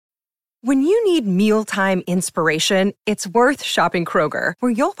When you need mealtime inspiration, it's worth shopping Kroger,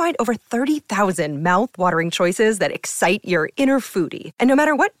 where you'll find over 30,000 mouth-watering choices that excite your inner foodie. And no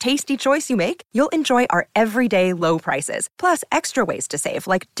matter what tasty choice you make, you'll enjoy our everyday low prices, plus extra ways to save,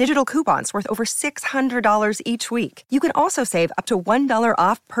 like digital coupons worth over $600 each week. You can also save up to $1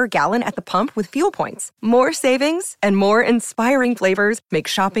 off per gallon at the pump with fuel points. More savings and more inspiring flavors make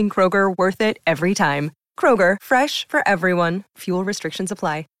shopping Kroger worth it every time. Kroger, fresh for everyone. Fuel restrictions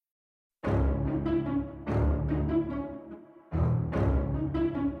apply.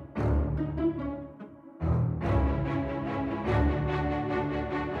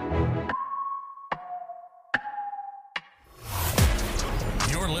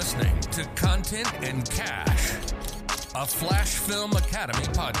 Listening to Content and Cash, a Flash Film Academy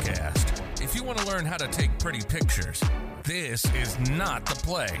podcast. If you want to learn how to take pretty pictures, this is not the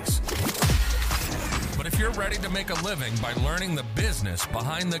place. But if you're ready to make a living by learning the business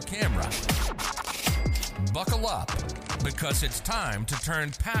behind the camera, buckle up, because it's time to turn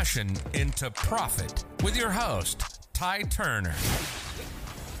passion into profit with your host, Ty Turner.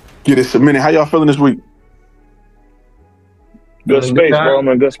 Get us a minute. How y'all feeling this week? Good space, bro. I'm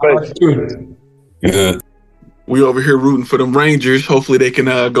in good space. Good. We over here rooting for them Rangers. Hopefully they can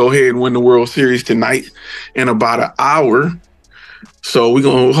go ahead and win the World Series tonight in about an hour. So we're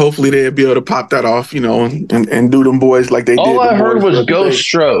going to hopefully they'll be able to pop that off, and do them boys like they did. All I heard was Go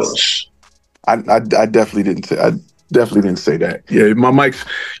Stros. I definitely didn't say that. Yeah, my mic's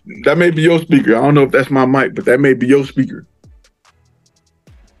that may be your speaker. I don't know if that's my mic, but that may be your speaker.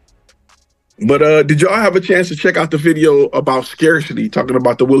 But did y'all have a chance to check out the video about Scarcity, talking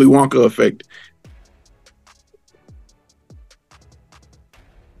about the Willy Wonka effect?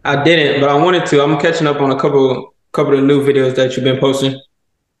 I didn't, but I wanted to. I'm catching up on a couple of new videos that you've been posting.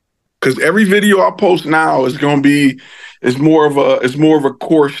 Because every video I post now is more of a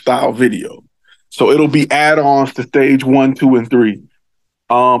course style video. So it'll be add-ons to stage 1, 2, and 3.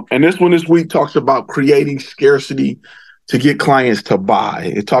 And this one this week talks about creating scarcity to get clients to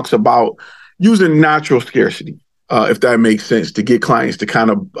buy. It talks about using natural scarcity, if that makes sense, to get clients to kind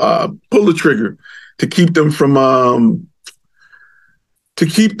of pull the trigger, to keep them from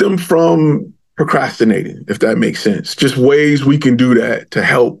procrastinating, if that makes sense. Just ways we can do that to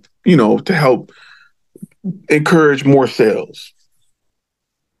help encourage more sales.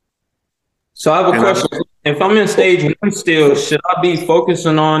 So I have a question. If I'm in stage 1 still, should I be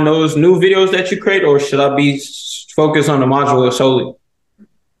focusing on those new videos that you create, or should I be focused on the module solely?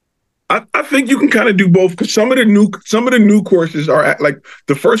 I think you can kind of do both, because some of the new courses are like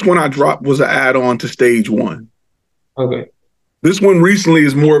the first one I dropped was an add-on to stage 1. Okay. This one recently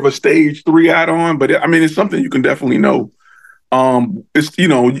is more of a stage 3 add-on, but it's something you can definitely know. It's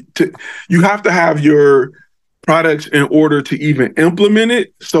you have to have your products in order to even implement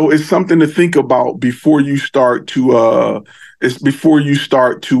it. So it's something to think about before you start to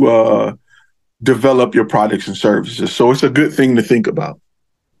develop your products and services. So it's a good thing to think about.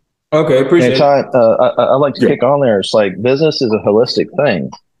 Okay, appreciate it. I'd like to kick on there. It's like business is a holistic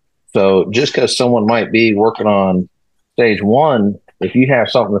thing. So just because someone might be working on stage 1, if you have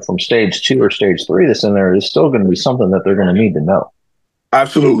something from stage 2 or stage 3 that's in there, it's still going to be something that they're going to need to know.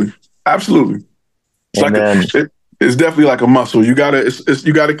 Absolutely. It's definitely like a muscle. You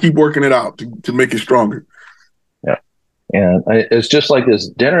gotta keep working it out to make it stronger. Yeah, and it's just like this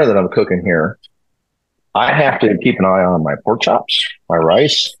dinner that I'm cooking here. I have to keep an eye on my pork chops, my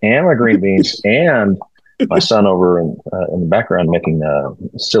rice, and my green beans, and my son over in the background making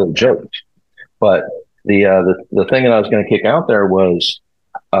silly jokes. But the thing that I was going to kick out there was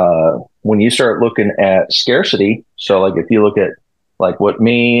when you start looking at scarcity. So like if you look at like what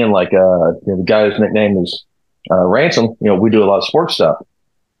me and like the guy whose nickname is Ransom, we do a lot of sports stuff.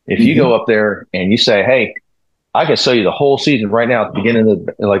 If you go up there and you say, "Hey, I can sell you the whole season right now at the beginning of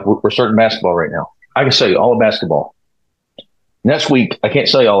we're starting basketball right now. I can sell you all of basketball. Next week, I can't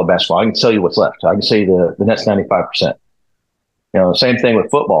sell you all of basketball. I can sell you what's left. I can sell you the next 95%. Same thing with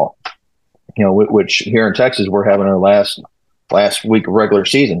football. Which here in Texas, we're having our last week of regular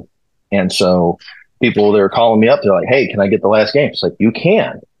season. And so people, they're calling me up. They're like, "Hey, can I get the last game?" It's like, you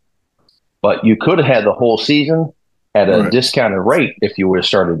can. But you could have had the whole season at a discounted rate if you would have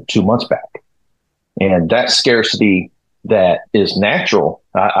started 2 months back. And that scarcity that is natural,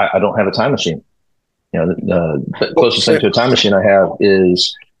 I don't have a time machine. The closest thing to a time machine I have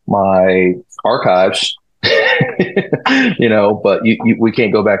is my archives, but we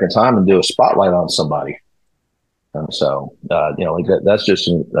can't go back in time and do a spotlight on somebody. So that's just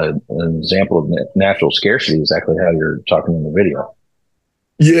an example of natural scarcity, exactly how you're talking in the video.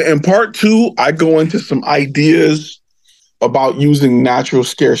 Yeah, in part 2, I go into some ideas about using natural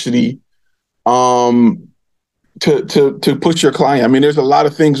scarcity um, to push your client. I mean, there's a lot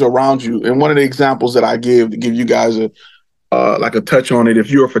of things around you. And one of the examples that I give to give you guys like a touch on it,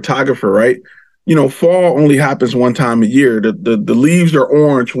 if you're a photographer, right? You know, fall only happens one time a year. The leaves are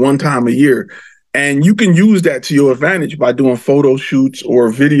orange one time a year. And you can use that to your advantage by doing photo shoots or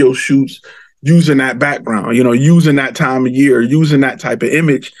video shoots using that background, you know, using that time of year, using that type of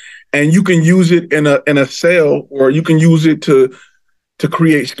image. And you can use it in a sale, or you can use it to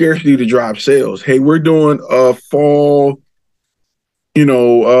create scarcity to drive sales. Hey, we're doing a fall,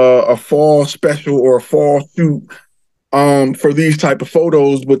 a fall special or a fall shoot for these type of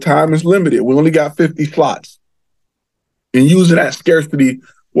photos, but time is limited. We only got 50 slots. And using that scarcity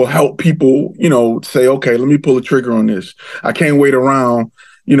will help people, say, okay, let me pull the trigger on this. I can't wait around,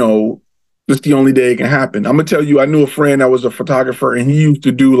 this is the only day it can happen. I'm gonna tell you, I knew a friend that was a photographer, and he used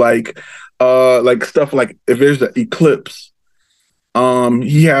to do like stuff like if there's an eclipse,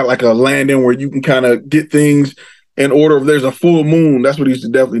 he had like a landing where you can kind of get things in order. If there's a full moon, that's what he used to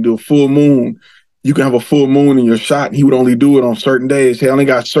definitely do. A full moon, you can have a full moon in your shot. And he would only do it on certain days. He only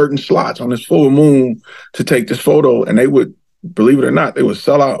got certain slots on this full moon to take this photo, and they would, believe it or not, they would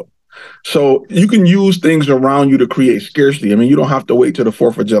sell out. So you can use things around you to create scarcity. I mean, you don't have to wait till the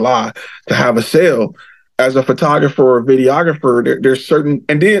 4th of July to have a sale. As a photographer or videographer, there's certain,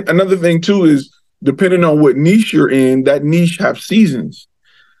 and then another thing too is depending on what niche you're in, that niche have seasons,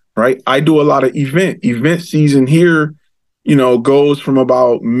 right? I do a lot of event season here, goes from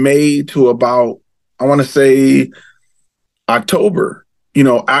about May to about, I want to say October.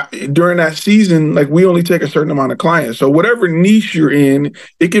 During that season, like we only take a certain amount of clients. So whatever niche you're in,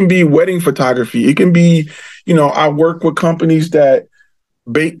 it can be wedding photography. It can be, I work with companies that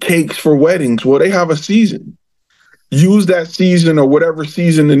bake cakes for weddings. Well, they have a season. Use that season or whatever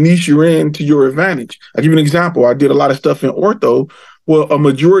season, the niche you're in, to your advantage. I'll give you an example. I did a lot of stuff in ortho. Well, a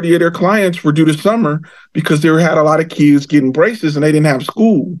majority of their clients were due to summer because they had a lot of kids getting braces and they didn't have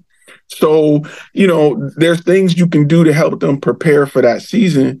school. So, there's things you can do to help them prepare for that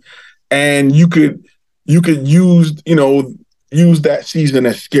season. And you could use, use that season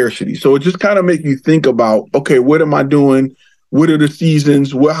as scarcity. So it just kind of make you think about, okay, what am I doing? What are the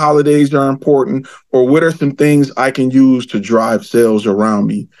seasons? What holidays are important? Or what are some things I can use to drive sales around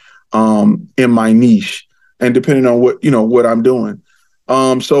me in my niche? And depending on what I'm doing.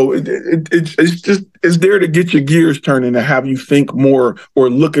 So it's there to get your gears turning, to have you think more or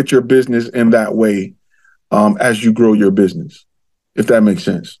look at your business in that way as you grow your business, if that makes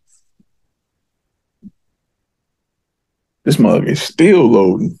sense. This mug is still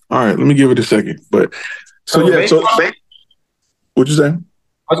loading. All right, let me give it a second. But what'd you say?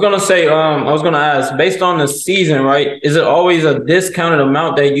 I was gonna ask, based on the season, right? Is it always a discounted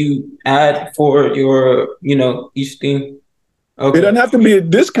amount that you add for your, each thing? Okay. It doesn't have to be a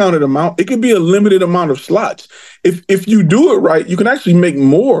discounted amount. It could be a limited amount of slots. If you do it right, you can actually make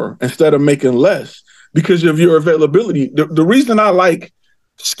more instead of making less because of your availability. The reason I like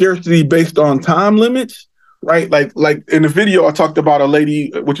scarcity based on time limits, right? Like in the video, I talked about a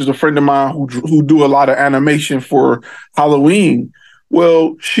lady, which is a friend of mine who do a lot of animation for Halloween.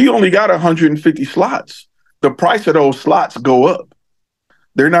 Well, she only got 150 slots. The price of those slots go up.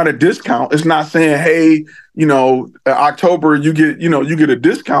 They're not a discount. It's not saying, hey, October you get a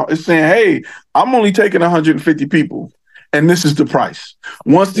discount. It's saying, hey, I'm only taking 150 people, and this is the price.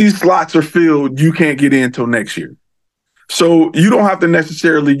 Once these slots are filled, you can't get in until next year. So you don't have to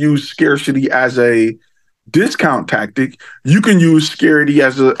necessarily use scarcity as a discount tactic. You can use scarcity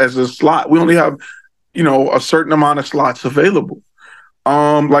as a slot. We only have, a certain amount of slots available.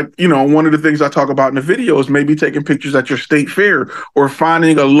 One of the things I talk about in the video is maybe taking pictures at your state fair or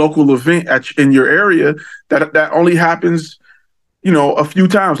finding a local event in your area that only happens, a few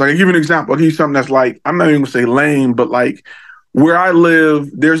times. Like, I'll give you an example. I'll give you something that's like, I'm not even gonna say lame, but like where I live,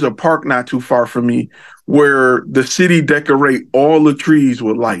 there's a park not too far from me where the city decorate all the trees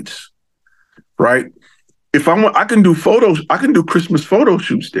with lights, right? If I can do photos, I can do Christmas photo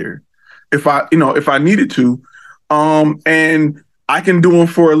shoots there if I needed to. And I can do them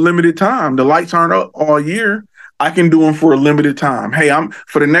for a limited time. The lights aren't up all year. I can do them for a limited time. Hey,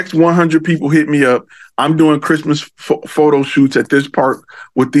 for the next 100 people hit me up, I'm doing Christmas photo shoots at this park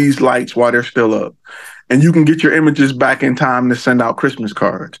with these lights while they're still up. And you can get your images back in time to send out Christmas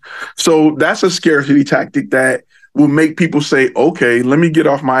cards. So that's a scarcity tactic that will make people say, okay, let me get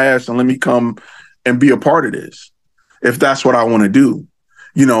off my ass and let me come and be a part of this, if that's what I want to do.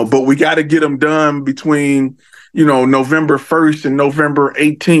 But we got to get them done between November 1st and November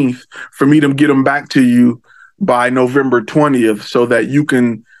 18th for me to get them back to you by November 20th so that you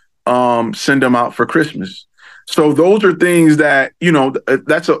can send them out for Christmas. So those are things that,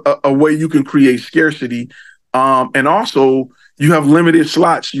 that's a way you can create scarcity. And also you have limited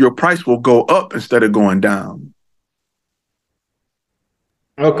slots. Your price will go up instead of going down.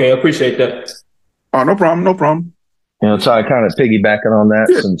 Okay, I appreciate that. Oh, no problem. No problem. So I kind of piggybacking on that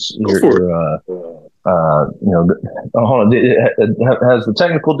since you're hold on. Has the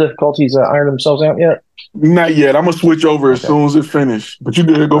technical difficulties ironed themselves out yet? Not yet. I'm going to switch over as soon as it finishes, but you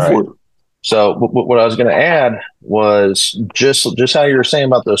did go for it. So what I was going to add was just how you were saying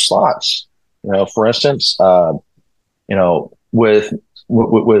about those slots. For instance, with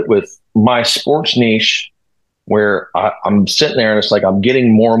my sports niche, where I'm sitting there and it's like I'm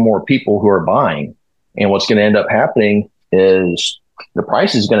getting more and more people who are buying, and what's going to end up happening is the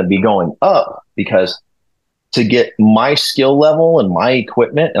price is going to be going up because to get my skill level and my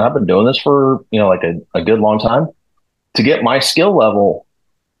equipment, and I've been doing this for like a good long time, to get my skill level,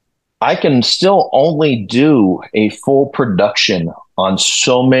 I can still only do a full production on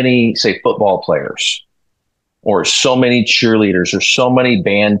so many, say, football players or so many cheerleaders or so many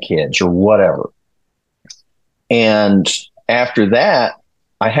band kids or whatever. And after that,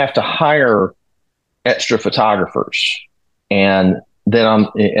 I have to hire extra photographers. And then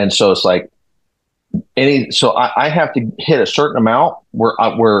so it's like so I have to hit a certain amount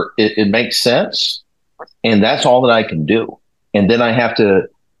where it makes sense. And that's all that I can do. And then I have to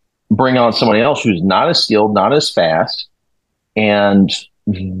bring on somebody else who's not as skilled, not as fast, and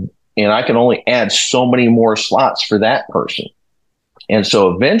I can only add so many more slots for that person. And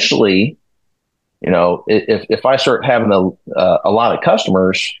so eventually, if I start having a lot of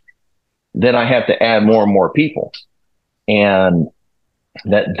customers, then I have to add more and more people, and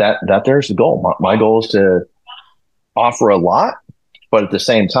that there's the goal. My goal is to offer a lot, but at the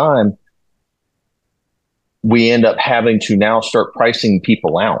same time, we end up having to now start pricing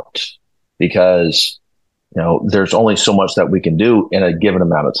people out because, there's only so much that we can do in a given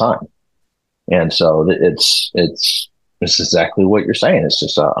amount of time. And so it's exactly what you're saying. It's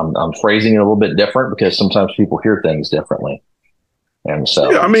just, I'm phrasing it a little bit different because sometimes people hear things differently. And so,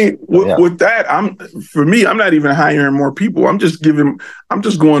 with that, I'm not even hiring more people. I'm just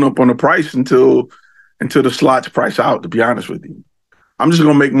going up on the price until the slots price out, to be honest with you. I'm just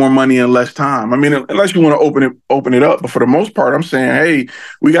going to make more money in less time. I mean, unless you want to open it up. But for the most part, I'm saying, hey,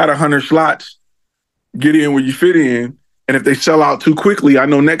 we got 100 slots. Get in where you fit in. And if they sell out too quickly, I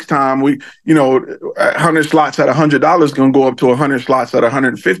know next time 100 slots at $100 is going to go up to 100 slots at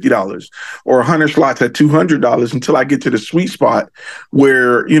 $150 or 100 slots at $200 until I get to the sweet spot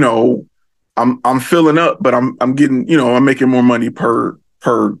where, I'm filling up, but I'm getting, I'm making more money per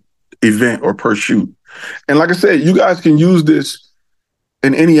event or per shoot. And like I said, you guys can use this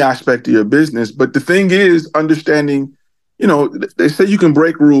in any aspect of your business. But the thing is understanding, they say you can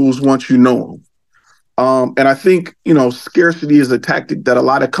break rules once you know them. And I think, scarcity is a tactic that a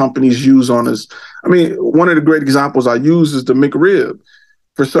lot of companies use on us. I mean, one of the great examples I use is the McRib.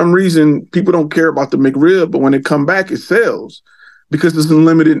 For some reason, people don't care about the McRib, but when it come back, it sells because it's in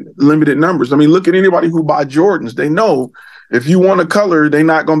limited numbers. I mean, look at anybody who buy Jordans. They know if you want a color, they're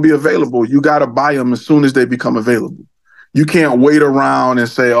not going to be available. You got to buy them as soon as they become available. You can't wait around and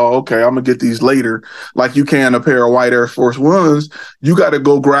say, oh, okay, I'm going to get these later, like you can a pair of white Air Force Ones. You got to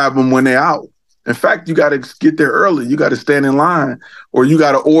go grab them when they're out. In fact, you got to get there early. You got to stand in line or you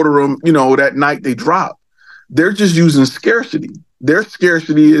got to order them, that night they drop. They're just using scarcity. Their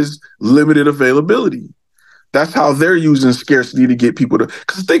scarcity is limited availability. That's how they're using scarcity to get people to,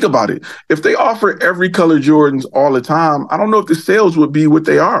 because think about it. If they offer every color Jordans all the time, I don't know if the sales would be what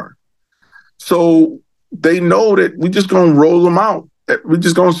they are. So they know that we're just going to roll them out. We're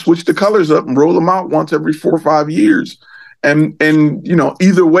just going to switch the colors up and roll them out once every 4 or 5 years. And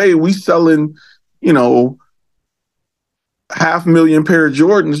either way, we selling, 500,000 pair of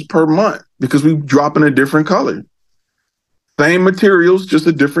Jordans per month because we dropping a different color. Same materials, just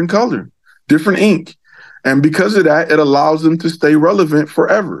a different color, different ink. And because of that, it allows them to stay relevant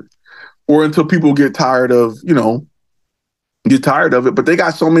forever or until people get tired of it. But they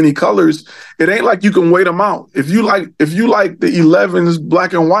got so many colors. It ain't like you can wait them out. If you like the 11s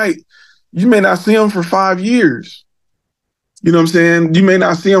black and white, you may not see them for 5 years. You know what I'm saying? You may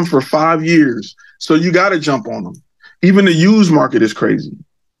not see them for 5 years. So you got to jump on them. Even the used market is crazy.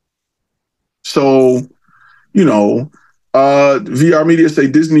 So, VR Media say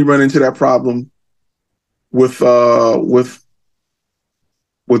Disney run into that problem with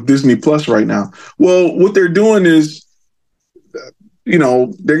Disney Plus right now. Well, what they're doing is,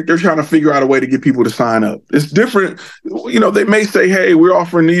 they're trying to figure out a way to get people to sign up. It's different. They may say, hey, we're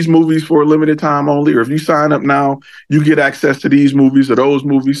offering these movies for a limited time only, or if you sign up now, you get access to these movies or those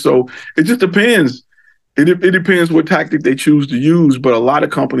movies. So it just depends. It depends what tactic they choose to use, but a lot of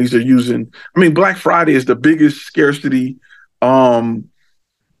companies are using. I mean, Black Friday is the biggest scarcity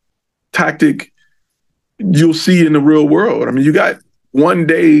tactic you'll see in the real world. I mean, you got one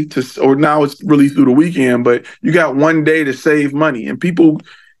day or now it's really through the weekend, but you got one day to save money, and people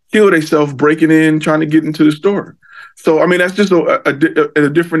kill themselves breaking in, trying to get into the store. So, I mean, that's just a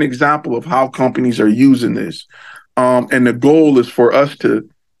different example of how companies are using this. And the goal is for us to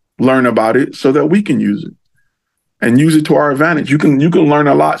learn about it so that we can use it and use it to our advantage. You can learn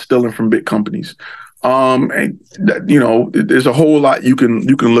a lot stealing from big companies. And that, there's a whole lot you can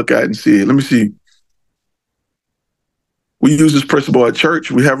look at and see. Let me see. We use this principle at church.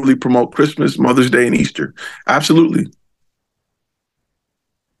 We heavily promote Christmas, Mother's Day, and Easter. Absolutely.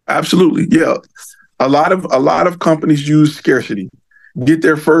 Absolutely. Yeah. A lot of companies use scarcity. Get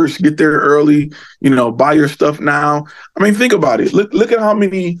there first, get there early, buy your stuff now. I mean, think about it. Look at how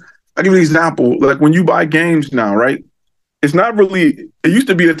many, I'll give you an example. Like when you buy games now, right? It's not really, it used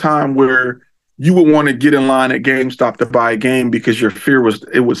to be a time where you would want to get in line at GameStop to buy a game because your fear was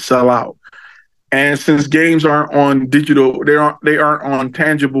it would sell out. And since games aren't on digital, they aren't on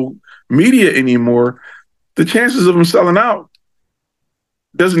tangible media anymore, the chances of them selling out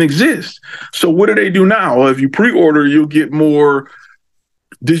doesn't exist. So what do they do now? Well, if you pre-order, you'll get more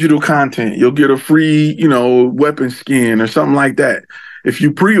digital content. You'll get a free, weapon skin or something like that. If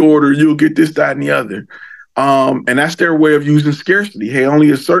you pre-order, you'll get this, that, and the other. And that's their way of using scarcity. Hey,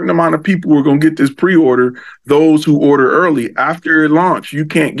 only a certain amount of people are going to get this pre-order. Those who order early, after launch, you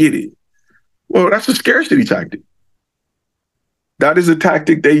can't get it. Well, that's a scarcity tactic. That is a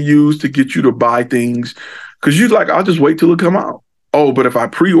tactic they use to get you to buy things because you're like, I'll just wait till it come out. Oh, but if I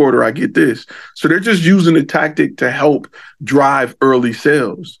pre-order, I get this. So they're just using the tactic to help drive early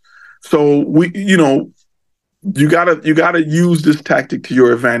sales. So you gotta use this tactic to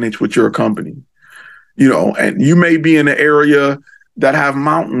your advantage with your company. And you may be in an area that have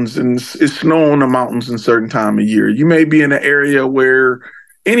mountains and it's snow on the mountains in a certain time of year. You may be in an area where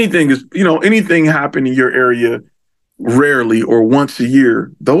anything happen in your area rarely or once a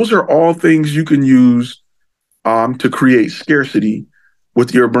year. Those are all things you can use to create scarcity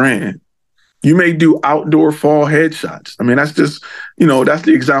with your brand. You may do outdoor fall headshots. I mean, that's just, that's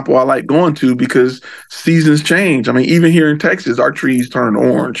the example I like going to because seasons change. I mean, even here in Texas, our trees turn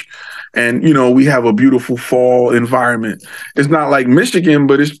orange and, we have a beautiful fall environment. It's not like Michigan,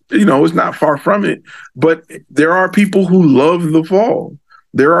 but it's not far from it. But there are people who love the fall.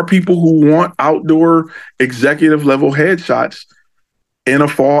 There are people who want outdoor executive level headshots in a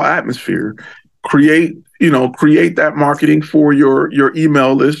fall atmosphere. Create that marketing for your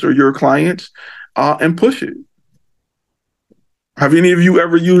email list or your clients and push it. Have any of you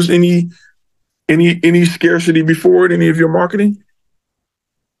ever used any scarcity before in any of your marketing?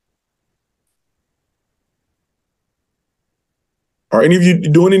 Are any of you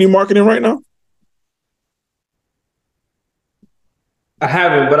doing any marketing right now? I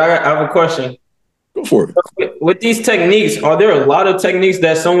haven't, but I have a question. Go for it. With these techniques, are there a lot of techniques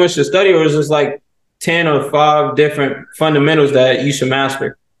that someone should study, or is this like 10 or 5 different fundamentals that you should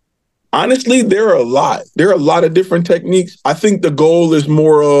master? Honestly, there are a lot. There are a lot of different techniques. I think the goal is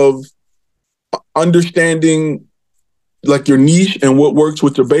more of understanding like your niche and what works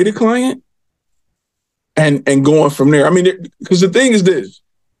with your beta client and going from there. I mean, because the thing is this,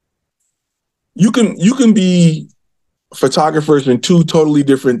 you can be photographers in 2 totally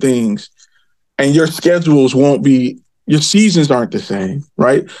different things and your schedules your seasons aren't the same,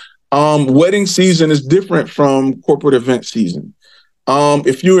 right? Wedding season is different from corporate event season.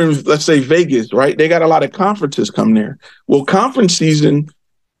 If you're in, let's say, Vegas, right? They got a lot of conferences come there. Well, conference season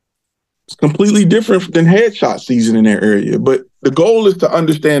is completely different than headshot season in their area. But the goal is to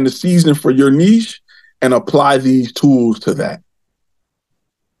understand the season for your niche and apply these tools to that.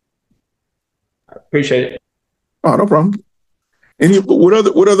 I appreciate it. Oh, no problem.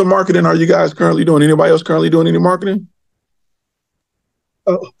 What other marketing are you guys currently doing? Anybody else currently doing any marketing?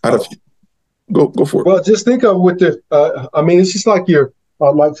 Go for it. Well, just think of with the, it's just like you're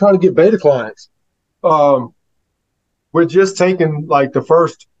like trying to get beta clients. We're just taking like the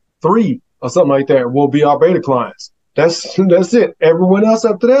first 3 or something like that will be our beta clients. That's it. Everyone else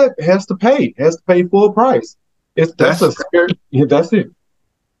after that has to pay full price. That's it.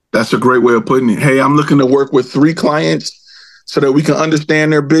 That's a great way of putting it. Hey, I'm looking to work with 3 clients so that we can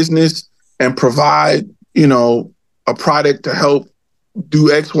understand their business and provide, a product to help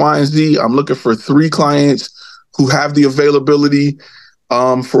do X, Y, and Z. I'm looking for 3 clients who have the availability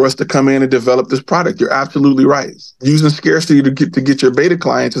for us to come in and develop this product. You're absolutely right. Using scarcity to get your beta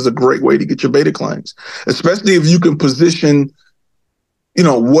clients is a great way to get your beta clients, especially if you can position,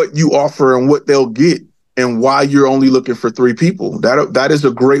 what you offer and what they'll get and why you're only looking for 3 people. That is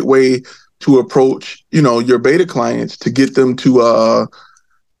a great way to approach, your beta clients to get them to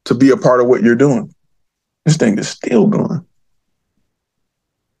be a part of what you're doing. This thing is still going.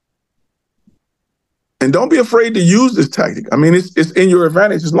 And don't be afraid to use this tactic. I mean, it's in your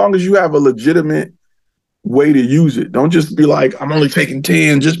advantage as long as you have a legitimate way to use it. Don't just be like, I'm only taking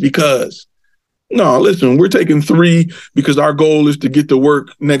 10 just because. No, listen, we're taking 3 because our goal is to get to work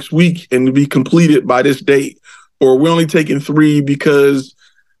next week and to be completed by this date. Or we're only taking 3 because,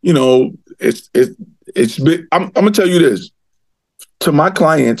 it's big. I'm going to tell you this. To my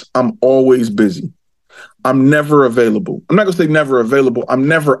clients, I'm always busy. I'm never available. I'm not going to say never available. I'm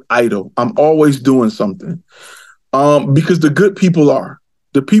never idle. I'm always doing something. Because the good people are.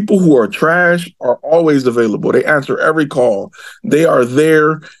 The people who are trash are always available. They answer every call. They are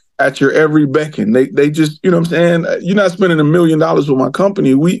there at your every beckon. They just, you know what I'm saying? You're not spending $1 million with my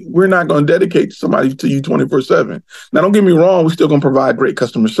company. We're not going to dedicate somebody to you 24/7. Now, don't get me wrong. We're still going to provide great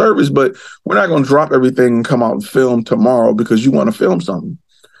customer service, but we're not going to drop everything and come out and film tomorrow because you want to film something.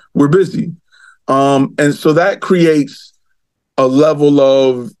 We're busy. And so that creates a level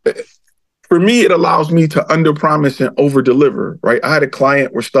of, for me, it allows me to underpromise and overdeliver, right? I had a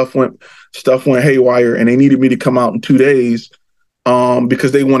client where stuff went haywire and they needed me to come out in 2 days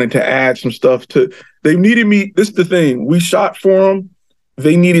because they wanted to add some stuff they needed me. This is the thing. We shot for them.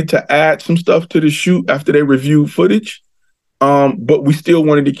 They needed to add some stuff to the shoot after they reviewed footage. But we still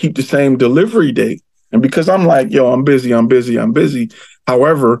wanted to keep the same delivery date. And because I'm like, yo, I'm busy.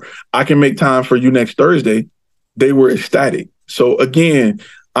 However, I can make time for you next Thursday. They were ecstatic. So again,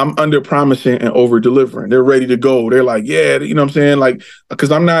 I'm under promising and over delivering. They're ready to go. They're like, yeah, you know what I'm saying? Like,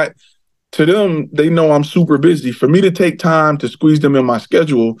 because I'm not, to them, they know I'm super busy. For me to take time to squeeze them in my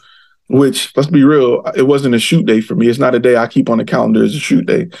schedule, which, let's be real, it wasn't a shoot day for me. It's not a day I keep on the calendar as a shoot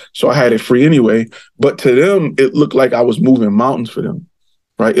day. So I had it free anyway. But to them, it looked like I was moving mountains for them,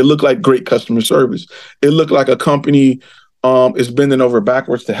 right? It looked like great customer service. It looked like a company is bending over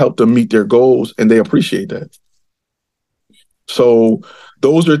backwards to help them meet their goals, and they appreciate that. So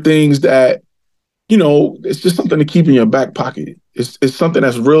those are things that, it's just something to keep in your back pocket. It's something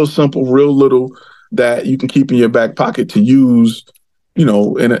that's real simple, real little that you can keep in your back pocket to use, in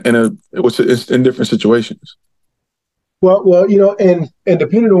different situations. Well, and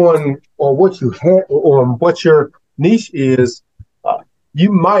depending on what you have or what your niche is,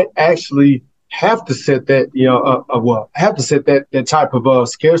 you might actually have to set that, that type of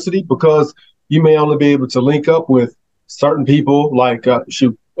scarcity, because you may only be able to link up with certain people. Like,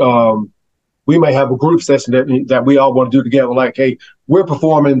 we may have a group session that we all want to do together. Like, hey, we're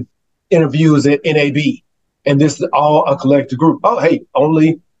performing interviews at NAB, and this is all a collective group. Oh, hey,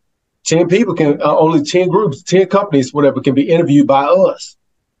 only 10 people only 10 groups, 10 companies, whatever, can be interviewed by us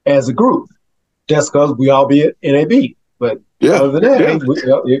as a group. That's because we all be at NAB. But other than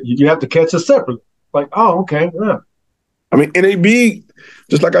that, you have to catch us separately. Like, oh, okay. Yeah. I mean, NAB,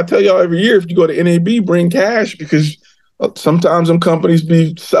 just like I tell y'all every year, if you go to NAB, bring cash, because sometimes them companies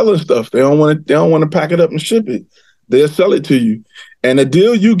be selling stuff. They don't want to pack it up and ship it. They'll sell it to you. And the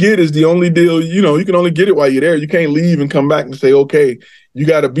deal you get is the only deal, you can only get it while you're there. You can't leave and come back and say, okay, you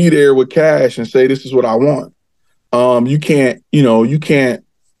got to be there with cash and say, this is what I want. You can't get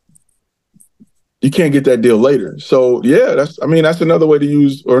that deal later. So yeah, that's another way to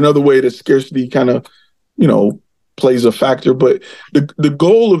use, or another way that scarcity kind of, plays a factor. But the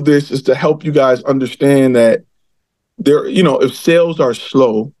goal of this is to help you guys understand that there, if sales are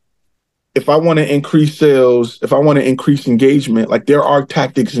slow, if I want to increase sales, if I want to increase engagement, like, there are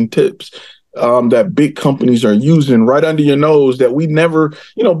tactics and tips that big companies are using right under your nose that we never,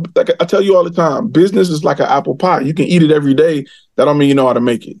 like I tell you all the time, business is like an apple pie. You can eat it every day. That don't mean you know how to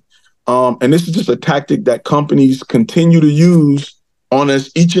make it. And this is just a tactic that companies continue to use on us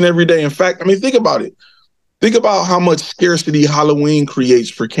each and every day. In fact, think about it. Think about how much scarcity Halloween creates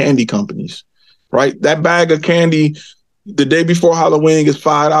for candy companies, right? That bag of candy the day before Halloween is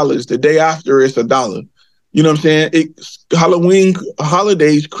 $5. The day after, it's $1. You know what I'm saying? Halloween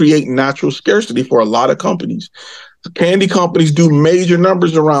holidays create natural scarcity for a lot of companies. Candy companies do major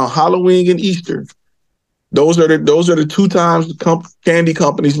numbers around Halloween and Easter. Those are the 2 times candy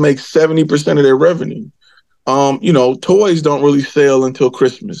companies make 70% of their revenue. Toys don't really sell until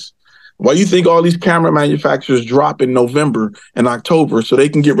Christmas. Why you think all these camera manufacturers drop in November and October so they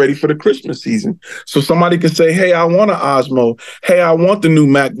can get ready for the Christmas season? So somebody can say, hey, I want an Osmo. Hey, I want the new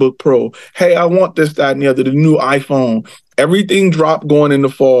MacBook Pro. Hey, I want this, that, and the other, the new iPhone. Everything dropped going in the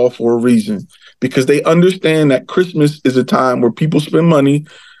fall for a reason, because they understand that Christmas is a time where people spend money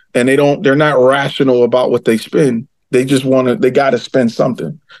and they're not rational about what they spend. They just they got to spend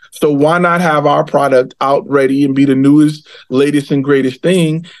something. So why not have our product out ready and be the newest, latest, and greatest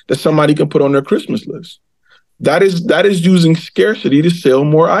thing that somebody can put on their Christmas list? That is using scarcity to sell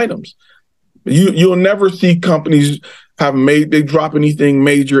more items. You'll never see companies they drop anything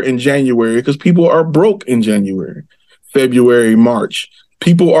major in January because people are broke in January, February, March.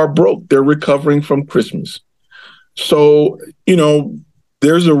 People are broke. They're recovering from Christmas. So,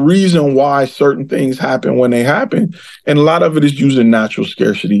 there's a reason why certain things happen when they happen. And a lot of it is using natural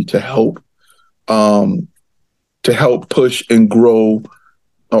scarcity to help push and grow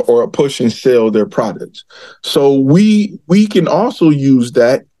or push and sell their products. So we can also use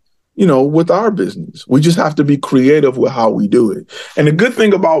that, with our business. We just have to be creative with how we do it. And the good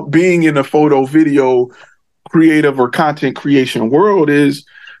thing about being in a photo, video, creative or content creation world is,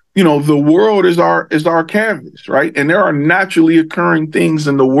 the world is our canvas, right? And there are naturally occurring things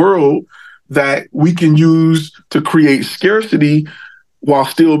in the world that we can use to create scarcity while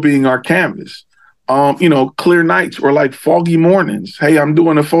still being our canvas. Clear nights or like foggy mornings. Hey, I'm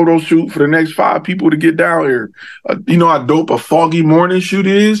doing a photo shoot for the next 5 people to get down here. How dope a foggy morning shoot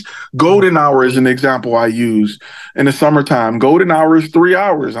is? Golden hour is an example I use in the summertime. Golden hour is 3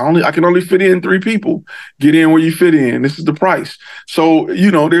 hours. I can only fit in 3 people. Get in where you fit in. This is the price. So,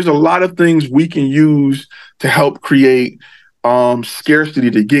 there's a lot of things we can use to help create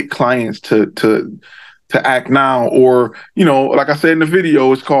scarcity to get clients to act now, or, like I said in the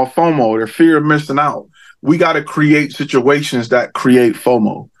video, it's called FOMO, or fear of missing out. We got to create situations that create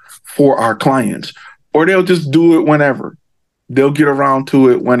FOMO for our clients, or they'll just do it whenever. They'll get around to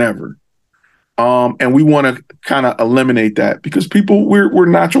it whenever. And we want to kind of eliminate that because we're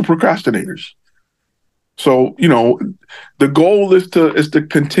natural procrastinators. So, the goal is to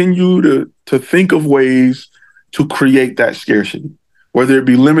continue to think of ways to create that scarcity, whether it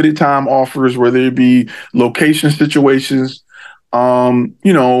be limited time offers, whether it be location situations.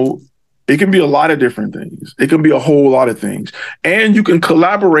 It can be a lot of different things. It can be a whole lot of things. And you can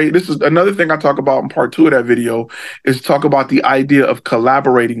collaborate. This is another thing I talk about in part 2 of that video, is talk about the idea of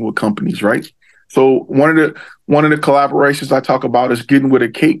collaborating with companies, right? So one of the collaborations I talk about is getting with a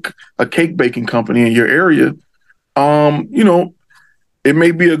cake baking company in your area. It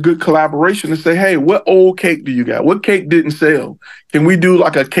may be a good collaboration to say, hey, what old cake do you got? What cake didn't sell? Can we do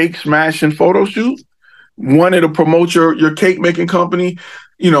like a cake smashing photo shoot? One, it'll promote your cake making company.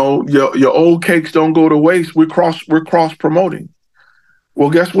 Your old cakes don't go to waste. We're cross promoting. Well,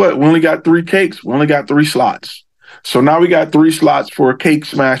 guess what? We only got 3 cakes. We only got 3 slots. So now we got 3 slots for a cake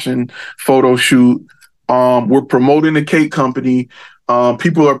smashing photo shoot. We're promoting the cake company.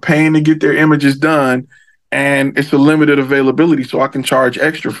 People are paying to get their images done. And it's a limited availability, so I can charge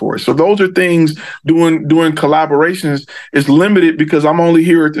extra for it. So those are things doing collaborations is limited because I'm only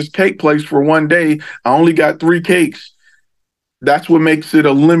here at this cake place for 1 day. I only got 3 cakes. That's what makes it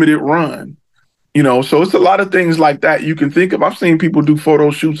a limited run. So it's a lot of things like that you can think of. I've seen people do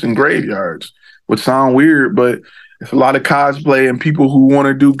photo shoots in graveyards, which sound weird, but it's a lot of cosplay and people who want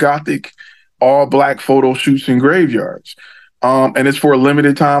to do gothic all black photo shoots in graveyards. And it's for a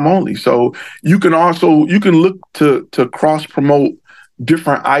limited time only. So you can look to cross promote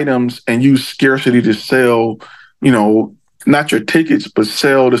different items and use scarcity to sell, not your tickets, but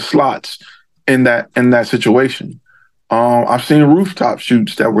sell the slots in that situation. I've seen rooftop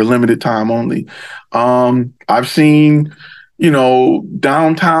shoots that were limited time only. I've seen,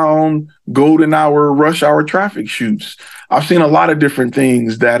 downtown golden hour, rush hour traffic shoots. I've seen a lot of different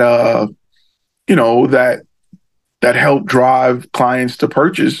things that help drive clients to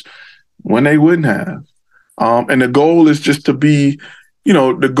purchase when they wouldn't have. And the goal is just to be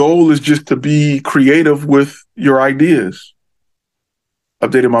creative with your ideas.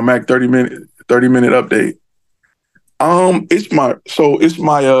 Updated my Mac 30-minute update. It's my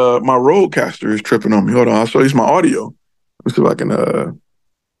Rodecaster is tripping on me. Hold on, I'll show you my audio. Let's see if I can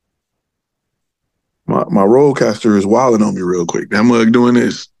my Rodecaster is wilding on me real quick. That mug doing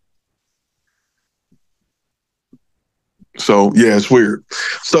this. So yeah, it's weird.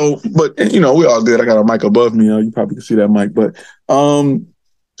 So, but we all good. I got a mic above me. You probably can see that mic, but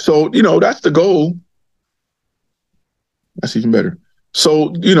so that's the goal. That's even better. So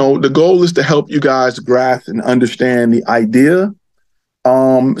the goal is to help you guys grasp and understand the idea,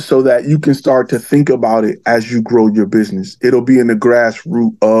 so that you can start to think about it as you grow your business. It'll be in the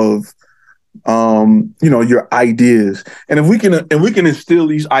grassroots of your ideas. And if we can instill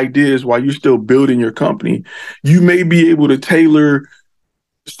these ideas while you're still building your company, you may be able to tailor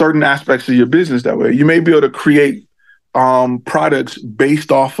certain aspects of your business that way. You may be able to create products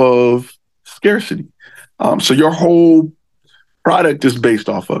based off of scarcity. So your whole product is based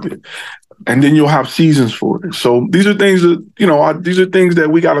off of it. and then you'll have seasons for it. So these are things that, these are things that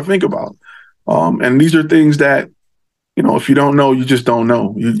we got to think about. And these are things that, if you don't know, you just don't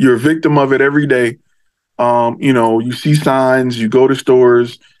know. You're a victim of it every day. You see signs, you go to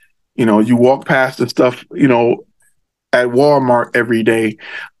stores, you walk past the stuff, at Walmart every day,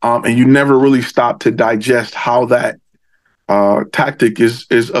 and you never really stop to digest how that tactic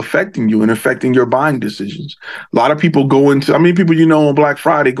is affecting you and affecting your buying decisions. A lot of people go into, people on Black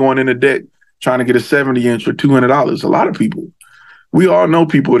Friday going into debt trying to get a 70-inch for $200. A lot of people. We all know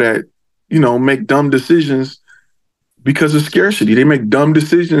people that, make dumb decisions because of scarcity. They make dumb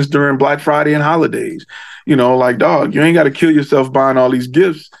decisions during Black Friday and holidays. Like, dog, you ain't got to kill yourself buying all these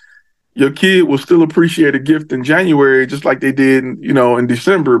gifts. Your kid will still appreciate a gift in January, just like they did, in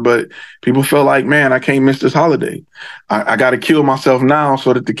December. But people feel like, man, I can't miss this holiday. I got to kill myself now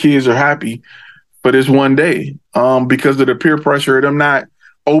so that the kids are happy for this one day, because of the peer pressure of them not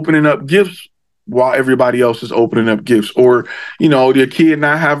opening up gifts while everybody else is opening up gifts, or, their kid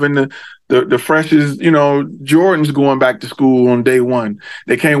not having the freshest, Jordans going back to school on day one.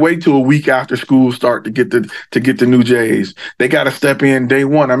 They can't wait till a week after school start to get the new J's. They got to step in day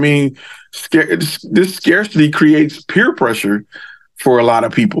one. This scarcity creates peer pressure for a lot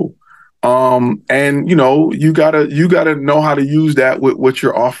of people. And you gotta know how to use that with what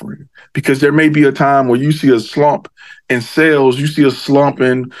you're offering, because there may be a time where you see a slump in sales, you see a slump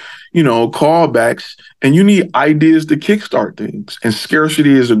in, callbacks, and you need ideas to kickstart things. And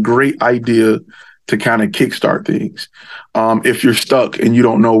scarcity is a great idea to kind of kickstart things. If you're stuck and you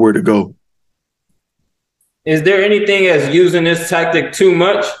don't know where to go. Is there anything as using this tactic too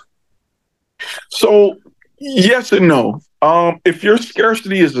much? So yes and no. If your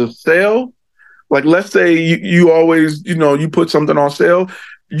scarcity is a sale, like let's say you always, you put something on sale,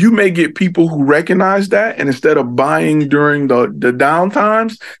 you may get people who recognize that, and instead of buying during the down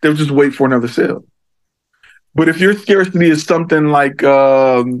times, they'll just wait for another sale. But if your scarcity is something like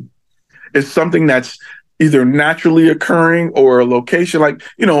it's something that's either naturally occurring or a location, like,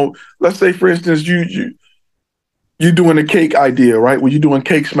 let's say for instance, you're doing a cake idea, right? Where you're doing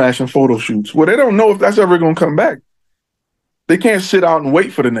cake smashing photo shoots. Well, they don't know if that's ever going to come back. They can't sit out and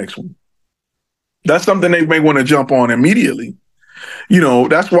wait for the next one. That's something they may want to jump on immediately.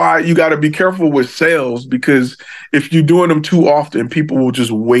 That's why you got to be careful with sales, because if you're doing them too often, people will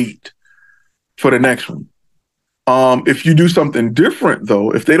just wait for the next one. If you do something different,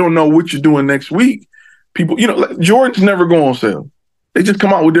 though, if they don't know what you're doing next week, people, Jordans never go on sale. They just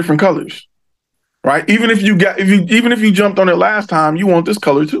come out with different colors, right? Even if you jumped on it last time, you want this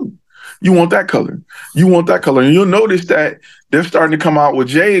color too. You want that color. You want that color. And you'll notice that they're starting to come out with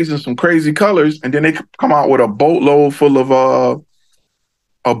J's and some crazy colors, and then they come out with a boatload full of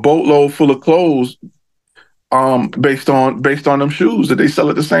clothes based on them shoes that they sell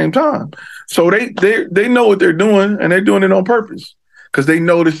at the same time. So they know what they're doing, and they're doing it on purpose, because they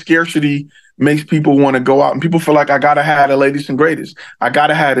know the scarcity makes people want to go out, and people feel like, I gotta have the latest and greatest. I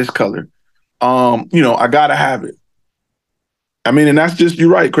gotta have this color. I gotta have it. And that's just, you're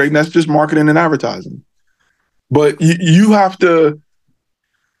right, Creighton, that's just marketing and advertising. But you have to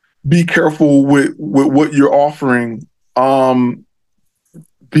be careful with what you're offering,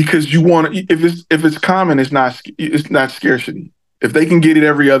 because you want to, if it's common, it's not scarcity. If they can get it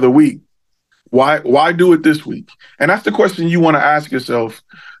every other week, why do it this week? And that's the question you want to ask yourself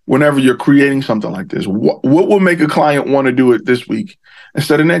whenever you're creating something like this. What will make a client want to do it this week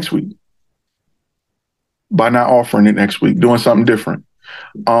instead of next week? By not offering it next week, doing something different.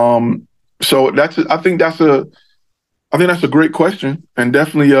 So I think that's a great question, and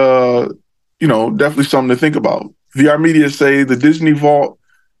definitely definitely something to think about. VR Media say the Disney Vault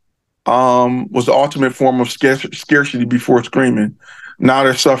was the ultimate form of scarcity before streaming. Now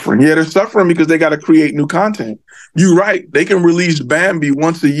they're suffering. Yeah, they're suffering because they got to create new content. You're right. They can release Bambi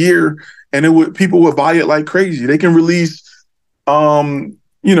once a year, and people would buy it like crazy. They can release, all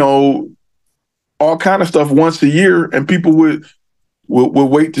kind of stuff once a year, and people would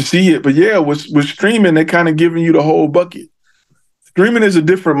wait to see it. But yeah, with streaming, they're kind of giving you the whole bucket. Streaming is a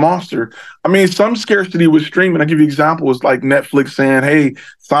different monster. Some scarcity with streaming, I give you examples like Netflix saying, hey,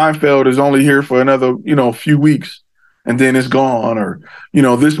 Seinfeld is only here for another, few weeks, and then it's gone. Or,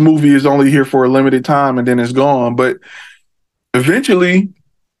 this movie is only here for a limited time, and then it's gone. But eventually,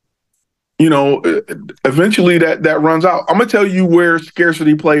 that runs out. I'm going to tell you where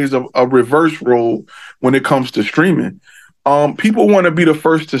scarcity plays a reverse role when it comes to streaming. People want to be the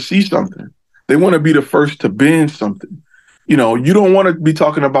first to see something. They want to be the first to binge something. You don't want to be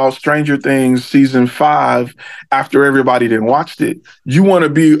talking about Stranger Things season 5 after everybody then watched it. You want to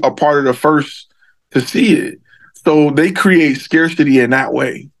be a part of the first to see it. So they create scarcity in that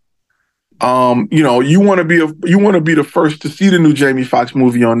way. You want to be the first to see the new Jamie Foxx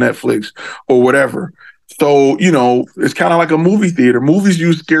movie on Netflix or whatever. So, it's kind of like a movie theater. Movies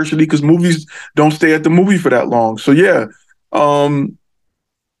use scarcity because movies don't stay at the movie for that long. So yeah, Creighton,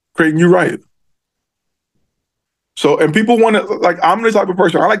 you're right. So, and people want to, like, I'm the type of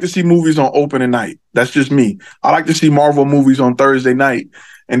person, I like to see movies on opening night. That's just me. I like to see Marvel movies on Thursday night.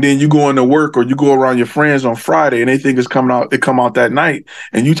 And then you go into work or you go around your friends on Friday and they think they come out that night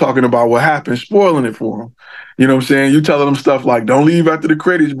and you talking about what happened, spoiling it for them. You know what I'm saying? You telling them stuff like, don't leave after the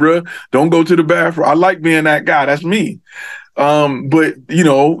credits, bruh. Don't go to the bathroom. I like being that guy. That's me. But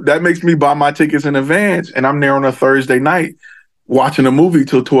that makes me buy my tickets in advance and I'm there on a Thursday night watching a movie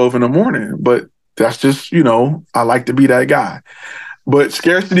till 12 in the morning. But that's just, I like to be that guy. But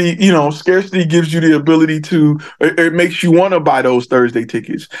scarcity gives you the ability it makes you want to buy those Thursday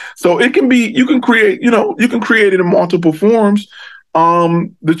tickets. So you can create it in multiple forms.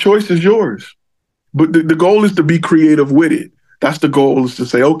 The choice is yours. But the goal is to be creative with it. That's the goal, is to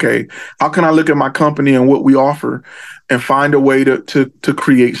say, okay, how can I look at my company and what we offer and find a way to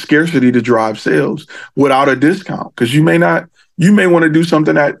create scarcity to drive sales without a discount? Because you may want to do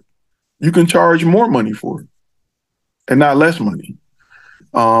something that you can charge more money for and not less money.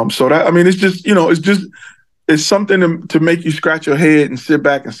 So that, it's just, it's something to make you scratch your head and sit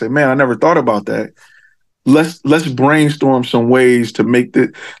back and say, man, I never thought about that. Let's brainstorm some ways to make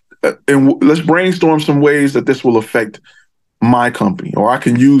let's brainstorm some ways that this will affect my company, or I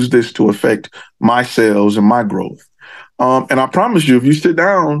can use this to affect my sales and my growth. And I promise you, if you sit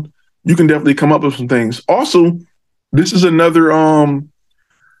down, you can definitely come up with some things. Also, this is another,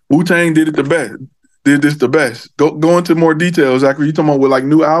 Wu-Tang did this the best. Go into more details, Zachary. You talking about with like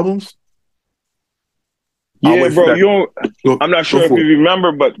new albums? Yeah, bro. I'm not sure if you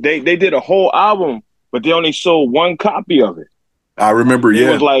remember, but they did a whole album, but they only sold one copy of it. I remember, It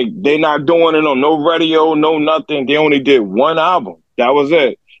was like they not doing it on no radio, no nothing. They only did one album. That was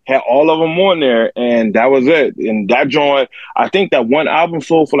it. Had all of them on there, and that was it. And that joint, I think that one album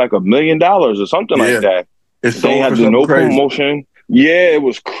sold for like $1 million or something like that. They had no promotion. Yeah, it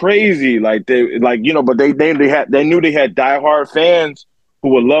was crazy. Like but they knew they had diehard fans who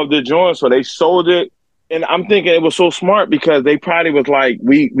would love the joint, so they sold it. And I'm thinking it was so smart because they probably was like,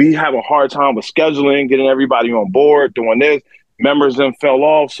 we have a hard time with scheduling, getting everybody on board, doing this. Members then fell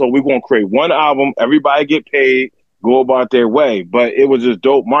off, so we're gonna create one album, everybody get paid, go about their way. But it was just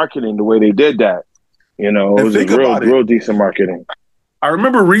dope marketing the way they did that. It was just real decent marketing. I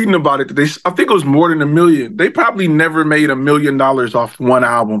remember reading about it. I think it was more than $1 million. They probably never made $1 million off one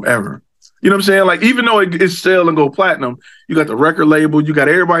album ever. You know what I'm saying? Like, even though it's sell and go platinum, you got the record label, you got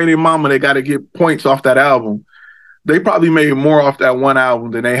everybody and their mama, they got to get points off that album. They probably made more off that one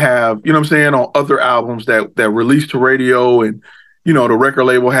album than they have, you know what I'm saying, on other albums that released to radio, and, the record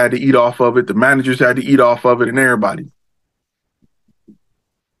label had to eat off of it. The managers had to eat off of it, and everybody.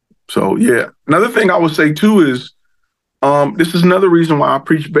 So, yeah. Another thing I would say, too, is this is another reason why I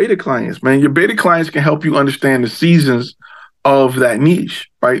preach beta clients, man. Your beta clients can help you understand the seasons of that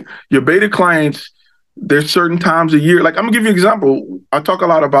niche, right? Your beta clients, there's certain times a year. Like, I'm gonna give you an example. I talk a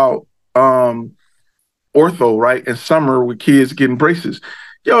lot about ortho, right? In summer with kids getting braces.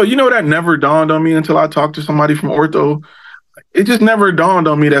 Yo, that never dawned on me until I talked to somebody from ortho. It just never dawned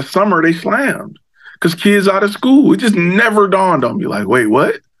on me that summer they slammed because kids out of school. It just never dawned on me. Like, wait,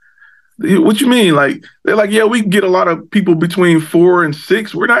 what? What you mean? Like, they're like, yeah, we can get a lot of people between 4 and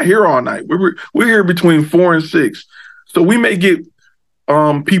 6. We're not here all night. We're here between 4 and 6. So we may get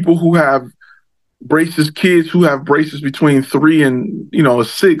people who have braces, kids who have braces between 3 and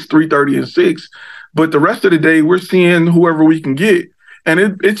 6, 3:30 and 6. But the rest of the day, we're seeing whoever we can get. And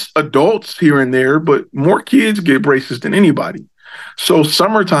it's adults here and there, but more kids get braces than anybody. So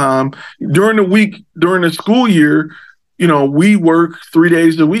summertime, during the week, during the school year, we work 3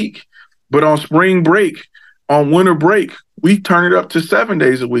 days a week. But on spring break, on winter break, we turn it up to 7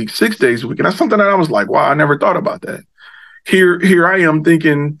 days a week, 6 days a week. And that's something that I was like, wow, I never thought about that. Here I am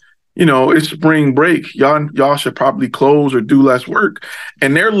thinking, it's spring break. Y'all should probably close or do less work.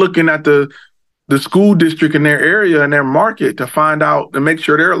 And they're looking at the school district in their area and their market to find out, to make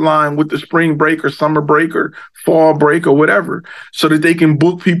sure they're aligned with the spring break or summer break or fall break or whatever, so that they can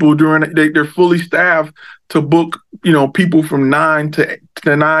book people they're fully staffed to book, people from 9 to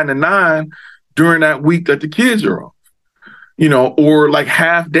 9 during that week that the kids are off, or like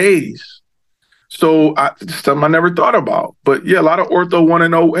half days. So something I never thought about. But yeah, a lot of ortho want to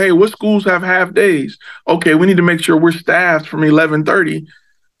know, hey, what schools have half days? Okay, we need to make sure we're staffed from 11:30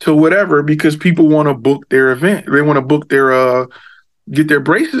 to whatever, because people want to book their event. They want to book get their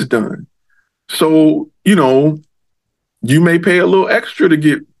braces done. So, you may pay a little extra to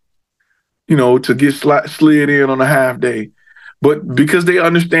get to get slid in on a half day. But because they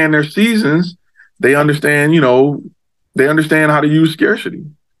understand their seasons, they understand how to use scarcity.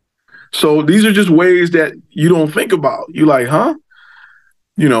 So these are just ways that you don't think about. You're like, huh?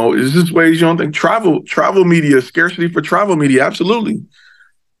 Is this ways you don't think? Travel media, scarcity for travel media, absolutely.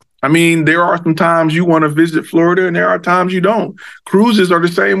 I mean, there are some times you want to visit Florida and there are times you don't. Cruises are the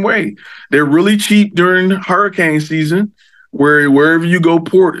same way. They're really cheap during hurricane season, wherever you go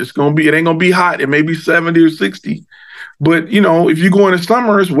port, it ain't gonna be hot. It may be 70 or 60. But if you go in the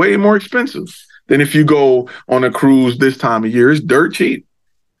summer, it's way more expensive than if you go on a cruise this time of year. It's dirt cheap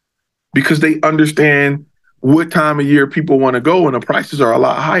because they understand what time of year people want to go and the prices are a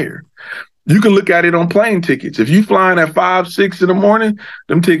lot higher. You can look at it on plane tickets. If you flying at 5, 6 in the morning,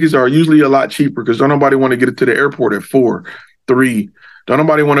 them tickets are usually a lot cheaper because don't nobody want to get it to the airport at 4, 3. Don't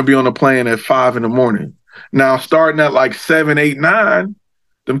nobody want to be on a plane at 5 in the morning. Now, starting at like 7, 8, 9,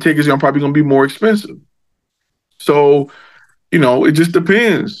 them tickets are probably going to be more expensive. So, it just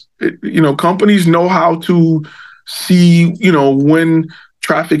depends. Companies know how to see, when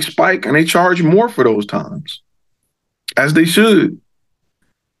traffic spike, and they charge more for those times, as they should.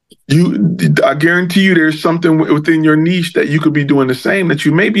 I guarantee you there's something within your niche that you could be doing the same that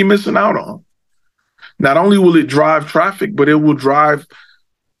you may be missing out on. Not only will it drive traffic, but it will drive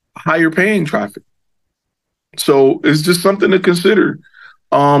higher paying traffic. So it's just something to consider.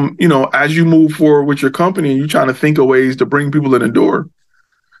 As you move forward with your company and you're trying to think of ways to bring people in the door,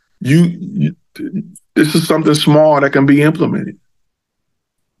 this is something small that can be implemented.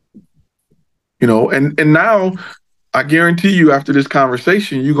 And now I guarantee you after this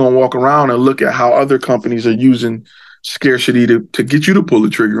conversation, you're going to walk around and look at how other companies are using scarcity to get you to pull the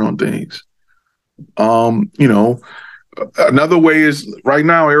trigger on things. Another way is right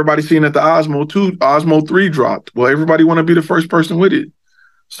now, everybody's seeing that the Osmo 3 dropped. Well, everybody want to be the first person with it.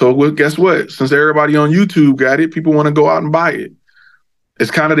 So guess what? Since everybody on YouTube got it, people want to go out and buy it.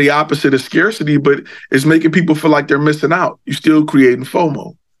 It's kind of the opposite of scarcity, but it's making people feel like they're missing out. You're still creating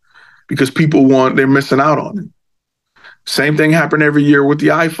FOMO because they're missing out on it. Same thing happened every year with the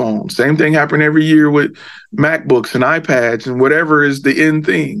iPhone. Same thing happened every year with MacBooks and iPads and whatever is the end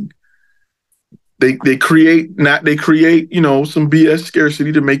thing. They create some BS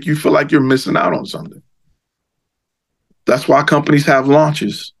scarcity to make you feel like you're missing out on something. That's why companies have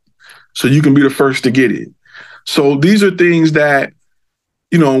launches, so you can be the first to get it. So these are things that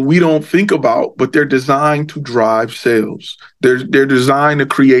we don't think about, but they're designed to drive sales. They're designed to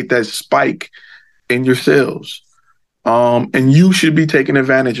create that spike in your sales. And you should be taking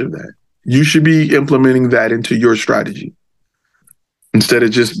advantage of that. You should be implementing that into your strategy instead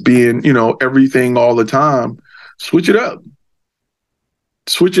of just being, everything all the time. Switch it up.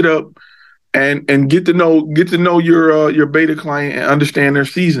 And get to know your beta client and understand their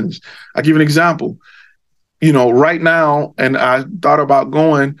seasons. I'll give you an example. Right now, and I thought about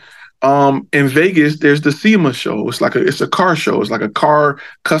going in Vegas, there's the SEMA show. It's a car show. It's like a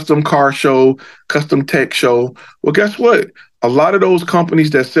custom car show, custom tech show. Well, guess what? A lot of those companies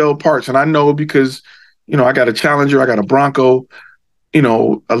that sell parts, and I know because, I got a Challenger, I got a Bronco,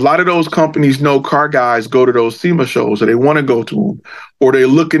 a lot of those companies know car guys go to those SEMA shows or they want to go to them, or they're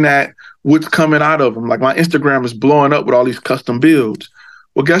looking at what's coming out of them. Like my Instagram is blowing up with all these custom builds.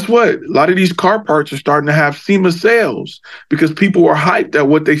 Well, guess what? A lot of these car parts are starting to have SEMA sales because people are hyped at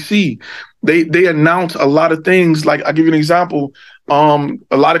what they see. They announce a lot of things. Like I'll give you an example. A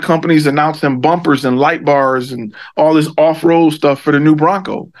lot of companies announcing bumpers and light bars and all this off-road stuff for the new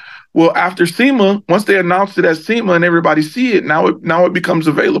Bronco. Well, after SEMA, once they announced it as SEMA and everybody see it, now it becomes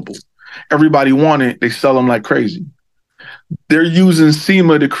available. Everybody want it. They sell them like crazy. They're using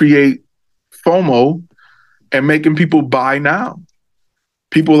SEMA to create FOMO and making people buy now.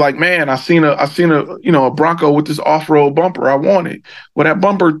 People like, man, I seen a Bronco with this off-road bumper. I want it. Well, that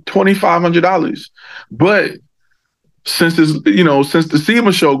bumper $2,500. But since the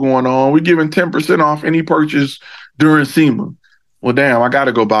SEMA show going on, we're giving 10% off any purchase during SEMA. Well, damn, I got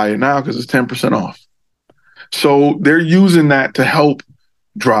to go buy it now because it's 10% off. So they're using that to help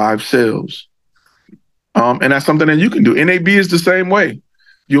drive sales. And that's something that you can do. NAB is the same way.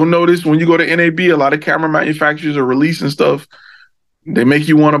 You'll notice when you go to NAB, a lot of camera manufacturers are releasing stuff. They make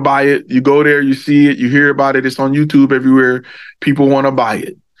you want to buy it. You go there, you see it, you hear about it. It's on YouTube everywhere. People want to buy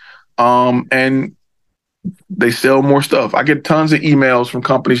it. And they sell more stuff. I get tons of emails from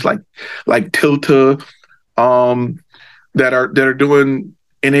companies like Tilta that are doing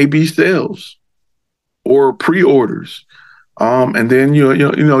NAB sales or pre-orders. And then you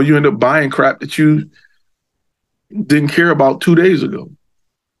end up buying crap that you didn't care about 2 days ago.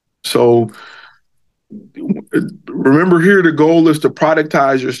 So Remember here, the goal is to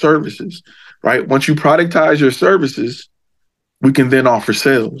productize your services, right? Once you productize your services, we can then offer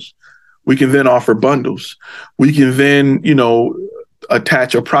sales. We can then offer bundles. We can then,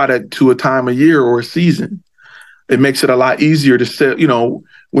 attach a product to a time of year or a season. It makes it a lot easier to sell,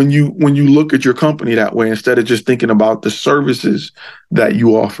 when you look at your company that way, instead of just thinking about the services that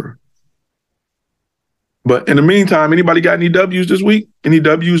you offer. But in the meantime, anybody got any W's this week? Any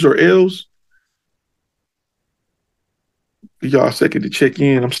W's or L's? Y'all second to check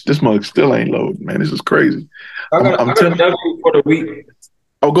in. This mug still ain't loading, man. This is crazy. I got a W for the week.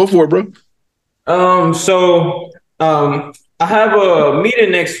 Oh, go for it, bro. I have a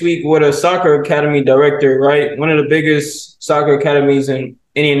meeting next week with a soccer academy director, right? One of the biggest soccer academies in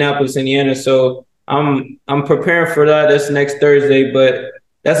Indianapolis, Indiana. So I'm preparing for that. That's next Thursday, but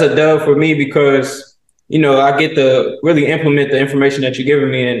that's a dub for me because, I get to really implement the information that you're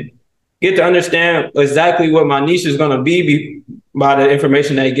giving me and get to understand exactly what my niche is going to be by the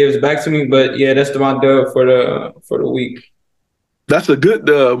information that he gives back to me. But yeah, that's my dub for the week. That's a good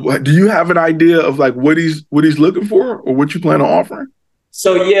dub. Do you have an idea of like what he's looking for or what you plan on offering?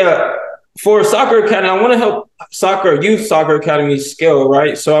 So yeah, for soccer academy, I want to help youth soccer academies scale,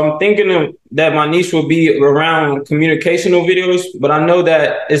 right? So I'm thinking that my niche will be around communicational videos, but I know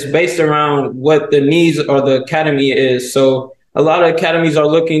that it's based around what the needs of the academy is. So a lot of academies are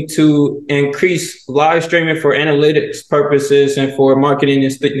looking to increase live streaming for analytics purposes and for marketing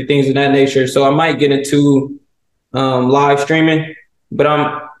and things of that nature. So I might get into live streaming, but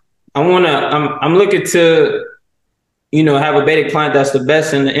I'm looking to, have a beta client that's the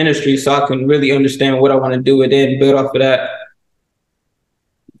best in the industry so I can really understand what I want to do and then build off of that.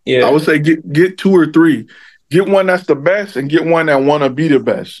 Yeah. I would say get 2 or 3. Get one that's the best and get one that want to be the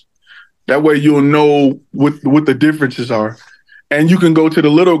best. That way you'll know what the differences are. And you can go to the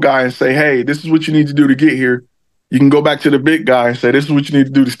little guy and say, hey, this is what you need to do to get here. You can go back to the big guy and say, this is what you need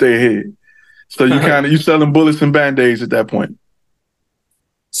to do to stay ahead. So you selling bullets and Band-Aids at that point.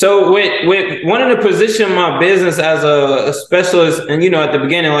 So with wanting to position my business as a specialist, and at the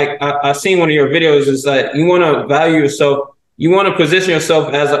beginning, like I seen one of your videos, is that you want to value yourself, you want to position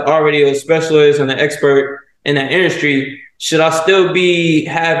yourself as already a specialist and an expert in that industry. Should I still be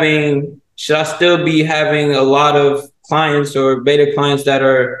having a lot of clients or beta clients that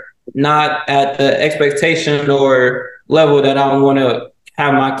are not at the expectation or level that I want to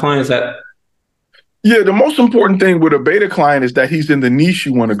have my clients at? Yeah, the most important thing with a beta client is that he's in the niche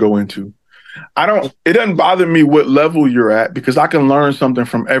you want to go into. It doesn't bother me what level you're at because I can learn something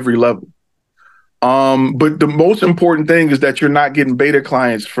from every level. But the most important thing is that you're not getting beta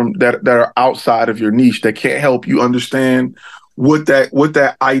clients from that are outside of your niche that can't help you understand what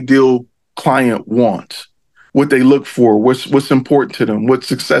that ideal client wants, what they look for, what's important to them, what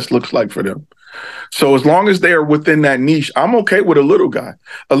success looks like for them. So as long as they are within that niche, I'm okay with a little guy.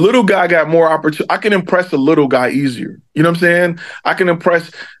 A little guy got more opportunity. I can impress a little guy easier. You know what I'm saying? I can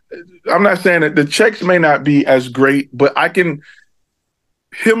impress. I'm not saying that the checks may not be as great, but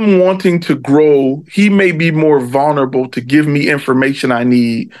him wanting to grow, he may be more vulnerable to give me information I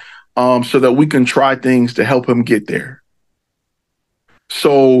need so that we can try things to help him get there.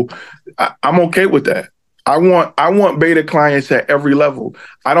 So I'm okay with that. I want beta clients at every level.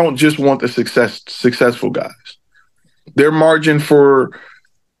 I don't just want the successful guys. Their margin for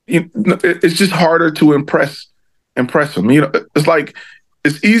it's just harder to impress them. It's like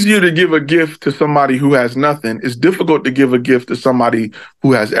it's easier to give a gift to somebody who has nothing. It's difficult to give a gift to somebody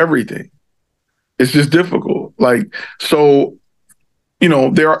who has everything. It's just difficult. So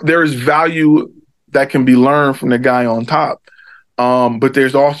there is value that can be learned from the guy on top. But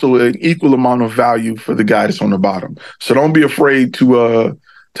there's also an equal amount of value for the guy that's on the bottom. So don't be afraid to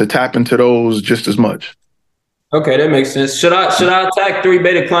tap into those just as much. Okay, that makes sense. Should I attack 3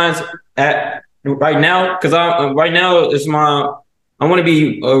 beta clients right now? Because right now I want to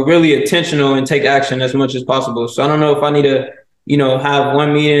be really intentional and take action as much as possible. So I don't know if I need to have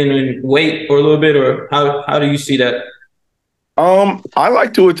one meeting and wait for a little bit, or how do you see that? I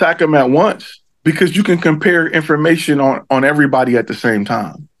like to attack them at once. Because you can compare information on everybody at the same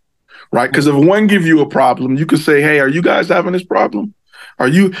time, right? Because if one gives you a problem, you can say, hey, are you guys having this problem?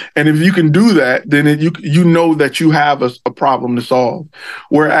 And if you can do that, then you know that you have a problem to solve.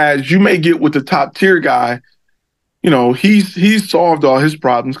 Whereas you may get with the top tier guy, he's solved all his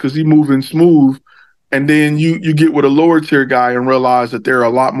problems because he's moving smooth. And then you get with a lower tier guy and realize that there are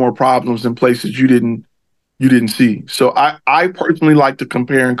a lot more problems in places you didn't see. So I personally like to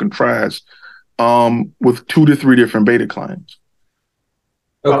compare and contrast with 2 to 3 different beta clients.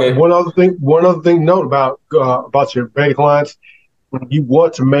 Okay. One other thing. Note about your beta clients. You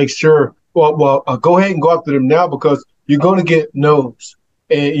want to make sure Go ahead and go after them now because you're going to get no's.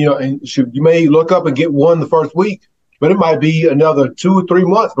 And, and shoot, you may look up and get one the first week, but it might be another 2 or 3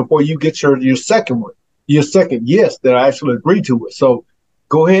 months before you get your second one, your second yes that I actually agree to it. So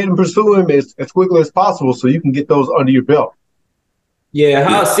go ahead and pursue them as quickly as possible so you can get those under your belt. Yeah,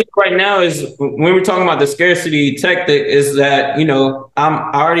 how I see it right now is when we're talking about the scarcity tactic is that,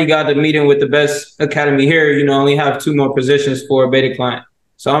 I already got the meeting with the best academy here, only have 2 more positions for a beta client.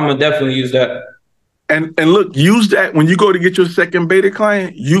 So I'm going to definitely use that. And look, use that when you go to get your second beta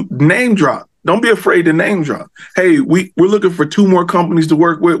client, you name drop. Don't be afraid to name drop. Hey, we're looking for 2 more companies to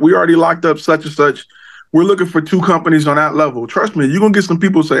work with. We already locked up such and such. We're looking for 2 companies on that level. Trust me, you're going to get some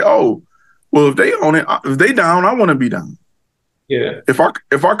people say, oh, well, if they own it, if they down, I want to be down. Yeah. If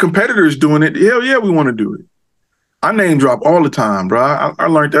our competitor is doing it, hell yeah, we want to do it. I name drop all the time, bro. I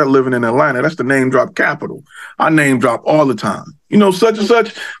learned that living in Atlanta. That's the name drop capital. I name drop all the time. Such and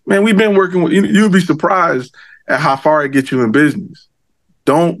such, man, we've been working with, you'll be surprised at how far it gets you in business.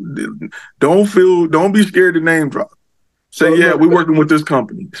 Don't be scared to name drop. Say, yeah, we're working with this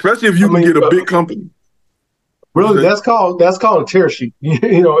company, especially if you can get a big company. Really, that's called a tear sheet.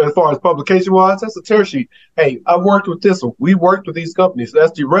 As far as publication wise, that's a tear sheet. Hey, I worked with this one. We worked with these companies.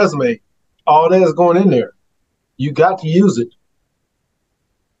 That's your resume. All that is going in there. You got to use it.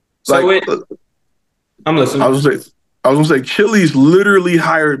 So I'm listening. I was gonna say Chili's literally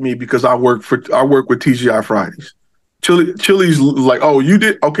hired me because I work with TGI Fridays. Chili's like, oh, you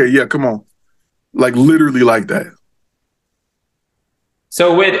did? Okay, yeah, come on. Like literally like that.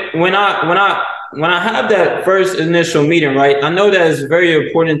 So when I have that first initial meeting, right, I know that it's very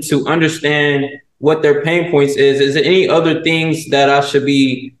important to understand what their pain points is. Is there any other things that I should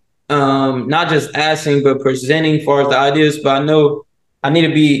be not just asking, but presenting as far as the ideas? But I know I need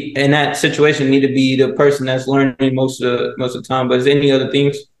to be in that situation, need to be the person that's learning most of the time. But is there any other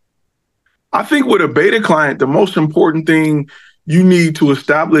things? I think with a beta client, the most important thing you need to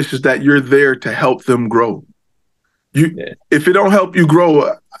establish is that you're there to help them grow. If it don't help you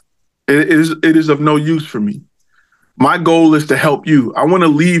grow, it is of no use for me. My goal is to help you. I want to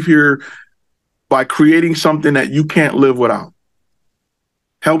leave here by creating something that you can't live without.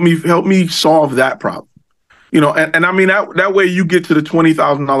 Help me solve that problem. And I mean that way you get to the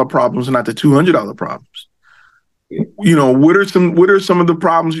 $20,000 problems and not the $200 problems. What are some of the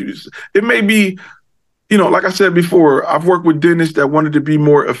problems? It may be, like I said before, I've worked with dentists that wanted to be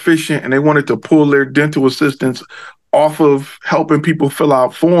more efficient and they wanted to pull their dental assistants off of helping people fill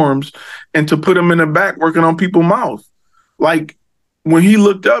out forms and to put them in the back working on people's mouth. Like when he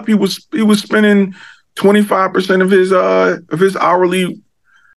looked up, he was spending 25% of his hourly,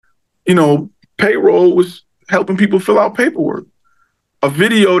 payroll was helping people fill out paperwork. A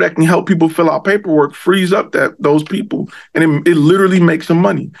video that can help people fill out paperwork frees up those people, and it literally makes them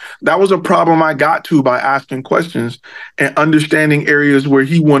money. That was a problem I got to by asking questions and understanding areas where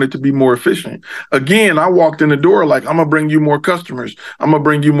he wanted to be more efficient. Again, I walked in the door like, I'm going to bring you more customers. I'm going to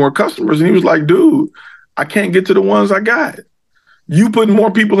bring you more customers. And he was like, dude, I can't get to the ones I got. You putting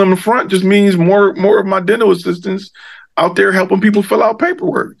more people in the front just means more of my dental assistants out there helping people fill out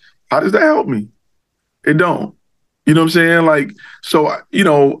paperwork. How does that help me? It don't. You know what I'm saying? Like, so,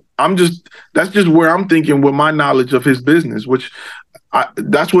 that's just where I'm thinking with my knowledge of his business,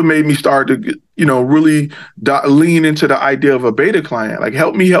 that's what made me start to, really lean into the idea of a beta client. Like,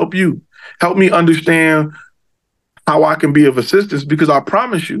 help me help you. Help me understand how I can be of assistance, because I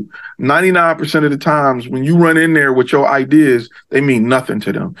promise you, 99% of the times when you run in there with your ideas, they mean nothing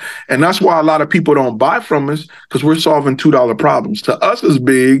to them. And that's why a lot of people don't buy from us, because we're solving $2 problems. To us, it's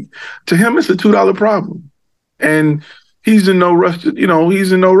big. To him, it's a $2 problem. And he's in no rush.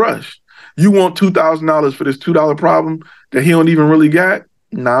 He's in no rush. You want $2,000 for this $2 problem that he don't even really got?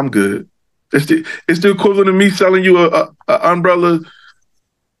 Nah, I'm good. It's the equivalent of me selling you a umbrella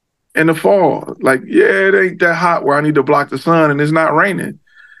in the fall. Like, yeah, it ain't that hot where I need to block the sun and it's not raining.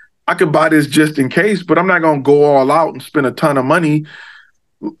 I could buy this just in case, but I'm not gonna go all out and spend a ton of money,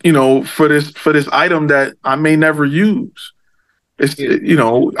 for this item that I may never use.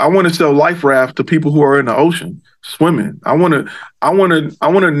 I want to sell life raft to people who are in the ocean swimming. I want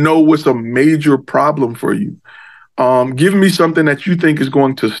to know what's a major problem for you. Give me something that you think is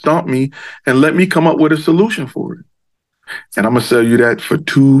going to stump me and let me come up with a solution for it. And I'm going to sell you that for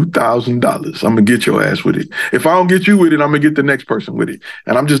 $2,000. I'm going to get your ass with it. If I don't get you with it, I'm going to get the next person with it.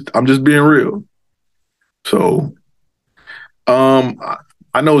 And I'm just being real. So,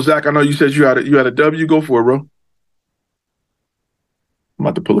 I know, Zach, I know you said you had a W. Go for it, bro. I'm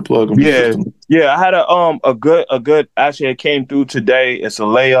about to pull a plug on the system. Yeah, I had a good actually it came through today. It's a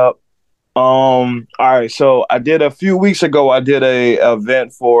layup. All right, so I did a few weeks ago, I did a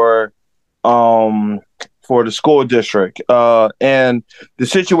event for for the school district. And the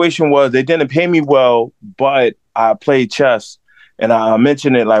situation was they didn't pay me well, but I played chess. And I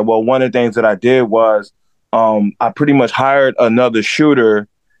mentioned it like, well, one of the things that I did was I pretty much hired another shooter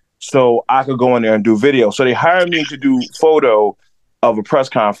so I could go in there and do video. So they hired me to do photo of a press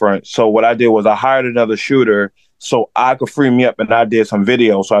conference. So what I did was I hired another shooter so I could free me up, and I did some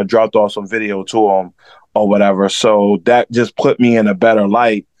video. So I dropped off some video to them or whatever. So that just put me in a better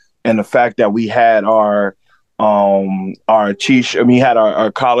light. And the fact that we had our t-shirt, I mean, we had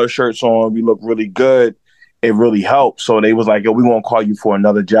our collar shirts on, we looked really good. It really helped. So they was like, yo, we won't call you for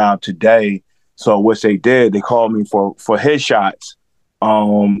another job today. So which they did, they called me for headshots.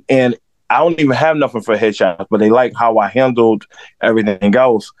 And I don't even have nothing for headshots, but they like how I handled everything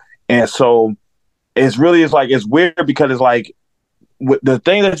else. And so it's weird because it's like with the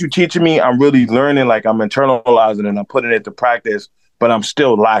thing that you're teaching me, I'm really learning, like I'm internalizing and I'm putting it to practice, but I'm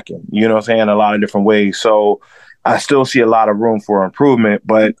still lacking, you know what I'm saying, in a lot of different ways. So I still see a lot of room for improvement,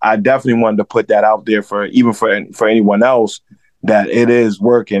 but I definitely wanted to put that out there for anyone else that it is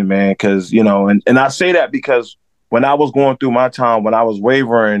working, man. Cause and I say that because when I was going through my time, when I was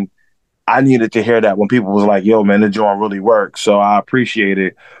wavering, I needed to hear that when people was like, yo, man, the joint really works. So I appreciate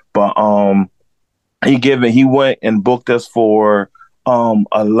it. But he went and booked us for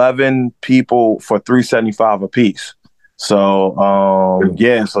 11 people for $375 a piece. So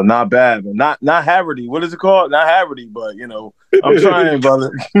so not bad, but not Haverty. What is it called? Not Haverty, but I'm trying,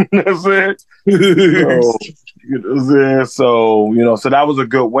 brother. That's it. So that was a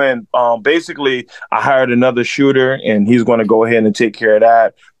good win. Basically, I hired another shooter, and he's going to go ahead and take care of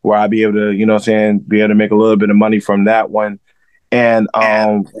that, where I'll be able to, be able to make a little bit of money from that one. And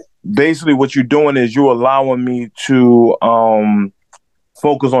basically, what you're doing is you're allowing me to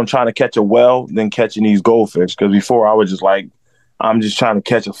focus on trying to catch a whale than catching these goldfish. Because before I was just like, I'm just trying to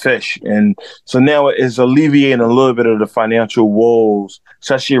catch a fish. And so now it's alleviating a little bit of the financial woes,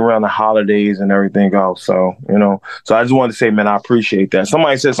 especially around the holidays and everything else. So, so I just wanted to say, man, I appreciate that.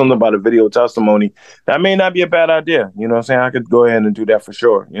 Somebody said something about a video testimony. That may not be a bad idea. You know what I'm saying? I could go ahead and do that for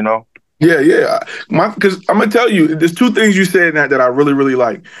sure, Yeah. Because I'm going to tell you, there's two things you said in that I really, really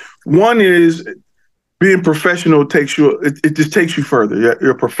like. One is being professional takes you, it just takes you further.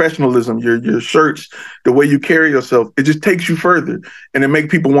 Your professionalism, your shirts, the way you carry yourself, it just takes you further, and it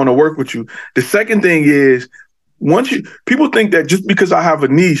makes people want to work with you. The second thing is, people think that just because I have a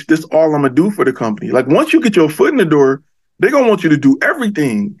niche, this is all I'm gonna do for the company. Like once you get your foot in the door, they're gonna want you to do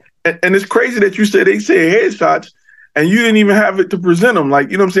everything. And it's crazy that you said they said headshots and you didn't even have it to present them. Like,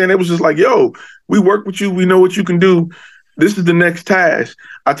 you know what I'm saying? It was just like, yo, we work with you, we know what you can do. This is the next task.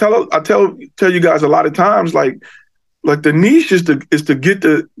 I tell you guys a lot of times, like the niche is to get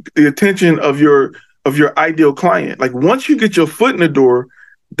the attention of your ideal client. Like once you get your foot in the door,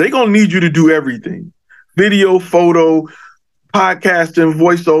 they're gonna need you to do everything. Video, photo, podcasting,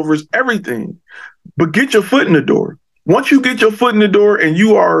 voiceovers, everything. But get your foot in the door. Once you get your foot in the door and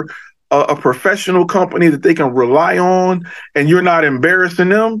you are a professional company that they can rely on and you're not embarrassing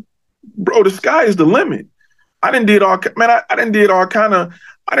them, bro, the sky is the limit. I done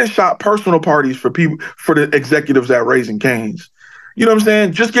shot personal parties for people, for the executives at Raising Cane's. You know what I'm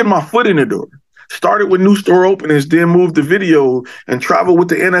saying? Just get my foot in the door. Started with new store openings, then moved to video and traveled with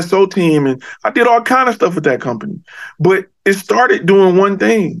the NSO team. And I did all kind of stuff with that company. But it started doing one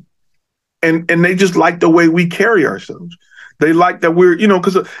thing. And they just like the way we carry ourselves. They like that we're,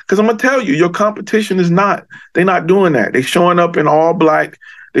 because I'm going to tell you, your competition they're not doing that. They showing up in all black.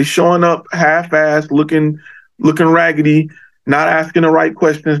 They showing up half-assed, looking raggedy, not asking the right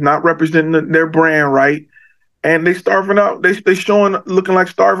questions, not representing their brand right. And they starving out. They looking like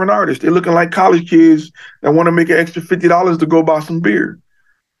starving artists. They're looking like college kids that want to make an extra $50 to go buy some beer.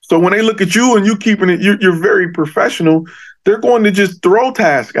 So when they look at you and you keeping it, you're very professional, they're going to just throw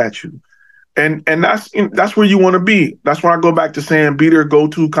tasks at you. And that's where you want to be. That's why I go back to saying be their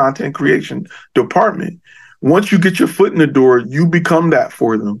go-to content creation department. Once you get your foot in the door, you become that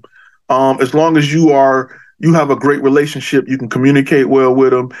for them. As long as you have a great relationship, you can communicate well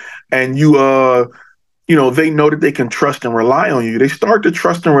with them, and they know that they can trust and rely on you. They start to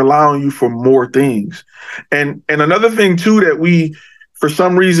trust and rely on you for more things. And another thing too, that we, for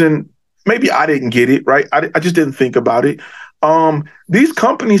some reason, maybe I didn't get it, right? I just didn't think about it. These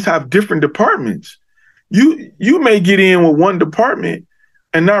companies have different departments. You may get in with one department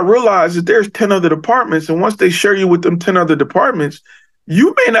and not realize that there's 10 other departments. And once they share you with them 10 other departments,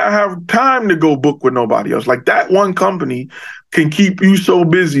 you may not have time to go book with nobody else. Like that one company can keep you so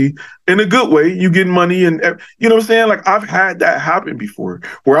busy in a good way. You get money and you know what I'm saying? Like I've had that happen before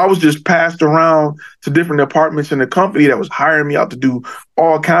where I was just passed around to different departments in the company that was hiring me out to do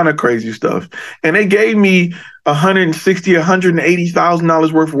all kind of crazy stuff. And they gave me $160,000,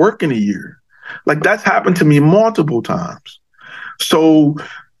 $180,000 worth of work in a year. Like that's happened to me multiple times. So,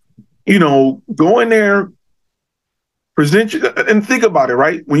 you know, go in there, present you, and think about it,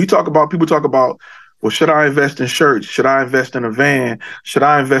 right? When you talk about, people talk about, well, should I invest in shirts? Should I invest in a van? Should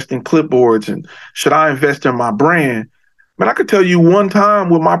I invest in clipboards? And should I invest in my brand? Man, I could tell you one time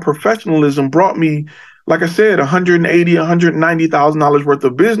where my professionalism brought me, like I said, $180,000, $190,000 worth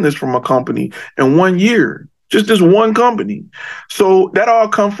of business from a company in 1 year. Just this one company. So that all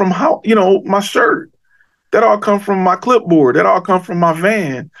come from how, you know, my shirt. That all come from my clipboard. That all come from my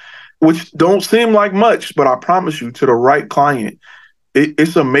van, which don't seem like much, but I promise you, to the right client,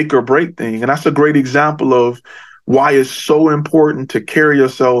 it's a make or break thing. And that's a great example of why it's so important to carry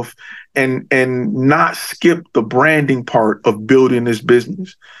yourself and not skip the branding part of building this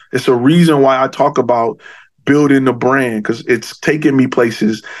business. It's a reason why I talk about building the brand, because it's taken me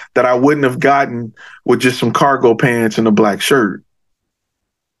places that I wouldn't have gotten with just some cargo pants and a black shirt.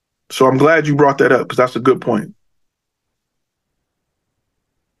 So I'm glad you brought that up, because that's a good point.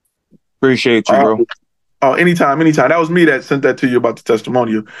 Appreciate you, bro. Oh, anytime. That was me that sent that to you about the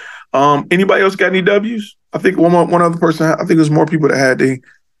testimonial. Anybody else got any W's? I think one other person. I think there's more people that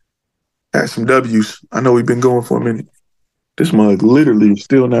had some W's. I know we've been going for a minute. This mug literally is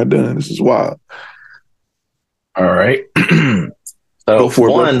still not done. This is wild. All right. So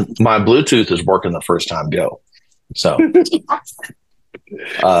one, my Bluetooth is working the first time go. So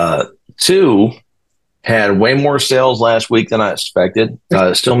two, had way more sales last week than I expected.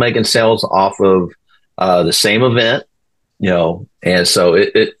 Still making sales off of the same event, you know, and so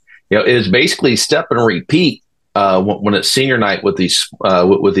it is basically step and repeat when it's senior night with these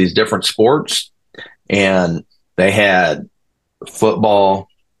different sports, and they had football,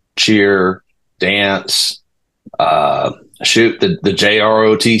 cheer, dance, shoot the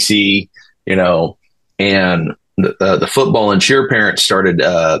JROTC, you know, and the football and cheer parents started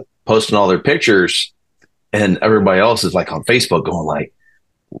posting all their pictures, and everybody else is like on Facebook going like,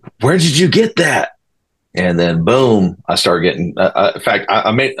 "Where did you get that?" And then boom, I started getting. In fact,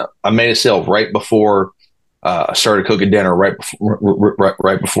 I made a sale right before I started cooking dinner. Right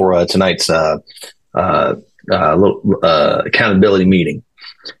before tonight's accountability meeting.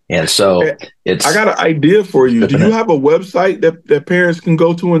 And so I got an idea for you. Do you have a website that parents can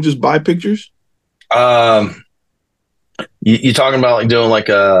go to and just buy pictures? You talking about like doing like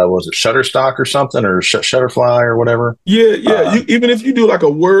was it Shutterstock or something, or Shutterfly or whatever? Yeah. Even if you do like a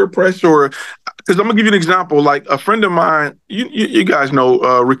WordPress, or because I'm gonna give you an example. Like a friend of mine, you guys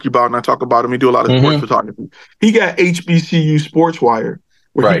know Ricky Bowden. I talk about him. He do a lot of sports photography. He got HBCU Sportswire,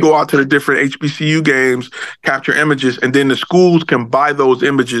 where he go out to the different HBCU games, capture images, and then the schools can buy those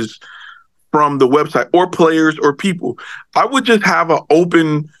images from the website, or players or people. I would just have an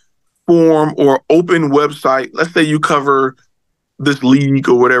open form or open website. Let's say you cover this league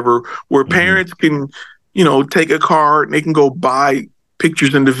or whatever, where parents can, you know, take a card and they can go buy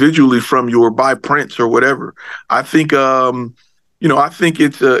pictures individually from you, or buy prints or whatever. I think, I think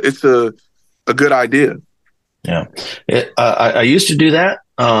it's a good idea. Yeah, I used to do that,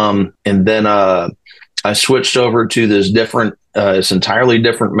 and then I switched over to this different, it's entirely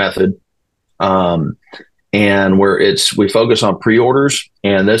different method, and where we focus on pre-orders,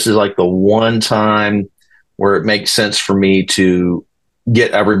 and this is like the one time where it makes sense for me to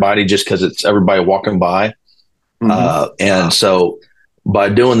get everybody, just because it's everybody walking by, and so by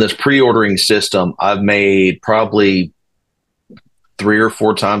doing this pre-ordering system, I've made probably 3 or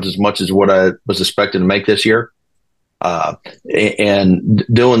 4 times as much as what I was expecting to make this year. And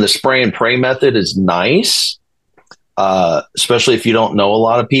doing the spray and pray method is nice, especially if you don't know a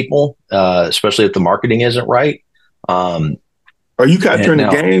lot of people, especially if the marketing isn't right. Are you capturing the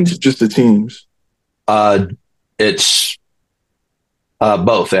games, just the teams? It's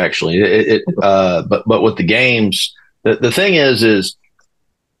both, actually. But with the games, the thing is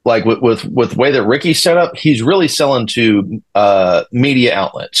like with the way that Ricky's set up, he's really selling to media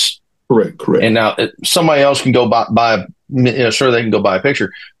outlets. Correct. And now somebody else can go buy, sure, they can go buy a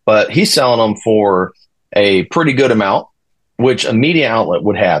picture, but he's selling them for a pretty good amount, which a media outlet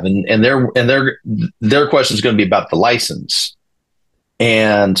would have, and their question is going to be about the license.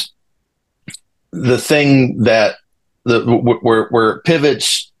 And the thing that where it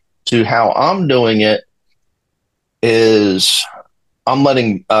pivots to how I'm doing it is I'm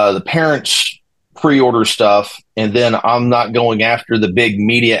letting the parents pre-order stuff, and then I'm not going after the big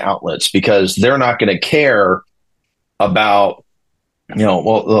media outlets because they're not going to care about,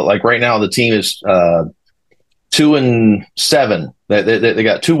 well, like right now the team is 2-7. They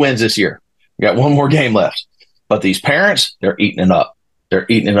got 2 wins this year. We got one more game left, but these parents, they're eating it up. They're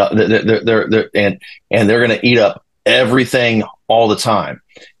eating it up. And they're going to eat up everything all the time.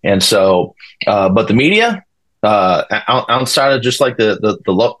 And so, but the media, outside of just like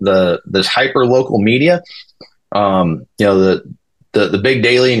this hyper local media, the big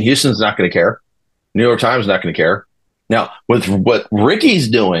daily in Houston's not going to care. New York Times is not going to care. Now, with what Ricky's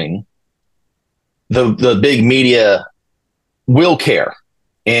doing, the big media will care,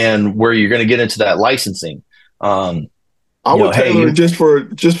 and where you're going to get into that licensing. I would tailor it just for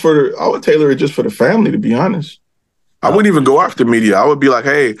the family, to be honest. I wouldn't even go after media. I would be like,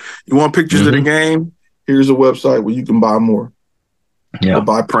 hey, you want pictures of the game? Here's a website where you can buy more. Yeah. Or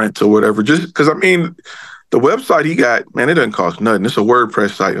buy prints or whatever. Just because, I mean, the website he got, man, it doesn't cost nothing. It's a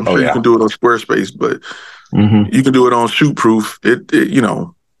WordPress site. I'm sure you can do it on Squarespace, but you can do it on Shootproof.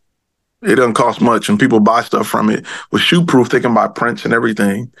 It doesn't cost much, and people buy stuff from it. With Shootproof, they can buy prints and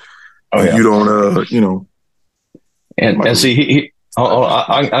everything. You don't, And see,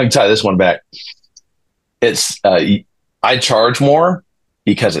 I can tie this one back. It's I charge more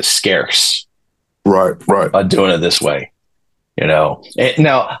because it's scarce. Right. Doing it this way, And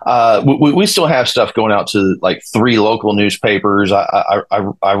now we still have stuff going out to like 3 local newspapers.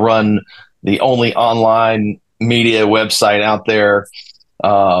 I run the only online media website out there.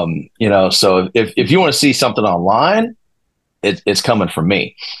 So if you want to see something online, it's coming from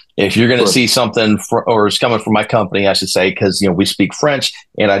me. If you're going to see something or it's coming from my company, I should say, because we speak French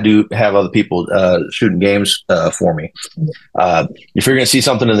and I do have other people shooting games for me. If you're going to see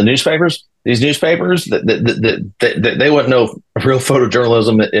something in the newspapers, these newspapers they wouldn't know real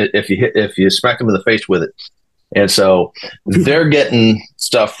photojournalism if you smack them in the face with it. And so they're getting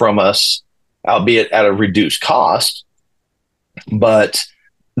stuff from us, albeit at a reduced cost, but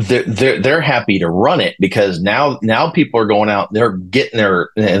they're happy to run it because now people are going out, they're getting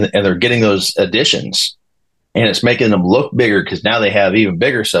they're getting those additions, and it's making them look bigger because now they have even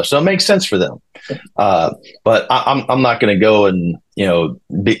bigger stuff. So it makes sense for them. But I'm not going to go and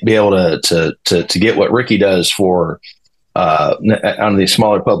be able to get what Ricky does for on these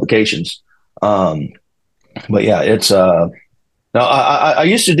smaller publications. But yeah, it's now I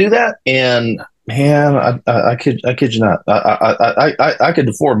used to do that, and man, I kid you not. I could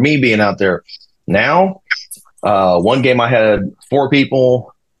afford me being out there. Now, one game I had 4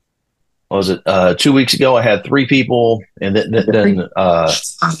 people. What was it 2 weeks ago? I had 3 people, and then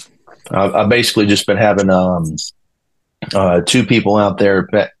I basically just been having 2 people out there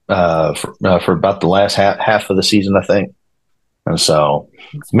for about the last half of the season, I think. And so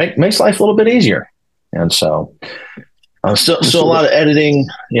makes life a little bit easier. And so. Still a lot of editing.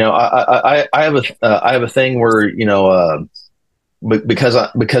 I have a thing where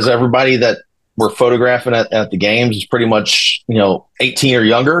because everybody that we're photographing at the games is pretty much 18 or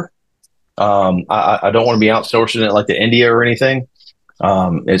younger. I don't want to be outsourcing it like to India or anything.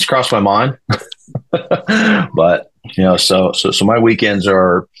 It's crossed my mind, but so my weekends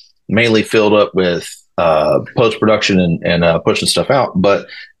are mainly filled up with post production and pushing stuff out. But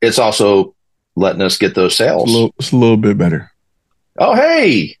it's also letting us get those sales. It's a little bit better. Oh,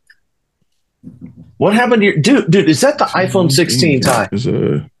 hey. What happened to your dude? Is that the iPhone 16, Ty?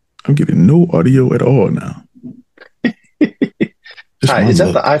 I'm getting no audio at all now. Ty, is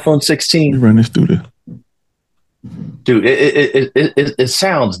that the iPhone 16? We run this through the dude. It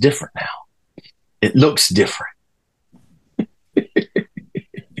sounds different now. It looks different.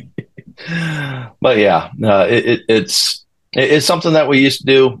 But yeah, it's something that we used to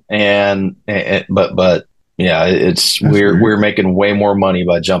do, but yeah, we're making way more money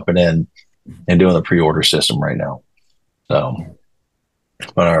by jumping in and doing the pre-order system right now. So,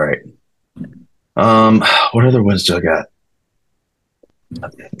 but all right. What other ones do I got?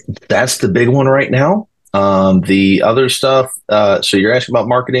 That's the big one right now. The other stuff. So you're asking about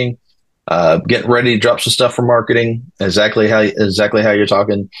marketing, getting ready to drop some stuff for marketing. Exactly how you're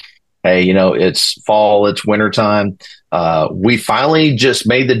talking. Hey, it's fall, it's winter time. We finally just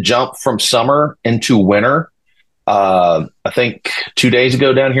made the jump from summer into winter. I think 2 days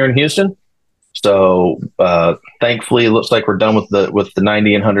ago down here in Houston. So thankfully, it looks like we're done with the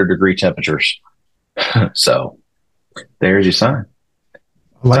 90 and 100 degree temperatures. So there's your sign.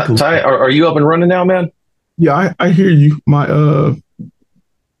 Ty, are you up and running now, man? Yeah, I hear you.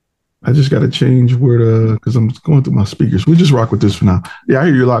 I just got to change where because I'm going through my speakers. We just rock with this for now. Yeah, I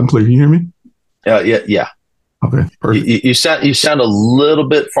hear you loud and clear. Can you hear me? Yeah. Okay, perfect. You sound a little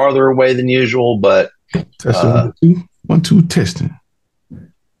bit farther away than usual, but testing 1 2 testing.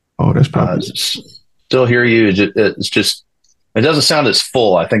 Oh, that's probably still hear you. It's just it doesn't sound as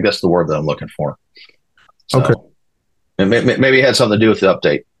full. I think that's the word that I'm looking for. So, okay. Maybe it had something to do with the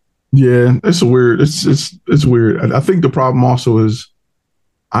update. Yeah, it's weird. It's weird. I think the problem also is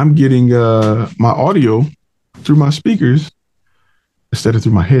I'm getting my audio through my speakers instead of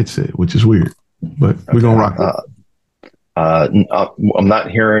through my headset, which is weird. But we're gonna rock it. I'm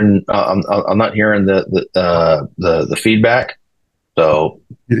not hearing. I'm not hearing the feedback. So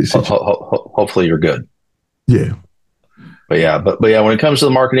hopefully you're good. Yeah. But yeah, when it comes to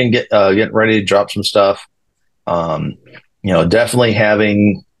the marketing, getting ready to drop some stuff. Definitely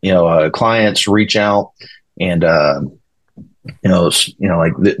having clients reach out and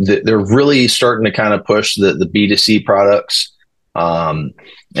like they're really starting to kind of push the B2C products. And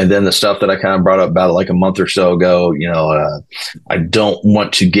then the stuff that I kind of brought up about like a month or so ago, I don't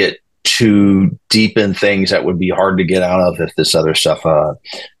want to get too deep in things that would be hard to get out of if this other stuff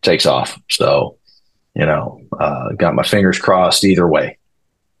takes off. So, got my fingers crossed either way.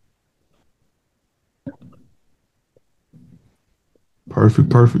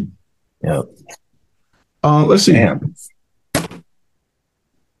 Perfect. Yeah. Let's see. Damn.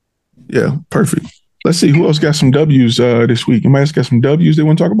 Yeah, perfect. Let's see who else got some W's this week. Anybody else got some W's they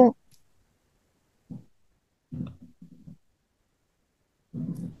want to talk about?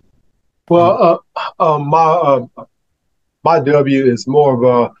 Well, my W is more of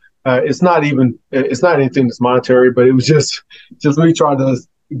a. It's not anything that's monetary, but it was just me trying to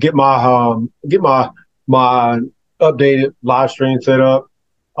get my updated live stream set up,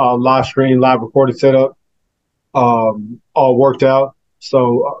 live recording set up, all worked out.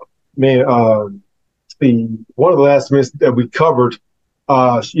 So, one of the last minutes that we covered,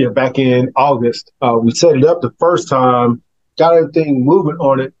 back in August, we set it up the first time, got everything moving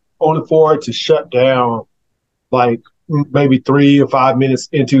on it, only for it to shut down like maybe 3 or 5 minutes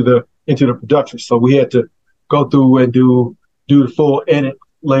into the production. So we had to go through and do the full edit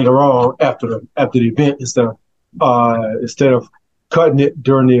later on after the event instead of cutting it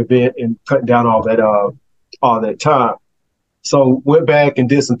during the event and cutting down all that time. So went back and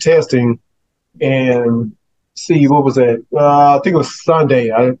did some testing and see what was that? I think it was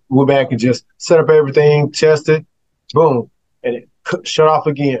Sunday. I went back and just set up everything, tested, boom, and it shut off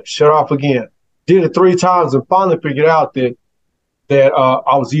again. Did it 3 times and finally figured out that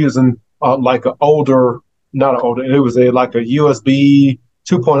I was using like it was like a USB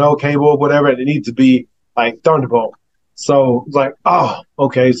 2.0 cable, whatever, and it needs to be like Thunderbolt. So it's like, oh,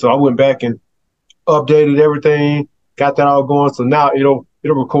 okay. So I went back and updated everything, got that all going. So now it'll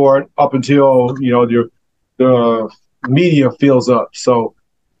record up until the media fills up. So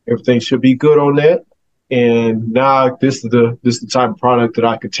everything should be good on that. And now this is the type of product that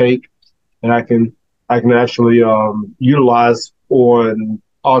I could take and I can actually utilize on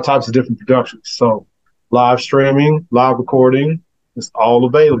all types of different productions. So live streaming, live recording, it's all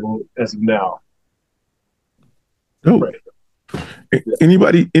available as of now. Oh, right.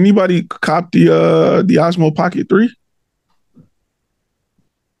 Anybody cop the Osmo Pocket 3?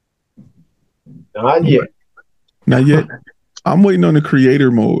 Not yet. Not yet. I'm waiting on the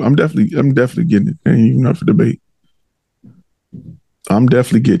creator mode. I'm definitely getting it. Ain't even up for debate. I'm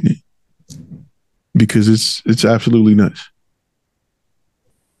definitely getting it because it's absolutely nuts.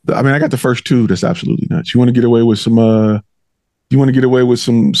 I mean, I got the first 2. That's absolutely nuts. You want to get away with some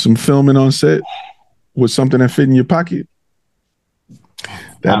filming on set with something that fit in your pocket.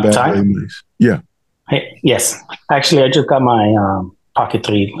 That bad boy nice. Yeah. Hey, yes. Actually, I just got my Pocket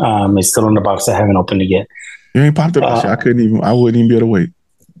 3. It's still in the box. I haven't opened it yet. You ain't popped it up. I wouldn't even be able to wait.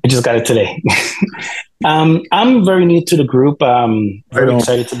 I just got it today. I'm very new to the group. Very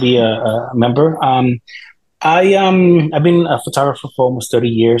excited to be a member. I've been a photographer for almost 30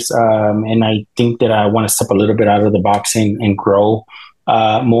 years, and I think that I want to step a little bit out of the box and grow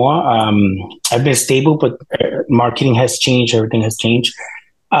more. I've been stable, but marketing has changed. Everything has changed.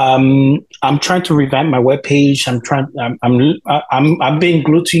 I'm trying to revamp my webpage. I've been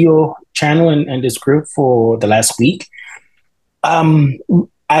glued to your channel and this group for the last week.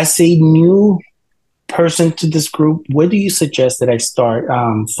 As a new person to this group, where do you suggest that I start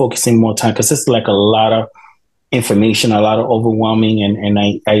focusing more time? Because it's like a lot of information, a lot of overwhelming, and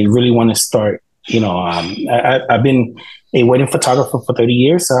I really want to start. I've been a wedding photographer for 30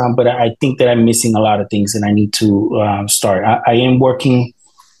 years, but I think that I'm missing a lot of things, and I need to start. I am working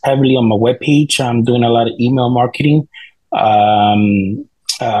heavily on my webpage. I'm doing a lot of email marketing. But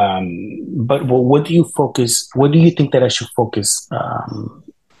what do you focus? What do you think that I should focus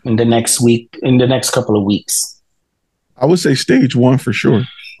in the next week, in the next couple of weeks? I would say stage 1 for sure.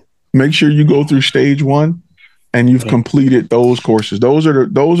 Make sure you go through stage 1 and you've completed those courses. Those are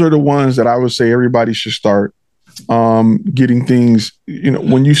the ones that I would say everybody should start getting things,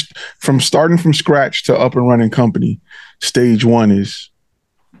 when you from starting from scratch to up and running company. Stage 1 is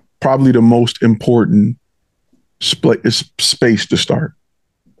probably the most important space to start.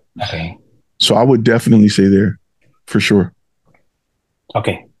 Okay. So I would definitely say there for sure.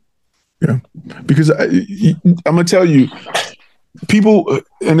 Okay. Yeah. Because I'm going to tell you, people,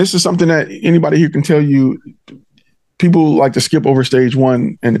 and this is something that anybody here can tell you, people like to skip over stage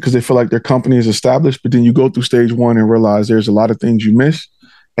 1 and because they feel like their company is established, but then you go through stage 1 and realize there's a lot of things you miss.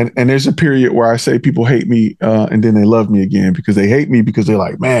 And there's a period where I say people hate me and then they love me again because they hate me because they're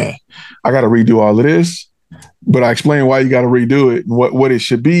like, man, I got to redo all of this. But I explain why you got to redo it and what it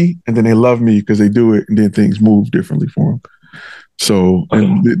should be. And then they love me because they do it. And then things move differently for them. So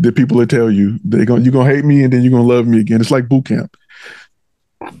and the people that tell you you're going to hate me and then you're going to love me again. It's like boot camp.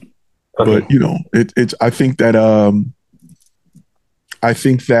 But, it's I think that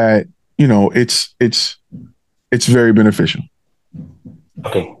it's very beneficial.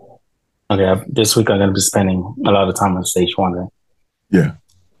 Okay. This week I'm going to be spending a lot of time on stage 1. Then. Yeah.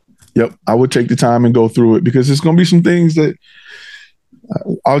 Yep. I would take the time and go through it because there's going to be some things that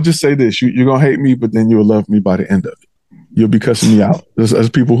I'll just say this. You're going to hate me, but then you'll love me by the end of it. You'll be cussing me out. There's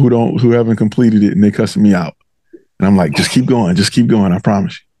people who haven't completed it and they cussing me out. And I'm like, just keep going. Just keep going. I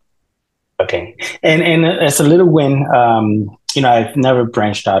promise you. Okay. And as a little win, I've never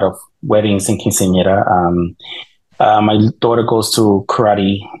branched out of weddings and quinceañera. My daughter goes to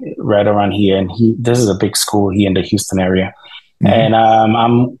karate right around here, and this is a big school here in the Houston area. Mm-hmm. And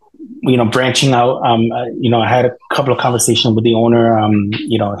I'm branching out. I had a couple of conversations with the owner.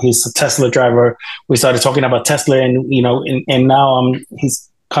 He's a Tesla driver. We started talking about Tesla, and and now he's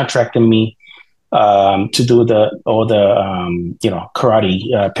contracting me to do all the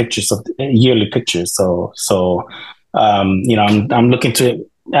karate pictures of yearly pictures. So I'm looking to.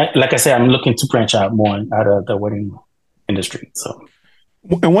 Like I said, I'm looking to branch out more out of the wedding industry. So,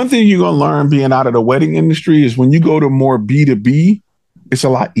 and one thing you're going to learn being out of the wedding industry is when you go to more B2B, it's a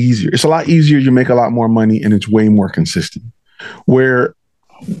lot easier. It's a lot easier. You make a lot more money and it's way more consistent. Where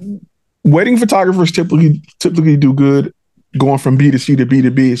wedding photographers typically do good going from B2C to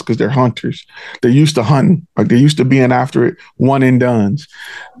B2B is because they're hunters. They're used to hunting. Like they're used to being after it one and dones.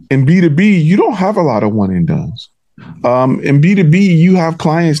 In B2B, you don't have a lot of one and dones. In B2B, you have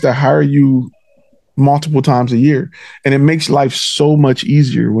clients that hire you multiple times a year, and it makes life so much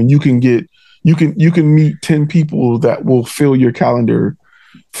easier when you can meet 10 people that will fill your calendar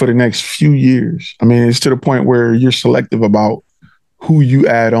for the next few years. I mean, it's to the point where you're selective about who you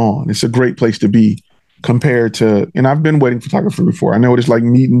add on. It's a great place to be compared to, and I've been wedding photographer before. I know what it's like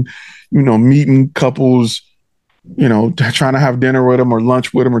meeting couples, trying to have dinner with them or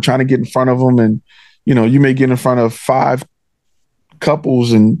lunch with them or trying to get in front of them. And you may get in front of 5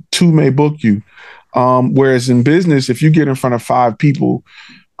 couples and 2 may book you. Whereas in business, if you get in front of 5 people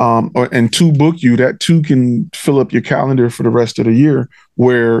and 2 book you, that 2 can fill up your calendar for the rest of the year.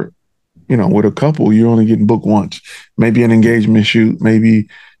 Where, with a couple, you're only getting booked once. Maybe an engagement shoot. Maybe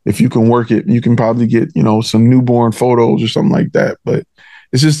if you can work it, you can probably get, some newborn photos or something like that. But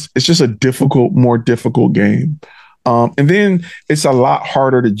it's just a more difficult game. And then it's a lot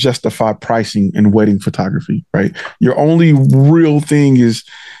harder to justify pricing in wedding photography, right? Your only real thing is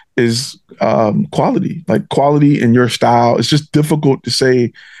quality, like quality in your style. It's just difficult to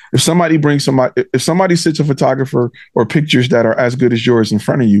say if somebody sits a photographer or pictures that are as good as yours in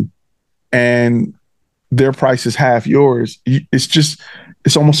front of you and their price is half yours,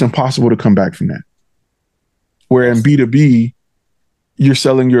 it's almost impossible to come back from that. Where in B2B, you're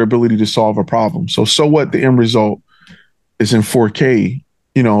selling your ability to solve a problem. So what the end result is in 4K,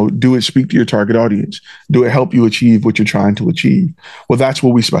 do it speak to your target audience? Do it help you achieve what you're trying to achieve? Well, that's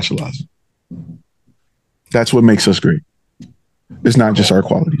what we specialize in. That's what makes us great. It's not just our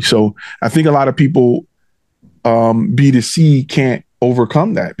quality. So I think a lot of people, B2C can't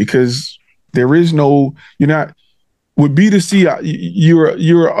overcome that because there is with B2C,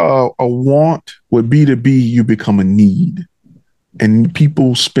 you're a want. With B2B, you become a need. And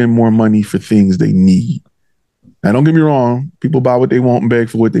people spend more money for things they need. Now, don't get me wrong. People buy what they want and beg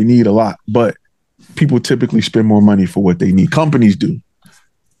for what they need a lot, but people typically spend more money for what they need. Companies do.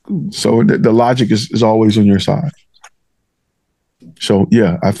 So the logic is always on your side. So,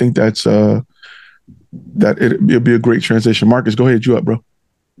 yeah, I think that's that it'll be a great transition. Marcus, go ahead. You up, bro?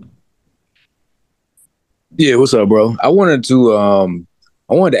 Yeah, what's up, bro? I wanted to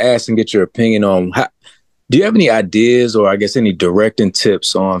ask and get your opinion on Do you have any ideas or I guess any directing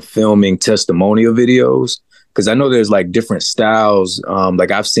tips on filming testimonial videos? Because I know there's like different styles.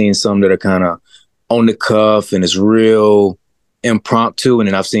 Like I've seen some that are kind of on the cuff and it's real impromptu. And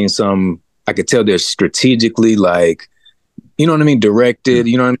then I've seen some, I could tell they're strategically like, you know what I mean, directed,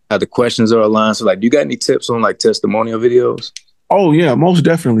 you know what I mean, how the questions are aligned. So like, do you got any tips on like testimonial videos? Oh yeah, most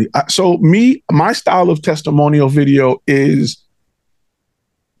definitely. So my style of testimonial video is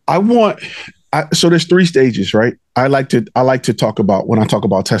so there's 3 stages, right? I like to talk about when I talk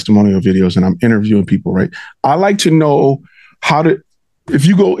about testimonial videos and I'm interviewing people, right? I like to know how to, if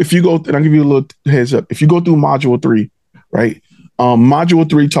you go, and I'll give you a little heads up. If you go through module 3, right? Module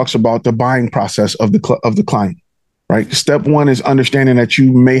 3 talks about the buying process of the client, right? Step 1 is understanding that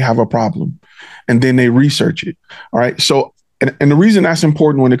you may have a problem, and then they research it. All right. So, and the reason that's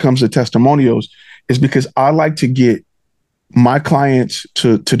important when it comes to testimonials is because I like to get my clients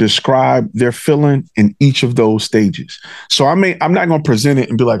to describe their feeling in each of those stages. So I'm not going to present it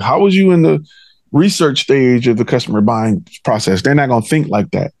and be like, how was you in the research stage of the customer buying process? They're not going to think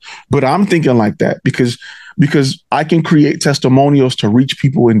like that, but I'm thinking like that because I can create testimonials to reach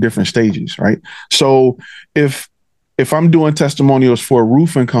people in different stages. Right. So if I'm doing testimonials for a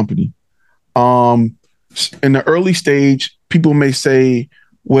roofing company, in the early stage, people may say,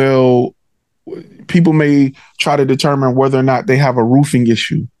 well, people may try to determine whether or not they have a roofing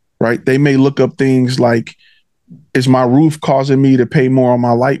issue, right? They may look up things like, is my roof causing me to pay more on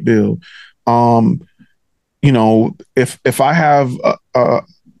my light bill? If I have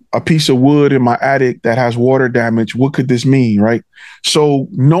a piece of wood in my attic that has water damage, what could this mean, right? So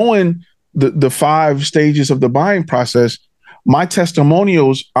knowing the 5 stages of the buying process, my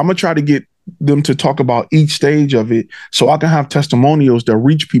testimonials, I'm going to try to get them to talk about each stage of it so I can have testimonials that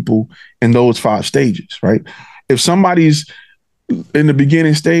reach people in those 5 stages, right? If somebody's in the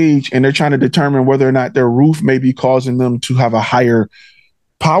beginning stage and they're trying to determine whether or not their roof may be causing them to have a higher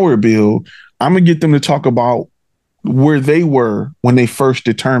power bill, I'm going to get them to talk about where they were when they first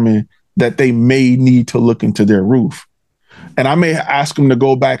determined that they may need to look into their roof. And I may ask them to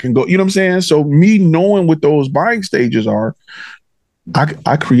go back and go, you know what I'm saying? So me knowing what those buying stages are,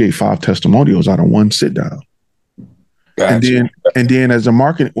 I create 5 testimonials out of one sit down. Gotcha. And then as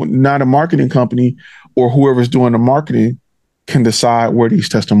not a marketing company or whoever's doing the marketing can decide where these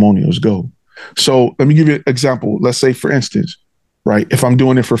testimonials go. So let me give you an example. Let's say, for instance, right, if I'm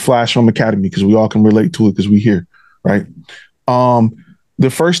doing it for Flash Film Academy, because we all can relate to it because we here, right? The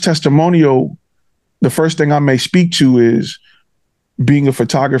first testimonial, the first thing I may speak to is being a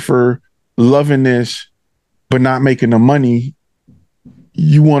photographer, loving this, but not making the money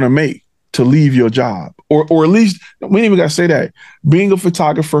you want to make to leave your job, or at least we ain't even got to say that. Being a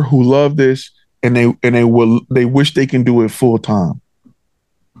photographer who love this and they wish they can do it full time,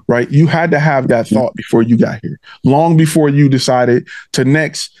 right? You had to have that thought before you got here, long before you decided to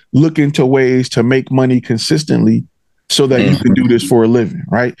next look into ways to make money consistently so that you can do this for a living,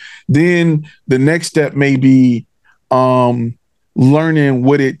 right? Then the next step may be learning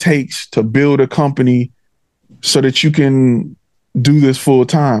what it takes to build a company so that you can do this full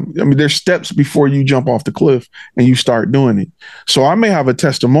time. I mean, there's steps before you jump off the cliff and you start doing it. So I'm going to have a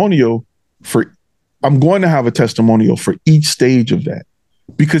testimonial for each stage of that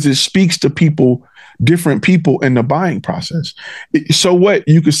because it speaks to people, different people in the buying process. So what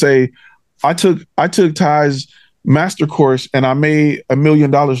you could say, I took Ty's master course and I made $1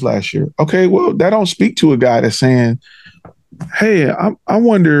 million last year. Okay, well, that don't speak to a guy that's saying, hey, I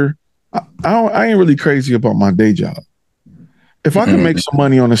wonder, I ain't really crazy about my day job. If I can make some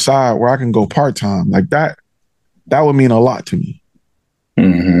money on the side where I can go part-time, like that would mean a lot to me.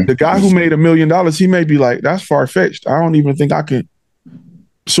 The guy who made $1 million, he may be like, that's far-fetched. I don't even think I can.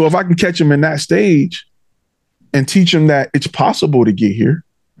 So if I can catch him in that stage and teach him that it's possible to get here,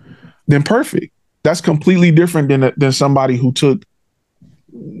 then perfect. That's completely different than somebody who took,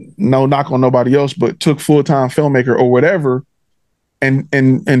 no knock on nobody else, but took full-time filmmaker or whatever and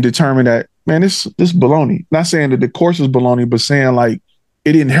determined that, man, this baloney. Not saying that the course is baloney, but saying like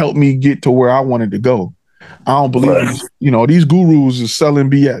it didn't help me get to where I wanted to go. I don't believe these gurus is selling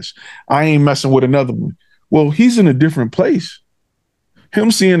BS. I ain't messing with another one. Well, he's in a different place.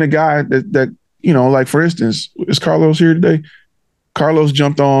 Him seeing a guy that like for instance, is Carlos here today? Carlos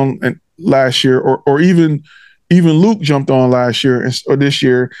jumped on last year, or even Luke jumped on last year or this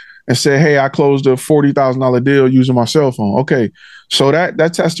year and said, hey, I closed a $40,000 deal using my cell phone. Okay. So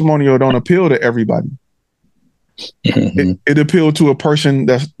that testimonial don't appeal to everybody. It appealed to a person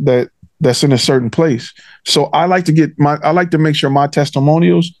that's in a certain place. So I like to make sure my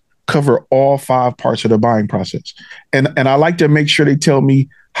testimonials cover all 5 parts of the buying process. And I like to make sure they tell me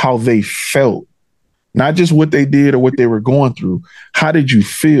how they felt not just what they did or what they were going through. How did you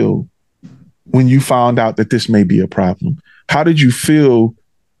feel when you found out that this may be a problem? How did you feel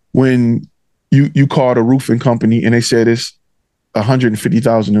when you called a roofing company and they said it's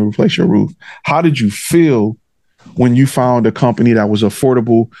 $150,000 to replace your roof? How did you feel when you found a company that was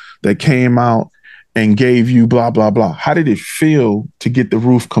affordable, that came out and gave you blah, blah, blah? How did it feel to get the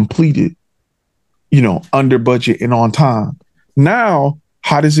roof completed, under budget and on time? Now,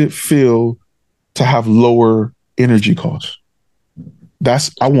 how does it feel to have lower energy costs?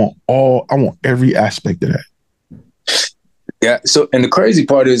 I want every aspect of that. Yeah. So, and the crazy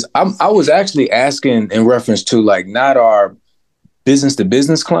part is I was actually asking in reference to like not our business to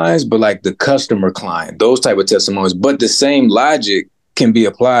business clients, but like the customer client, those type of testimonies. But the same logic can be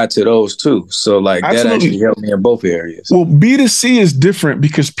applied to those too. So like Absolutely. That actually helped me in both areas. Well, B2C is different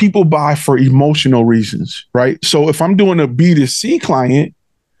because people buy for emotional reasons, right? So if I'm doing a B2C client,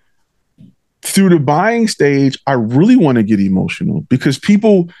 through the buying stage, I really want to get emotional because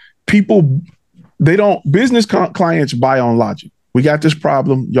business clients buy on logic. We got this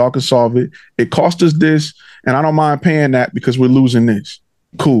problem. Y'all can solve it. It cost us this, and I don't mind paying that because we're losing this.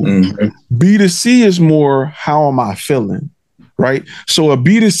 Cool. Mm-hmm. B2C is more, how am I feeling? Right? So a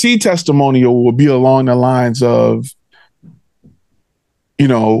B2C testimonial will be along the lines of,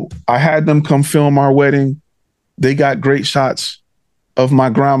 I had them come film our wedding. They got great shots of my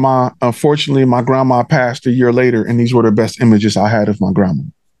grandma. Unfortunately, my grandma passed a year later, and these were the best images I had of my grandma.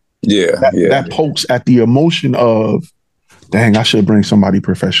 Yeah. That pokes at the emotion of, dang, I should bring somebody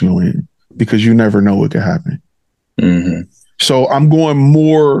professional in because you never know what could happen. Mm-hmm. So I'm going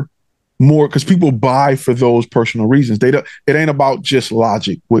more because people buy for those personal reasons. It ain't about just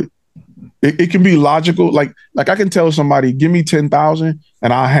logic. It can be logical. Like I can tell somebody, give me 10,000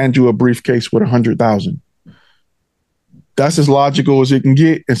 and I'll hand you a briefcase with 100,000. That's as logical as it can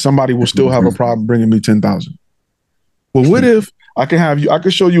get, and somebody will still have a problem bringing me 10,000. Well, what if I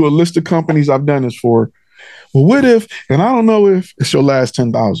can show you a list of companies I've done this for. Well, what if, and I don't know if it's your last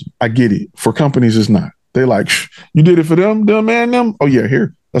 10,000. I get it. For companies, it's not. They like, you did it for them and them. Oh yeah,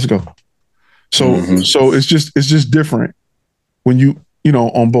 here, let's go. So it's just different when you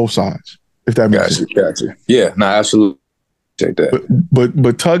on both sides. If that makes sense. Gotcha. Yeah, no, absolutely. Take that.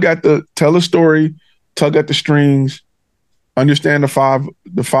 But tell a story, tug at the strings, understand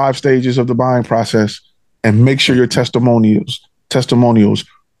the five stages of the buying process, and make sure your testimonials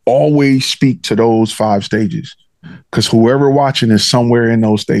always speak to those 5 stages, because whoever watching is somewhere in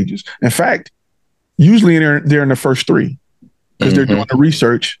those stages. In fact, usually they're in the first 3 because they're doing the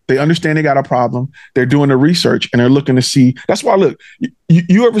research. They understand they got a problem. They're doing the research and they're looking to see. That's why, look,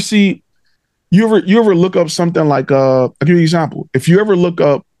 you ever look up something like, I'll give you an example. If you ever look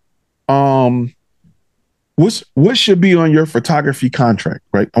up, what should be on your photography contract,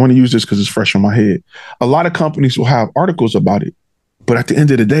 right? I want to use this because it's fresh on my head. A lot of companies will have articles about it, but at the end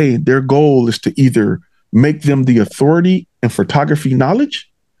of the day, their goal is to either make them the authority in photography knowledge,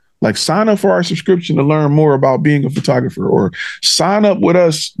 like sign up for our subscription to learn more about being a photographer, or sign up with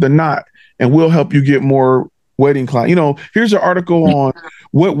us, the Knot, and we'll help you get more wedding clients. Here's an article on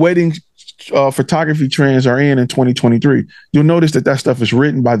what wedding photography trends are in 2023. You'll notice that stuff is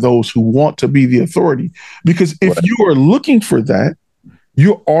written by those who want to be the authority, because if you are looking for that,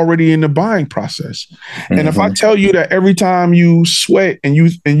 you're already in the buying process. Mm-hmm. And if I tell you that every time you sweat and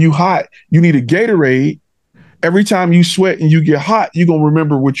you hot, you need a Gatorade, every time you sweat and you get hot, you're going to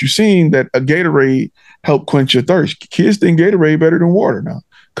remember what you've seen, that a Gatorade helped quench your thirst. Kids think Gatorade better than water now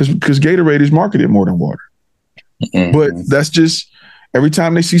because Gatorade is marketed more than water. Mm-hmm. But that's just, every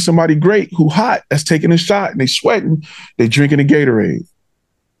time they see somebody great who hot, that's taking a shot and they sweating, they drinking a Gatorade.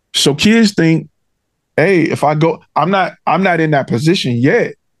 So kids think, hey, if I go, I'm not in that position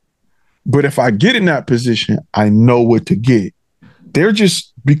yet, but if I get in that position, I know what to get. They're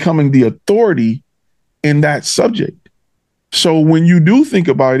just becoming the authority in that subject. So when you do think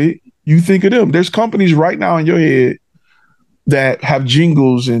about it, you think of them. There's companies right now in your head that have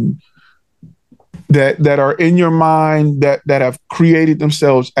jingles and that are in your mind that have created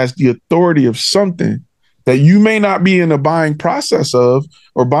themselves as the authority of something that you may not be in the buying process of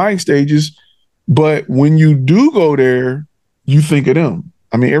or buying stages, but when you do go there, you think of them.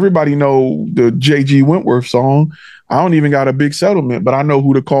 I mean, everybody know the J.G. Wentworth song. I don't even got a big settlement, but I know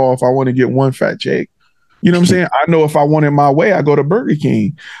who to call if I want to get one fat check. You know what I'm saying? I know if I want it my way, I go to Burger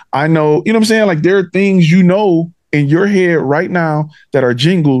King. I know, you know what I'm saying? Like, there are things in your head right now that are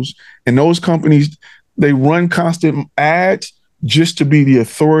jingles, and those companies, they run constant ads just to be the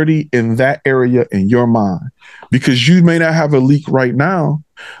authority in that area in your mind, because you may not have a leak right now,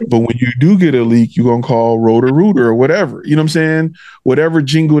 but when you do get a leak, you're going to call Rotor Rooter or whatever, you know what I'm saying? Whatever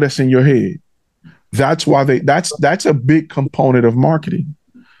jingle that's in your head. That's why that's a big component of marketing,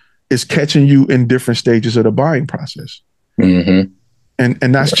 is catching you in different stages of the buying process. Mm-hmm.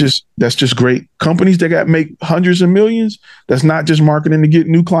 And that's just great. Companies that got make hundreds of millions, that's not just marketing to get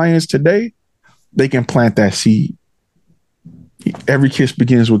new clients today. They can plant that seed. Every kiss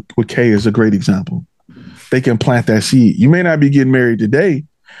begins with K is a great example. They can plant that seed. You may not be getting married today,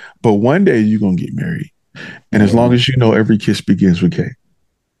 but one day you're going to get married. And as long as you know every kiss begins with K.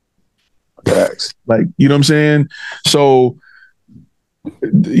 Facts. Like, you know what I'm saying? So,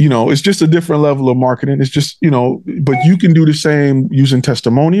 you know, it's just a different level of marketing. It's just, you know, but you can do the same using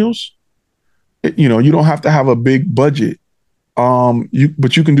testimonials. You know, you don't have to have a big budget.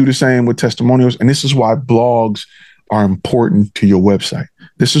 But you can do the same with testimonials. And this is why blogs are important to your website.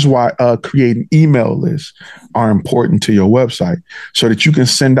 This is why creating email lists are important to your website, so that you can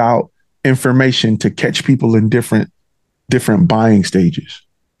send out information to catch people in different buying stages.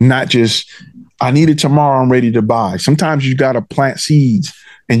 Not just, I need it tomorrow, I'm ready to buy. Sometimes you got to plant seeds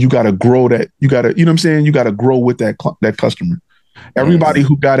and you got to grow that. You got to, you know what I'm saying? You got to grow with that customer. Everybody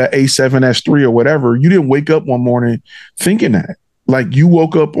who got an A7, S3 or whatever, you didn't wake up one morning thinking that. Like, you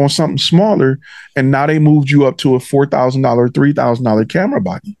woke up on something smaller and now they moved you up to a $4,000, $3,000 camera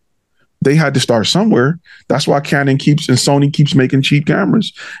body. They had to start somewhere. That's why Canon keeps and Sony keeps making cheap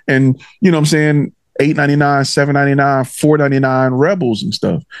cameras. And, you know what I'm saying? $899, $799, $499 Rebels and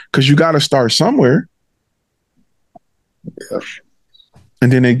stuff. Because you got to start somewhere. Yeah.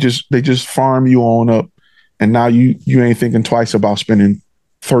 And then they just farm you on up. And now you ain't thinking twice about spending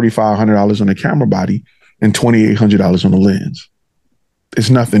 $3,500 on a camera body and $2,800 on a lens. It's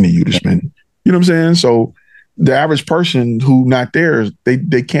nothing to you to spend. You know what I'm saying? So the average person who not there,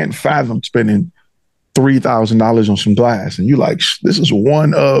 they can't fathom spending $3,000 on some glass. And you like, this is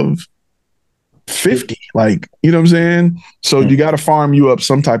one of 50. Like, you know what I'm saying? So you got to farm you up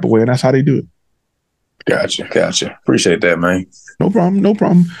some type of way. And that's how they do it. Gotcha. Appreciate that, man. No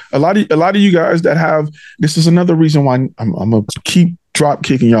problem. A lot of you guys that have, this is another reason why I'm going to keep drop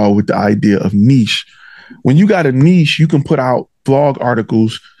kicking y'all with the idea of niche. When you got a niche, you can put out blog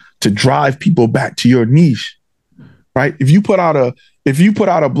articles to drive people back to your niche, right? If you put out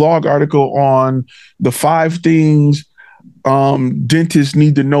a blog article on the 5 things dentists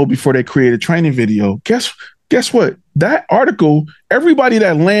need to know before they create a training video, guess what? That article, everybody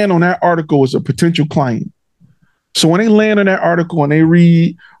that land on that article is a potential client. So when they land on that article and they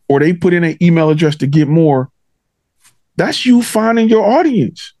read or they put in an email address to get more, that's you finding your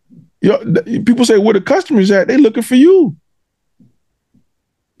audience. People say, where the customers at? They looking for you.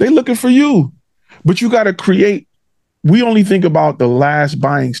 But you got to create. We only think about the last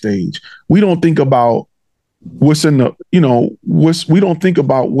buying stage. We don't think about what's in the, we don't think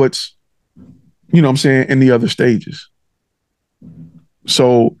about what's, you know what I'm saying, in the other stages.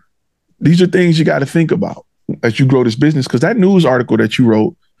 So these are things you got to think about as you grow this business. Because that news article that you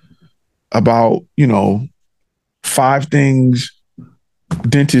wrote about, 5 things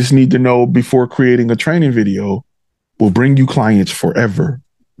dentists need to know before creating a training video will bring you clients forever.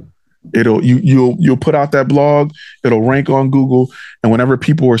 You'll put out that blog, it'll rank on Google, and whenever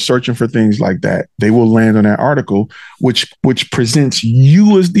people are searching for things like that, they will land on that article, which presents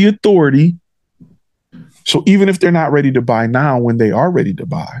you as the authority. So even if they're not ready to buy now, when they are ready to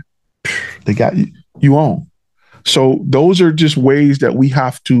buy, they got you on. So those are just ways that we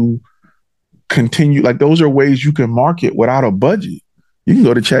have to continue. Like, those are ways you can market without a budget. You can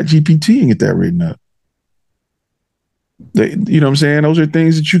go to ChatGPT and get that written up. You know what I'm saying? Those are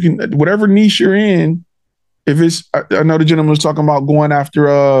things that you can, whatever niche you're in. If it's, I know the gentleman was talking about going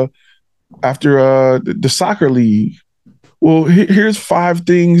after the soccer league. Well, here's 5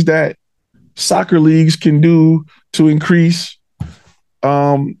 things that soccer leagues can do to increase,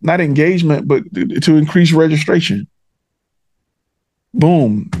 not engagement, but to increase registration.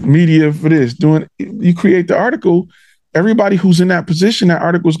 Boom, media for this. You create the article. Everybody who's in that position, that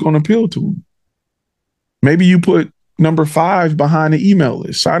article is going to appeal to them. Maybe you put number 5 behind the email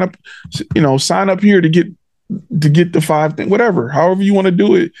list. Sign up here to get the 5 things, whatever, however you want to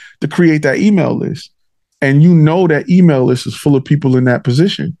do it, to create that email list. And that email list is full of people in that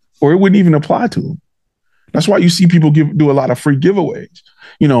position, or it wouldn't even apply to them. That's why you see people do a lot of free giveaways.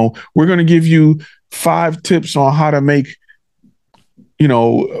 We're going to give you 5 tips on how to make,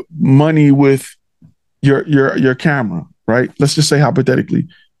 money with your camera, right? Let's just say hypothetically,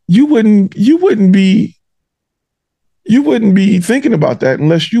 you wouldn't be thinking about that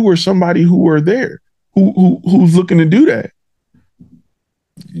unless you were somebody who were there, who's looking to do that.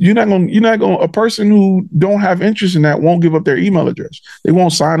 You're not going a person who don't have interest in that won't give up their email address. They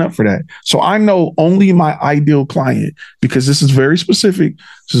won't sign up for that. So I know only my ideal client, because this is very specific.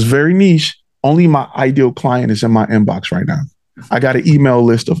 This is very niche. only my ideal client is in my inbox right now. I got an email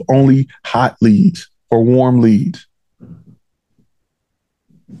list of only hot leads or warm leads.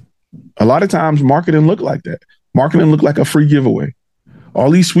 A lot of times marketing look like that. Marketing look like a free giveaway. All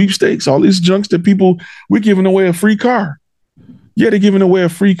these sweepstakes, all these junks that people, we're giving away a free car. Yeah, they're giving away a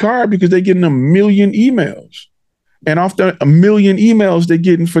free car because they're getting 1 million emails. And off the 1 million emails they're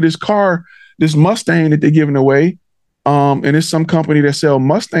getting for this car, this Mustang that they're giving away, and it's some company that sell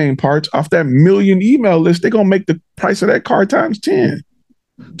Mustang parts, off that 1 million email list, they're going to make the price of that car times 10.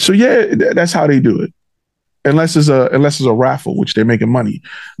 So yeah, that's how they do it. Unless it's a raffle, which they're making money.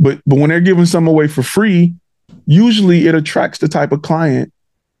 But when they're giving some away for free, usually it attracts the type of client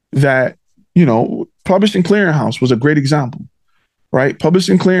that, Publishing Clearinghouse was a great example, right?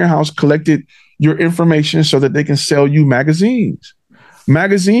 Publishing Clearinghouse collected your information so that they can sell you magazines.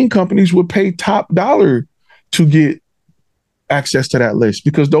 Magazine companies would pay top dollar to get access to that list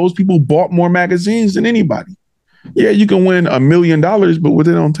because those people bought more magazines than anybody. Yeah, you can win $1 million, but what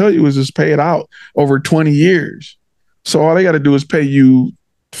they don't tell you is just pay it out over 20 years. So all they got to do is pay you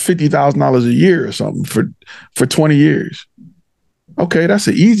 $50,000 a year or something for 20 years. Okay, that's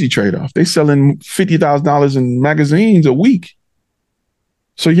an easy trade-off. They selling $50,000 in magazines a week.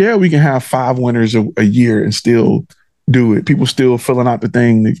 So yeah, we can have 5 winners a year and still do it. People still filling out the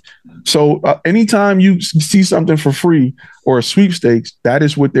thing. So anytime you see something for free or a sweepstakes, that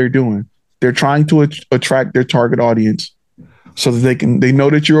is what they're doing. They're trying to attract their target audience so that they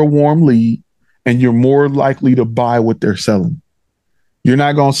know that you're a warm lead and you're more likely to buy what they're selling. You're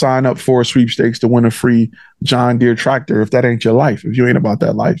not going to sign up for a sweepstakes to win a free John Deere tractor if that ain't your life, if you ain't about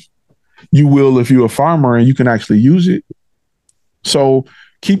that life. You will if you're a farmer and you can actually use it. So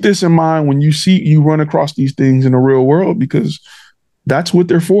keep this in mind when you run across these things in the real world, because that's what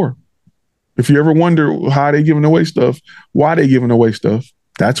they're for. If you ever wonder how they giving away stuff, why they giving away stuff,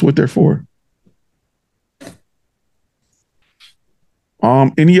 that's what they're for.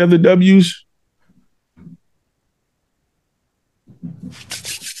 Any other W's?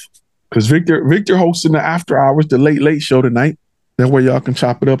 Because Victor hosting the after hours, the late show tonight. That way y'all can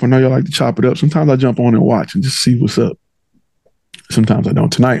chop it up. I know y'all like to chop it up. Sometimes I jump on and watch and just see what's up. Sometimes I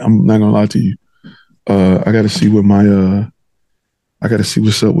don't. Tonight, I'm not gonna lie to you. I got to see what I got to see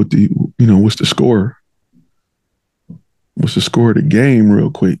what's up with what's the score? What's the score of the game, real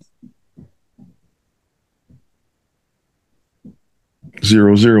quick?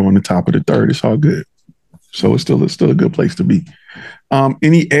 0-0 on the top of the third. It's all good. So it's still a good place to be.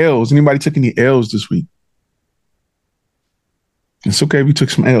 Any L's? Anybody took any L's this week? It's okay if you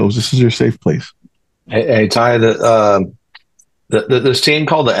took some L's. This is your safe place. Hey Ty, this team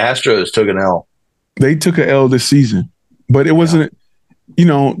called the Astros took an L. They took an L this season, but it wasn't.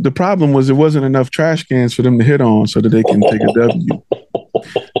 The problem was it wasn't enough trash cans for them to hit on so that they can take a W.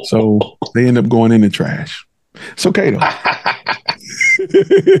 So they end up going in the trash. It's okay though.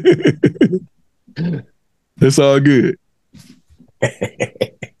 It's all good.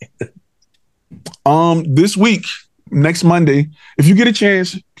 This week, next Monday, if you get a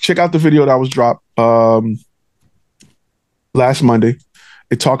chance, check out the video that was dropped last Monday.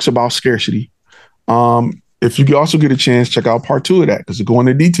 It talks about scarcity. If you also get a chance, check out part 2 of that because I go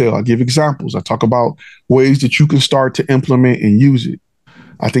into detail. I give examples. I talk about ways that you can start to implement and use it.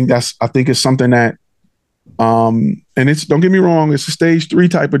 I think it's something that, and it's, don't get me wrong, it's a stage 3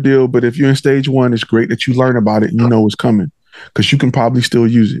 type of deal. But if you're in stage 1, it's great that you learn about it and you know what's coming because you can probably still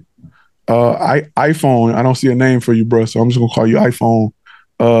use it. iPhone, I don't see a name for you, bro. So I'm just gonna call you iPhone.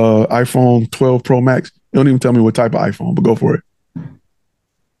 iPhone 12 Pro Max. Don't even tell me what type of iPhone, but go for it.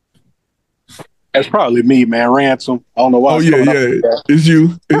 That's probably me, man. Ransom. I don't know why. Oh yeah. It's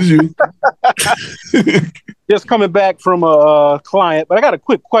you. Just coming back from a client, but I got a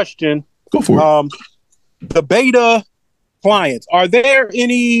quick question. Go for it. The beta clients, are there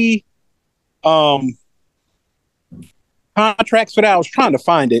any contracts for that? I was trying to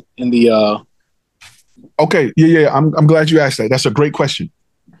find it in the. Okay. Yeah. I'm glad you asked that. That's a great question.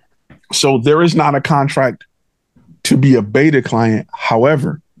 So there is not a contract to be a beta client.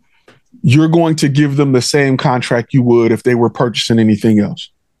 However, you're going to give them the same contract you would if they were purchasing anything else.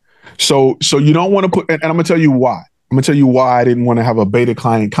 So you don't want to put, and I'm going to tell you why. I'm going to tell you why I didn't want to have a beta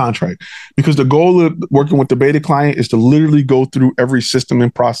client contract, because the goal of working with the beta client is to literally go through every system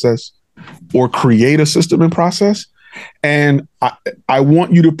and process or create a system and process. And I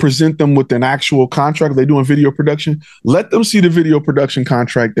want you to present them with an actual contract. If they're doing video production, let them see the video production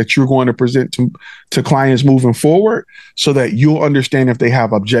contract that you're going to present to clients moving forward so that you'll understand if they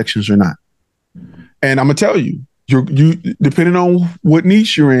have objections or not. And I'm going to tell you, you depending on what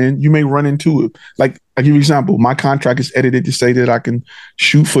niche you're in, you may run into it. Like I give you an example, my contract is edited to say that I can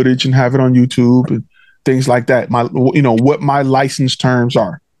shoot footage and have it on YouTube and things like that. What my license terms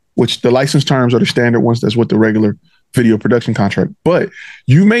are, which the license terms are the standard ones. That's what the regular video production contract. But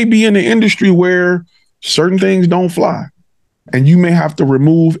you may be in the industry where certain things don't fly, and you may have to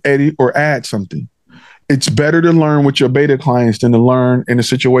remove, edit, or add something. It's better to learn with your beta clients than to learn in a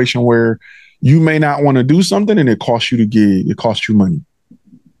situation where you may not want to do something and it costs you the gig, it costs you money.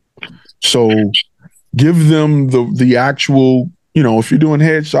 So give them the actual, if you're doing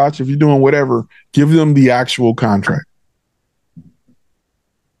headshots, if you're doing whatever, give them the actual contract.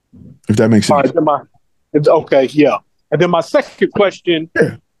 If that makes sense. All right, it's okay, yeah. And then my second question,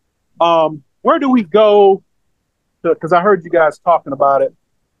 where do we go? Because I heard you guys talking about it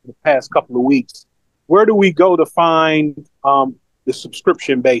the past couple of weeks. Where do we go to find the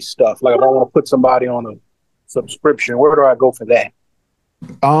subscription-based stuff? Like if I want to put somebody on a subscription, where do I go for that?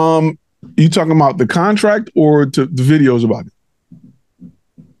 You talking about the contract or the videos about it?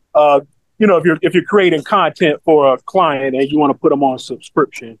 If you're creating content for a client and you want to put them on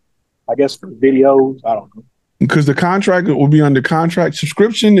subscription, I guess for videos, I don't know. Because the contract will be under contract.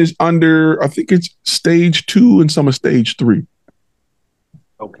 Subscription is under, I think it's stage 2 and some of stage 3.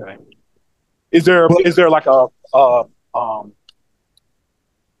 Okay. Is there like a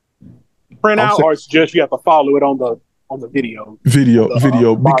printout, or it's just you have to follow it on the video?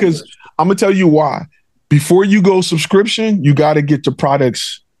 Video. Because I'm gonna tell you why. Before you go subscription, you got to get your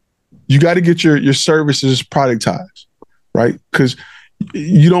products. You got to get your services productized, right? Because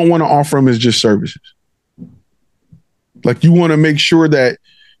you don't want to offer them as just services. Like you want to make sure that,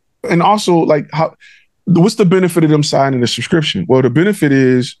 and also like what's the benefit of them signing a subscription? Well, the benefit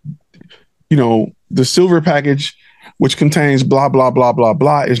is, the silver package, which contains blah, blah, blah, blah,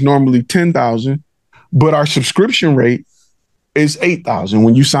 blah, is normally $10,000, but our subscription rate is $8,000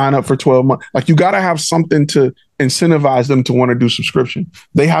 when you sign up for 12 months. Like you got to have something to incentivize them to want to do subscription.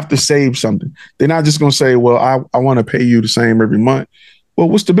 They have to save something. They're not just going to say, well, I want to pay you the same every month. Well,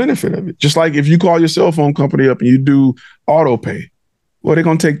 what's the benefit of it? Just like if you call your cell phone company up and you do auto pay, well, they're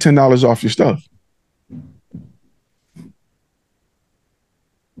going to take $10 off your stuff.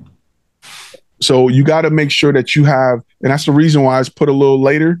 So you got to make sure that you have, and that's the reason why it's put a little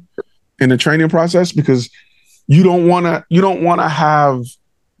later in the training process, because you don't want to have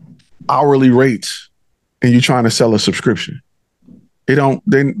hourly rates and you're trying to sell a subscription. They're not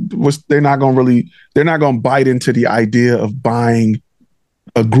going to bite into the idea of buying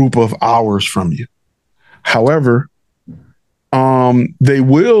a group of hours from you. However, they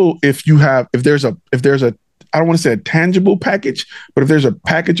will if there's a I don't want to say a tangible package, but if there's a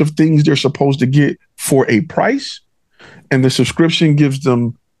package of things they're supposed to get for a price and the subscription gives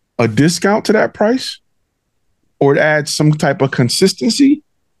them a discount to that price, or it adds some type of consistency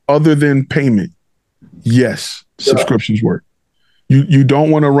other than payment, yes, subscriptions work. You don't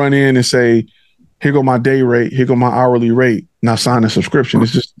want to run in and say, here go my day rate, here go my hourly rate, now sign a subscription.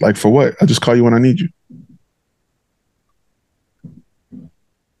 It's just like, for what? I'll just call you when I need you.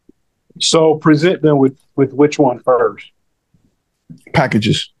 So present them with which one first?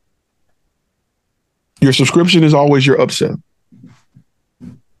 Packages. Your subscription is always your upsell.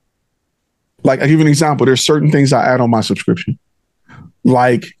 Like I give you an example. There's certain things I add on my subscription,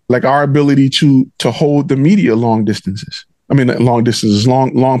 like our ability to hold the media long distances. I mean, long distances,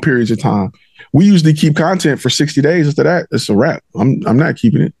 long periods of time. We usually keep content for 60 days. After that, it's a wrap. I'm not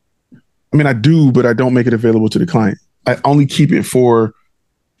keeping it. I mean, I do, but I don't make it available to the client. I only keep it for,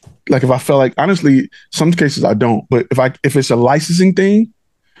 like, if I felt like, honestly, some cases I don't. But if it's a licensing thing,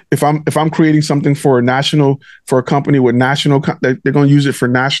 if I'm creating something for a company with national, they're going to use it for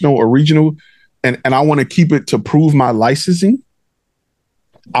national or regional, and I want to keep it to prove my licensing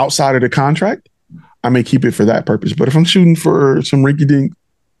outside of the contract, I may keep it for that purpose. But if I'm shooting for some rinky-dink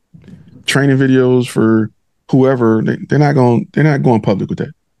training videos for whoever, they're not going public with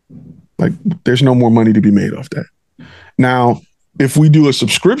that. Like, there's no more money to be made off that. Now, if we do a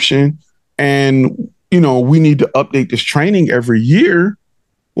subscription and, we need to update this training every year,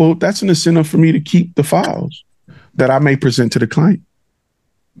 well, that's an incentive for me to keep the files that I may present to the client.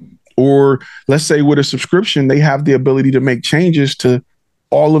 Or let's say with a subscription, they have the ability to make changes to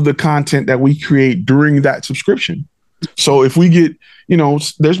all of the content that we create during that subscription. So if we get,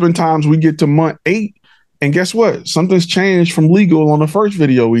 there's been times we get to month 8 and guess what? Something's changed from legal on the first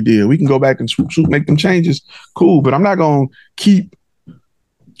video we did. We can go back and swoop, make them changes. Cool. But I'm not going to keep,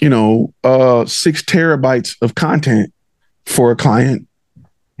 6 terabytes of content for a client.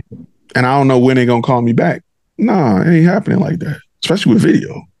 And I don't know when they're going to call me back. Nah, it ain't happening like that, especially with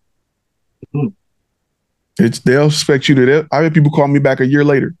video. They'll expect you to. I had people call me back a year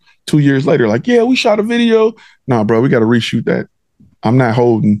later, 2 years later, like, yeah, we shot a video. Nah, bro, we got to reshoot that. I'm not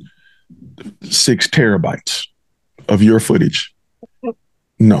holding 6 terabytes of your footage.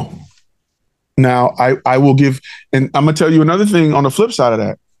 No. Now I will give, and I'm gonna tell you another thing on the flip side of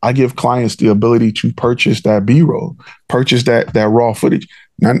that. I give clients the ability to purchase that B-roll, purchase that raw footage.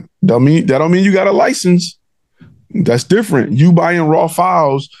 Now, that don't mean you got a license. That's different. You buying raw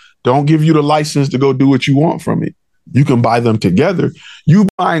files don't give you the license to go do what you want from it. You can buy them together. You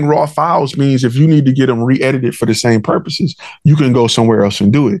buying raw files means if you need to get them re-edited for the same purposes, you can go somewhere else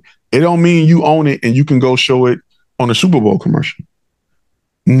and do it. It don't mean you own it and you can go show it on a Super Bowl commercial.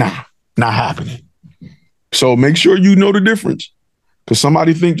 Nah, not happening. So make sure you know the difference. Because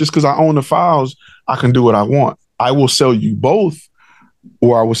somebody think just because I own the files, I can do what I want. I will sell you both,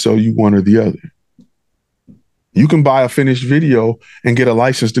 or I will sell you one or the other. You can buy a finished video and get a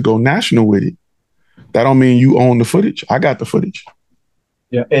license to go national with it. That don't mean you own the footage. I got the footage.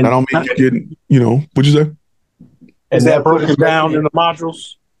 Yeah, and that don't mean you getting, what'd you say? Is that broken down in the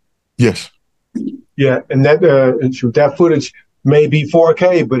modules? Yes. Yeah, and that footage may be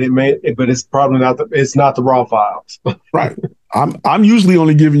 4K, but it's probably not it's not the raw files. Right. I'm usually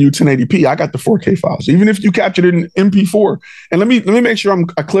only giving you 1080p. I got the 4K files, even if you captured it in MP4. And let me make sure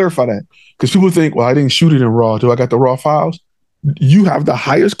I clarify that, because people think, well, I didn't shoot it in RAW. Do I got the raw files? You have the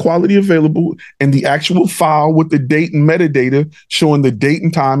highest quality available and the actual file with the date and metadata showing the date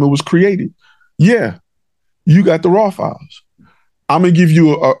and time it was created. Yeah, you got the raw files. I'm gonna give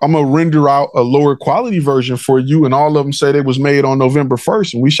you I'm gonna render out a lower quality version for you, and all of them said it was made on November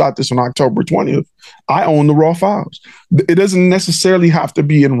 1st, and we shot this on October 20th. I own the raw files. It doesn't necessarily have to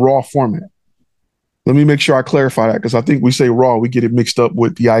be in raw format. Let me make sure I clarify that, because I think we say raw, we get it mixed up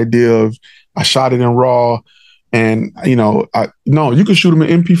with the idea of I shot it in raw, and no, you can shoot them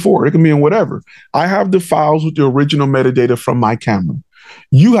in MP4. It can be in whatever. I have the files with the original metadata from my camera.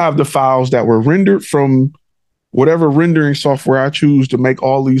 You have the files that were rendered from whatever rendering software I choose to make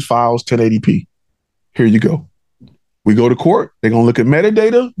all these files 1080p. Here you go. We go to court. They're going to look at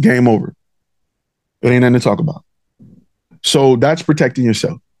metadata. Game over. It ain't nothing to talk about. So that's protecting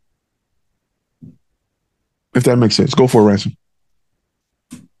yourself. If that makes sense. Go for it, Ransom.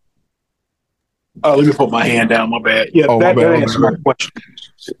 Oh, let me put my hand down. My bad. Yeah, that answers my question.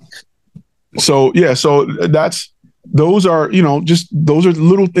 So, yeah, those are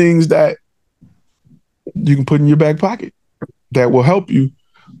little things that you can put in your back pocket that will help you.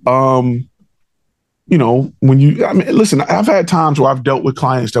 Listen, I've had times where I've dealt with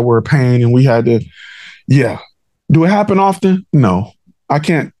clients that were a pain and we had to, do it happen often? No, I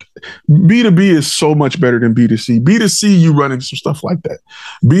can't. B2B is so much better than B2C. B2C, you running some stuff like that.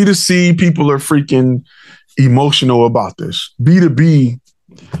 B2C, people are freaking emotional about this. B2B,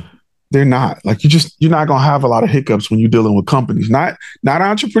 they're not. Like, you're not gonna have a lot of hiccups when you're dealing with companies, not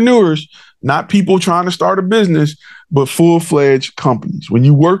entrepreneurs, not people trying to start a business, but full-fledged companies. When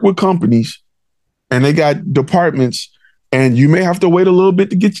you work with companies and they got departments, and you may have to wait a little bit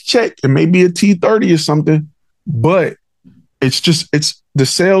to get your check, and maybe a T30 or something, but it's the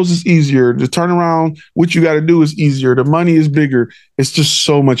sales is easier. The turnaround, what you got to do is easier. The money is bigger. It's just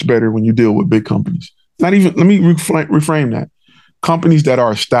so much better when you deal with big companies. Let me reframe that. Companies that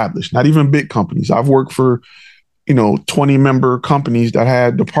are established, not even big companies. I've worked for, 20 member companies that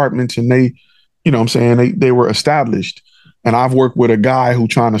had departments, and they, they were established. And I've worked with a guy who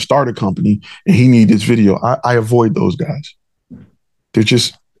trying to start a company and he needs this video. I avoid those guys.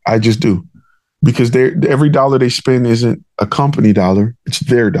 I just do, because every dollar they spend isn't a company dollar. It's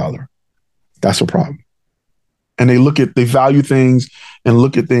their dollar. That's a problem. And they value things and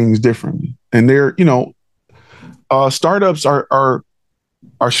look at things differently. And they're, startups are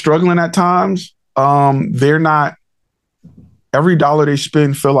struggling at times. They're not, every dollar they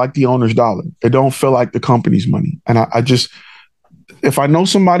spend feel like the owner's dollar. It don't feel like the company's money. And if I know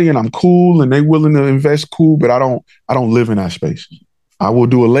somebody and I'm cool and they willing to invest, cool, but I don't live in that space. I will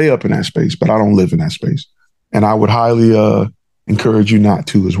do a layup in that space, but I don't live in that space. And I would highly encourage you not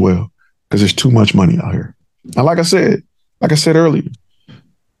to as well, because there's too much money out here. And like I said earlier,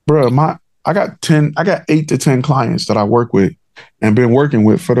 bro, I got 8 to 10 clients that I work with and been working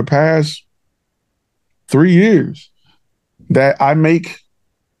with for the past 3 years that I make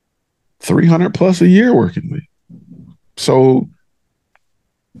 300 plus a year working with. So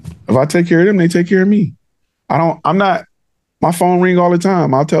if I take care of them, they take care of me. My phone ring all the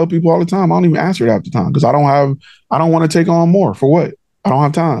time. I'll tell people all the time, I don't even answer it half the time, because I don't want to take on more. For what? I don't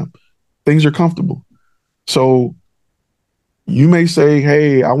have time. Things are comfortable. So you may say,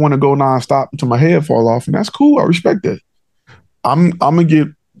 hey, I want to go nonstop until my head fall off, and that's cool. I respect that. I'm going to get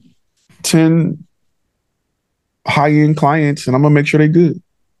 10 high-end clients, and I'm gonna make sure they're good.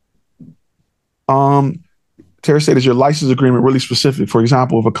 Tara said, is your license agreement really specific? For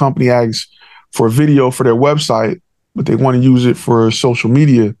example, if a company asks for a video for their website, but they want to use it for social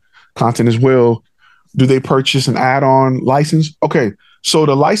media content as well, do they purchase an add-on license? Okay, so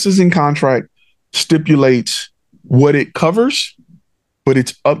the licensing contract stipulates what it covers, but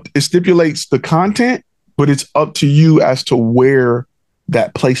it stipulates the content, but it's up to you as to where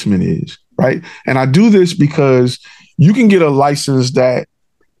that placement is, right? And I do this because you can get a license that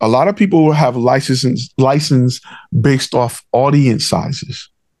a lot of people will have license based off audience sizes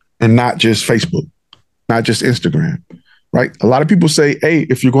and not just Facebook, not just Instagram, right? A lot of people say, hey,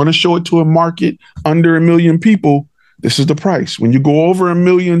 if you're going to show it to a market under 1 million people, this is the price. When you go over 1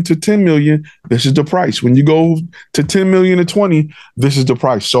 million to 10 million, this is the price. When you go to 10 million to 20, this is the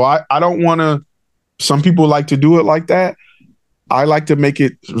price. So I don't want to, some people like to do it like that. I like to make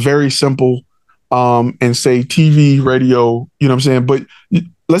it very simple and say TV, radio, you know what I'm saying? But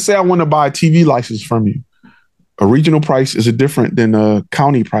let's say I want to buy a TV license from you. A regional price is different than a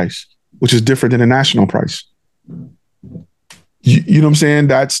county price, which is different than a national price. You know what I'm saying?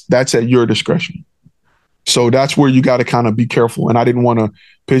 That's at your discretion. So that's where you got to kind of be careful. And I didn't want to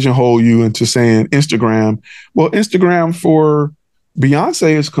pigeonhole you into saying Instagram. Well, Instagram for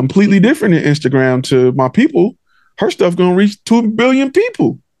Beyonce is completely different than Instagram to my people. Her stuff going to reach 2 billion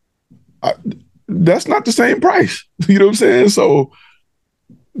people. That's not the same price. You know what I'm saying? So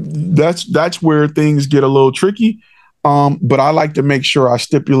that's where things get a little tricky. But I like to make sure I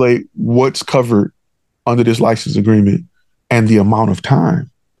stipulate what's covered under this license agreement and the amount of time.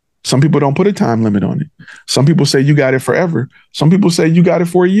 Some people don't put a time limit on it. Some people say you got it forever. Some people say you got it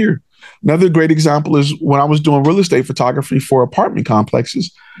for a year. Another great example is when I was doing real estate photography for apartment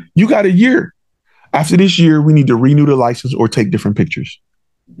complexes, you got a year. After this year, we need to renew the license or take different pictures.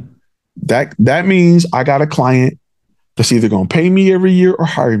 That means I got a client that's either going to pay me every year or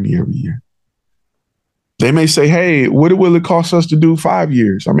hire me every year. They may say, hey, what will it cost us to do 5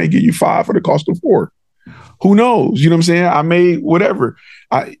 years? I may get you 5 for the cost of 4. Who knows? You know what I'm saying? I may, whatever.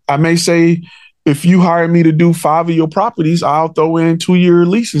 I may say, if you hire me to do 5 of your properties, I'll throw in 2-year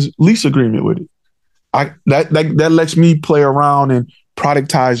lease agreement with it. That lets me play around and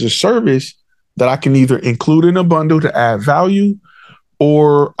productize a service that I can either include in a bundle to add value,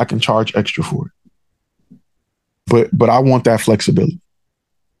 or I can charge extra for it. But I want that flexibility.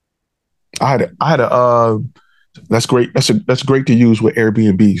 That's great. That's great to use with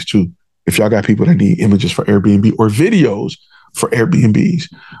Airbnbs too. If y'all got people that need images for Airbnb or videos for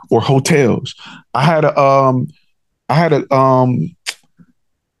Airbnbs or hotels. I had a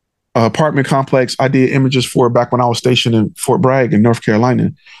apartment complex I did images for back when I was stationed in Fort Bragg in North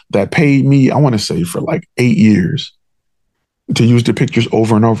Carolina that paid me, I want to say, for like 8 years to use the pictures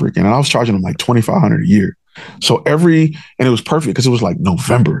over and over again. And I was charging them like $2,500 a year. So and it was perfect because it was like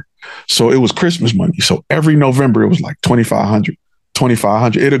November. So it was Christmas money. So every November it was like $2,500.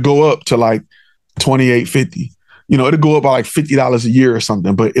 It'll go up to like $2,850. You know, it'll go up by like $50 a year or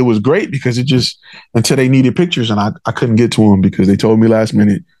something. But it was great because it just, until they needed pictures and I couldn't get to them because they told me last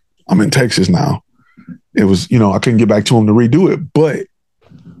minute, I'm in Texas now. It was, I couldn't get back to them to redo it, but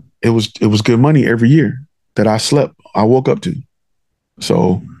it was good money every year that I woke up to.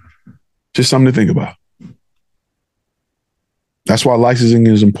 So just something to think about. That's why licensing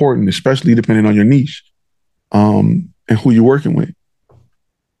is important, especially depending on your niche and who you're working with.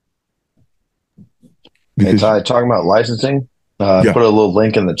 Hey, Ty, talking about licensing, put a little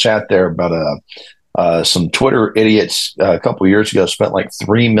link in the chat there about some Twitter idiots a couple years ago spent like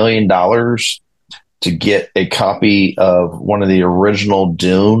 $3 million to get a copy of one of the original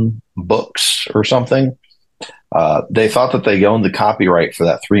Dune books or something. They thought that they owned the copyright for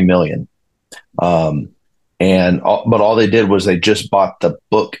that $3 million. But all they did was they just bought the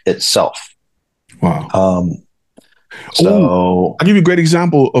book itself. Wow. So I'll give you a great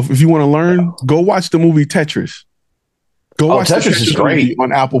example of, if you want to learn, go watch the movie Tetris. Go watch Tetris is great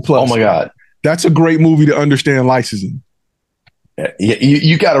on Apple Plus. Oh my God. That's a great movie to understand licensing.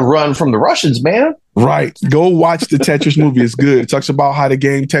 You got to run from the Russians, man. Right. Go watch the Tetris movie. It's good. It talks about how the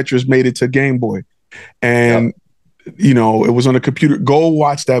game Tetris made it to Game Boy. And, it was on a computer. Go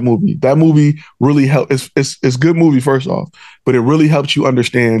watch that movie. That movie really helps. It's a good movie, first off, but it really helps you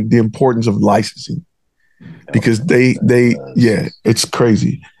understand the importance of licensing. Because it's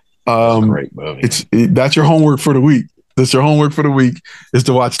crazy. That's a great movie. That's your homework for the week. That's your homework for the week, is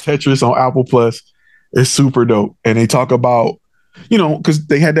to watch Tetris on Apple Plus. It's super dope. And they talk about, because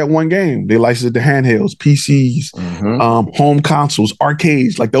they had that one game. They licensed the handhelds, PCs, home consoles,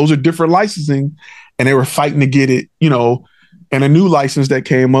 arcades. Like, those are different licensing. And they were fighting to get it, and a new license that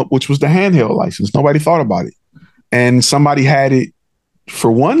came up, which was the handheld license. Nobody thought about it. and somebody had it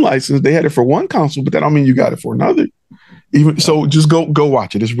for one license, they had it for one console, but that don't mean you got it for another. Even so, just go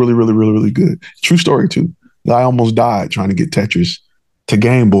watch it. It's really, really, really, really good. True story too. I almost died trying to get Tetris to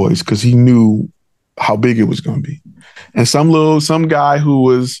Game Boys because he knew how big it was going to be. And some guy who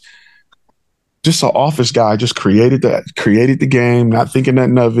was just an office guy just created the game, not thinking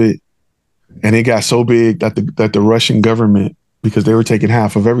nothing of it, and it got so big that the Russian government, because they were taking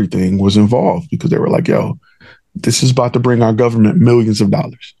half of everything, was involved because they were like, "Yo, this is about to bring our government millions of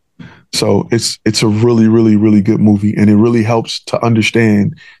dollars." So it's a really, really, really good movie, and it really helps to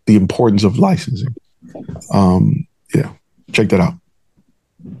understand the importance of licensing. Yeah, check that out.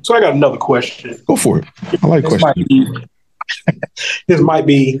 So I got another question. Go for it. I like questions. This might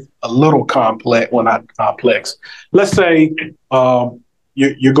be a little complex, well, not complex. Let's say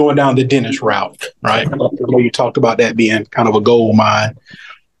you're going down the dentist route, right? I know you talked about that being kind of a gold mine.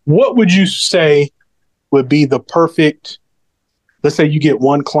 What would you say would be the perfect, let's say you get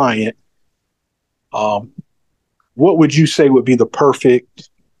one client, what would you say would be the perfect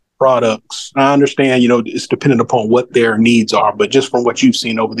products? I understand, it's dependent upon what their needs are, but just from what you've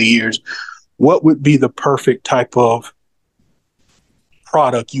seen over the years, what would be the perfect type of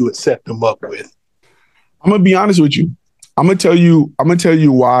product you would set them up with? I'm gonna be honest with you. I'm gonna tell you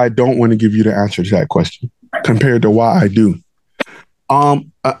why I don't want to give you the answer to that question compared to why I do.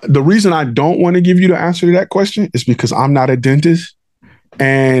 The reason I don't want to give you the answer to that question is because I'm not a dentist.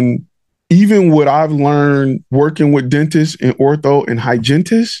 And even what I've learned working with dentists and ortho and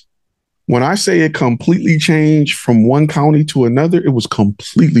hygienists, when I say it completely changed from one county to another, it was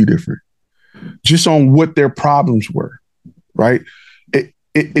completely different just on what their problems were, right?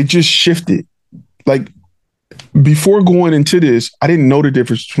 It just shifted. Like before going into this, I didn't know the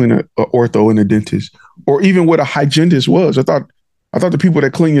difference between an ortho and a dentist or even what a hygienist was. I thought the people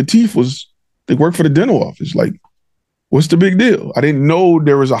that clean your teeth they work for the dental office. Like, what's the big deal? I didn't know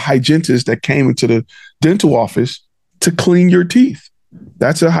there was a hygienist that came into the dental office to clean your teeth.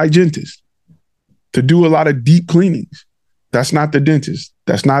 That's a hygienist. To do a lot of deep cleanings. That's not the dentist.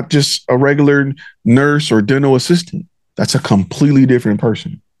 That's not just a regular nurse or dental assistant. That's a completely different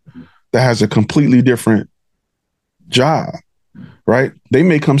person that has a completely different job, right? They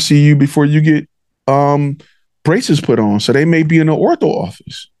may come see you before you get braces put on. So they may be in the ortho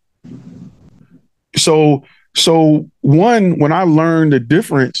office. So when I learned the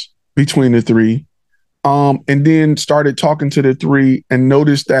difference between the three, and then started talking to the three and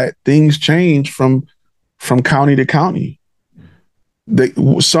noticed that things change from county to county.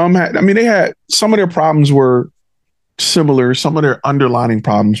 Some of their problems were similar. Some of their underlying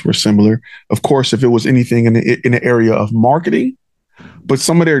problems were similar. Of course, if it was anything in the area of marketing, but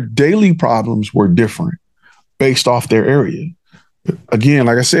some of their daily problems were different based off their area. Again,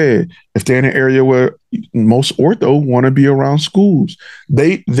 like I said, if they're in an area where most ortho want to be around schools,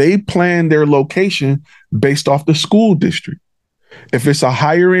 they plan their location based off the school district. If it's a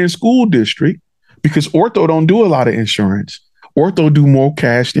higher end school district, because ortho don't do a lot of insurance, ortho do more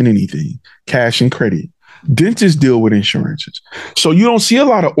cash than anything, cash and credit. Dentists deal with insurances. So you don't see a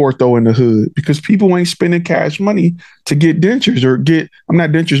lot of ortho in the hood because people ain't spending cash money to get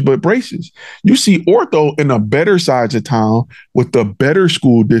dentures but braces. You see ortho in the better sides of town with the better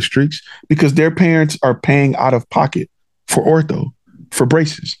school districts because their parents are paying out of pocket for ortho, for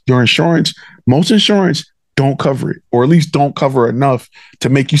braces. Most insurance don't cover it, or at least don't cover enough to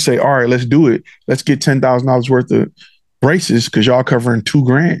make you say, all right, let's do it. Let's get $10,000 worth of braces because y'all covering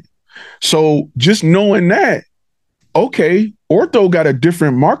 $2,000. So just knowing that, okay, ortho got a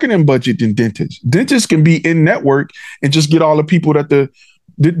different marketing budget than dentists. Dentists can be in network and just get all the people that the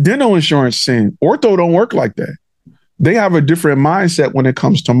dental insurance send. Ortho don't work like that. They have a different mindset when it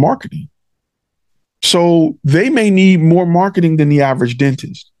comes to marketing. So they may need more marketing than the average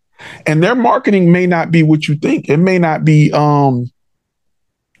dentist. And their marketing may not be what you think. It may not be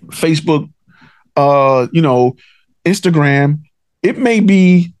Facebook, Instagram. It may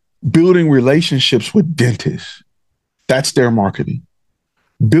be building relationships with dentists. That's their marketing.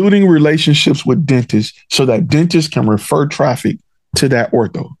 Building relationships with dentists so that dentists can refer traffic to that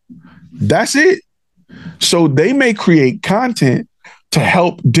ortho. That's it. So they may create content to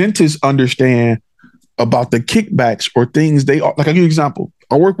help dentists understand about the kickbacks or things like I'll give you an example.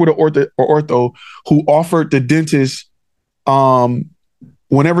 I work with an ortho who offered the dentist,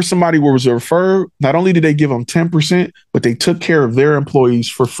 whenever somebody was referred, not only did they give them 10%, but they took care of their employees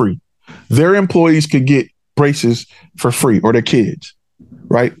for free. Their employees could get braces for free, or their kids,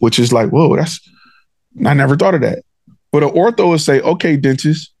 right? Which is like, whoa, I never thought of that. But an ortho would say, okay,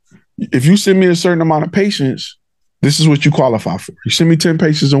 dentist, if you send me a certain amount of patients, this is what you qualify for. You send me 10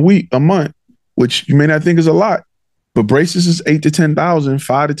 patients a month, which you may not think is a lot, But braces is 8 to 10,000,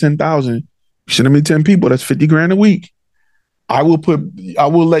 5 to 10,000. Send me 10 people. That's 50 grand a week. I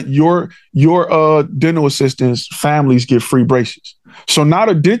will let your dental assistants' families get free braces. So now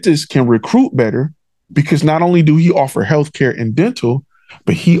the dentist can recruit better because not only do he offer healthcare and dental,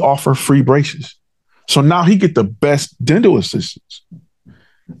 but he offer free braces. So now he get the best dental assistants.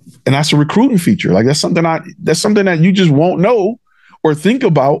 And that's a recruiting feature. Like that's something that you just won't know or think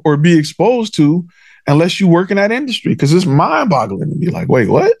about or be exposed to unless you work in that industry. Cause it's mind boggling to be like, wait,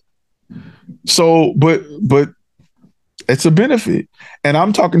 what? So, but it's a benefit. And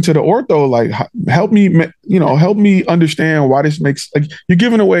I'm talking to the ortho, like, help me understand why this makes, like, you're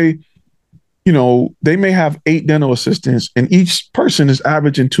giving away, they may have 8 dental assistants and each person is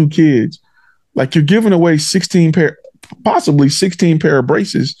averaging 2 kids. Like you're giving away possibly 16 pair of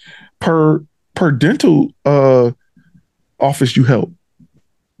braces per dental office you help.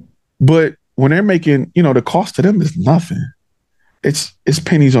 But when they're making, the cost to them is nothing. It's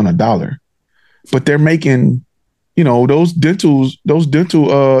pennies on a dollar. But they're making, those dentists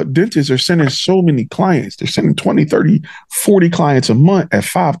are sending so many clients. They're sending 20, 30, 40 clients a month at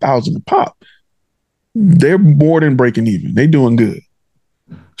 $5,000 a pop. They're more than breaking even. They're doing good.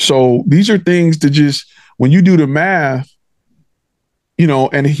 So these are things to just, when you do the math,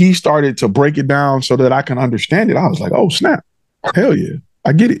 and he started to break it down so that I can understand it. I was like, oh, snap. Hell yeah.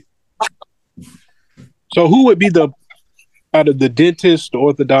 I get it. So who would be out of the dentist, the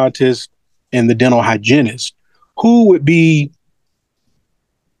orthodontist, and the dental hygienist, who would be,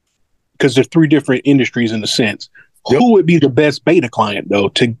 because there's 3 different industries in a sense, who would be the best beta client though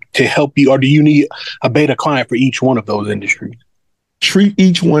to help you, or do you need a beta client for each one of those industries? Treat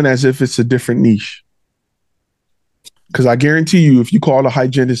each one as if it's a different niche. Because I guarantee you, if you call a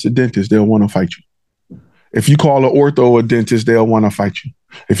hygienist a dentist, they'll want to fight you. If you call an ortho a dentist, they'll want to fight you.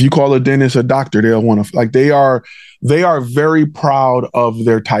 If you call a dentist a doctor, they'll want to, like, they are very proud of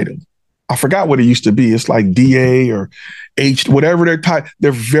their title. I forgot what it used to be. It's like DA or H, whatever their title.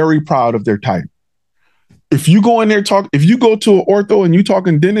 They're very proud of their title. If you go in there if you go to an ortho and you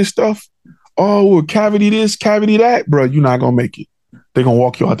talking dentist stuff, oh, well, cavity this, cavity that, bro, you're not gonna make it. They're gonna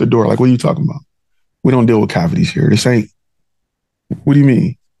walk you out the door. Like, what are you talking about? We don't deal with cavities here. This ain't. What do you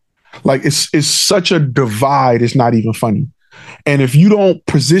mean? Like, it's such a divide. It's not even funny. And if you don't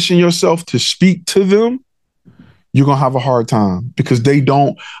position yourself to speak to them, you're going to have a hard time because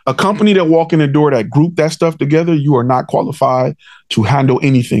a company that walk in the door that group that stuff together, you are not qualified to handle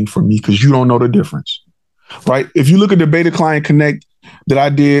anything for me because you don't know the difference, right? If you look at the Beta Client Connect that I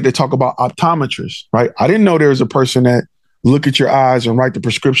did, they talk about optometrists, right? I didn't know there was a person that look at your eyes and write the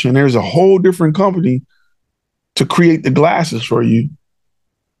prescription. There's a whole different company to create the glasses for you.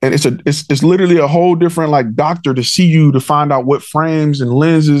 And it's literally a whole different like doctor to see you to find out what frames and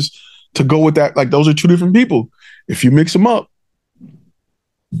lenses to go with that. Like those are 2 different people. If you mix them up,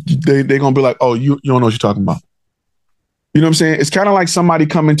 they're going to be like, oh, you don't know what you're talking about. You know what I'm saying? It's kind of like somebody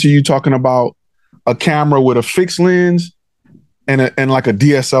coming to you talking about a camera with a fixed lens and like a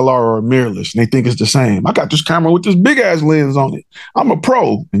DSLR or a mirrorless, and they think it's the same. I got this camera with this big ass lens on it. I'm a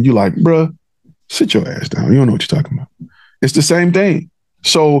pro. And you like, bruh, sit your ass down. You don't know what you're talking about. It's the same thing.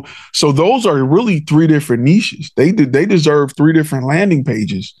 So those are really 3 different niches. They deserve 3 different landing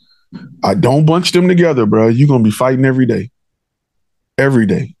pages. I don't bunch them together, bro. You're going to be fighting every day. Every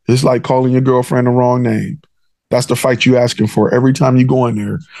day. It's like calling your girlfriend the wrong name. That's the fight you asking for every time you go in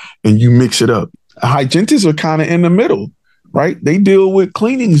there and you mix it up. Hygienists are kind of in the middle, right? They deal with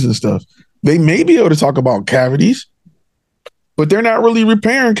cleanings and stuff. They may be able to talk about cavities, but they're not really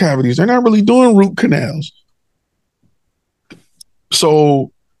repairing cavities. They're not really doing root canals.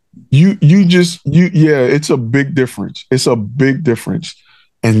 So it's a big difference. It's a big difference.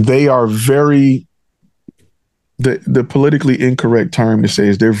 And they are the politically incorrect term to say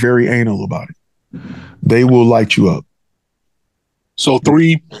is they're very anal about it. They will light you up. So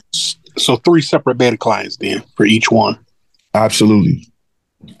 3 separate beta clients then for each one. Absolutely.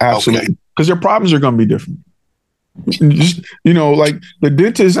 Absolutely. Because their problems are going to be different. Just, like the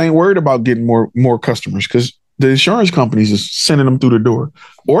dentist ain't worried about getting more customers because the insurance companies is sending them through the door.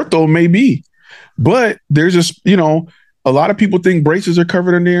 Ortho may be, but there's just, a lot of people think braces are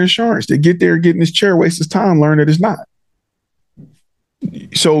covered under their insurance. They get there, get in this chair, waste his time, learn that it's not.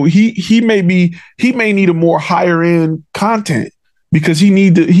 So he may need a more higher end content because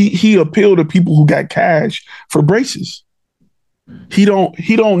he appeal to people who got cash for braces. He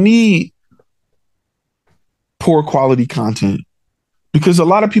don't need poor quality content because a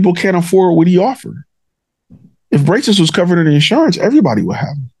lot of people can't afford what he offered. If braces was covered in insurance, everybody would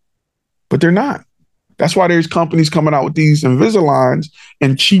have them, but they're not. That's why there's companies coming out with these Invisaligns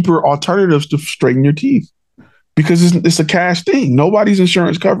and cheaper alternatives to straighten your teeth because it's a cash thing. Nobody's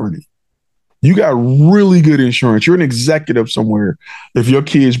insurance covering it. You got really good insurance. You're an executive somewhere if your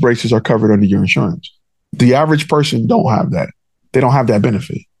kids' braces are covered under your insurance. The average person don't have that. They don't have that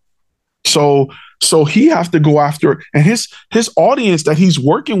benefit. So he has to go after it. And his audience that he's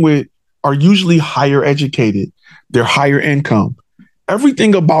working with are usually higher educated. They're higher income.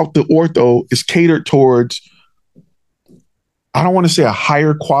 Everything about the ortho is catered towards, I don't want to say a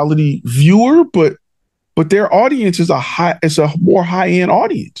higher quality viewer, but their audience is a more high-end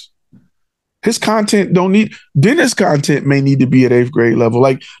audience. His content dentist content may need to be at 8th grade level.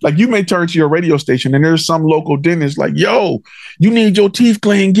 Like you may turn to your radio station and there's some local dentist like, yo, you need your teeth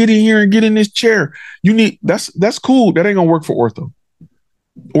clean. Get in here and get in this chair. That's cool. That ain't gonna work for ortho.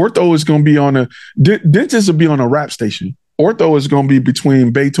 Ortho is gonna be dentist will be on a rap station. Ortho is gonna be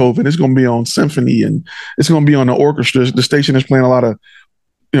between Beethoven. It's gonna be on symphony and it's gonna be on the orchestra. The station is playing a lot of,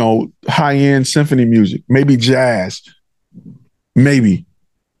 high-end symphony music, maybe jazz, maybe.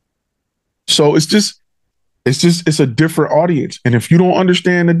 So it's a different audience. And if you don't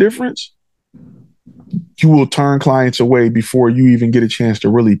understand the difference, you will turn clients away before you even get a chance to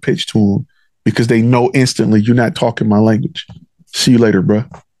really pitch to them because they know instantly you're not talking my language. See you later, bro.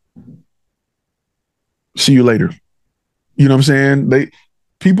 See you later. You know what I'm saying?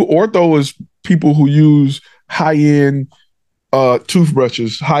 Ortho is people who use high-end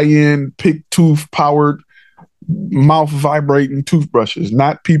toothbrushes, high-end pick tooth powered mouth vibrating toothbrushes,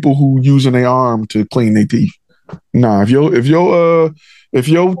 not people who using their arm to clean their teeth. Nah, if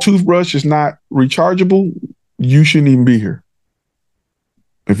your toothbrush is not rechargeable, you shouldn't even be here.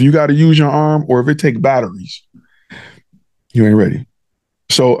 If you got to use your arm or if it takes batteries, you ain't ready.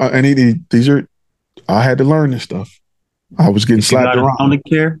 So, I had to learn this stuff. I was getting slapped around. Sonic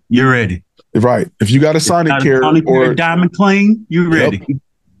Care, you're ready. Right. If you got a Sonic Care or Diamond Clean, you're ready.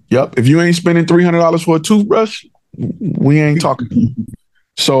 Yep. If you ain't spending $300 for a toothbrush, we ain't talking to you.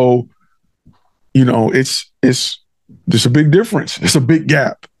 So, there's a big difference. It's a big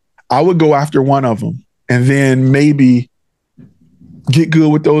gap. I would go after one of them and then maybe get good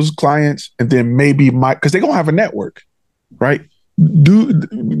with those clients and then maybe because they're going to have a network, right?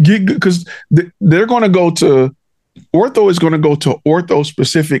 Get good because they're going to go to Ortho is going to go to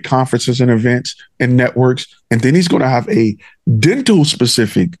ortho-specific conferences and events and networks, and then he's going to have a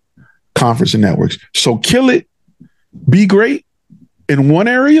dental-specific conference and networks. So kill it, be great in one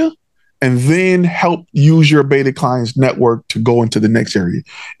area, and then help use your beta clients network to go into the next area.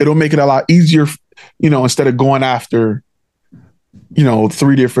 It'll make it a lot easier, instead of going after,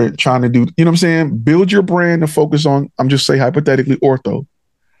 3 different, trying to do, you know what I'm saying? Build your brand and focus on, I'm just saying hypothetically, ortho.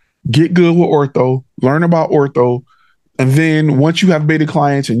 Get good with ortho, learn about ortho, and then once you have beta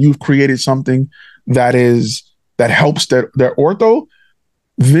clients and you've created something that helps their ortho,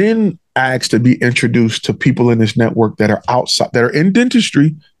 then ask to be introduced to people in this network that are outside, that are in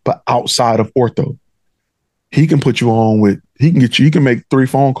dentistry but outside of ortho. He can put you on he can make 3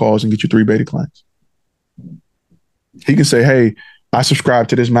 phone calls and get you 3 beta clients. He can say, hey, I subscribe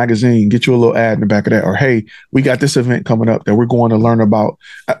to this magazine, get you a little ad in the back of that. Or, hey, we got this event coming up that we're going to learn about.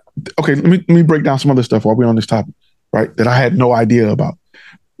 Okay, let me break down some other stuff while we're on this topic, right? That I had no idea about.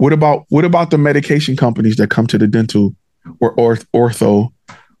 What about the medication companies that come to the dental or ortho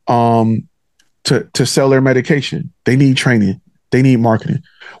to sell their medication? They need training. They need marketing.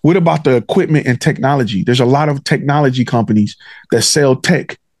 What about the equipment and technology? There's a lot of technology companies that sell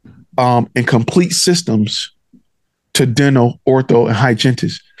tech and complete systems to dental, ortho, and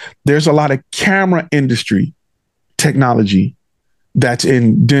hygienists. There's a lot of camera industry technology that's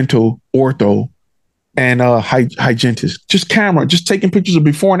in dental, ortho, and hygienists. Just camera, just taking pictures of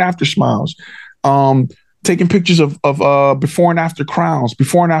before and after smiles, taking pictures of before and after crowns,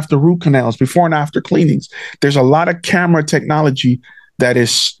 before and after root canals, before and after cleanings. There's a lot of camera technology that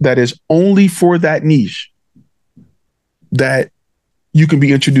is only for that niche that you can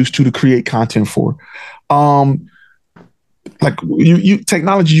be introduced to create content for. Like you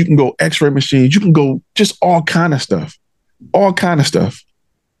technology, you can go X-ray machines, you can go just all kind of stuff.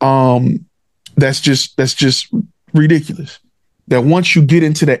 That's just ridiculous. That once you get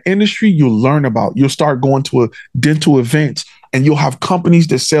into that industry, you'll learn about. You'll start going to a dental events, and you'll have companies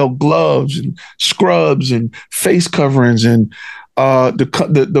that sell gloves and scrubs and face coverings and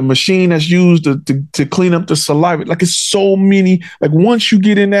the machine that's used to clean up the saliva. Like it's so many. Like once you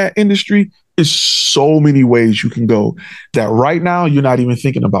get in that industry, it's so many ways you can go that right now you're not even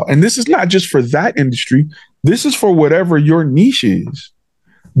thinking about. And this is not just for that industry. This is for whatever your niche is.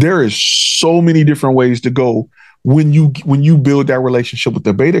 There is so many different ways to go when you build that relationship with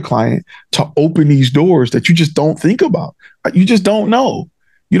the beta client to open these doors that you just don't think about. You just don't know.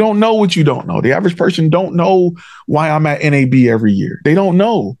 You don't know what you don't know. The average person don't know why I'm at NAB every year. They don't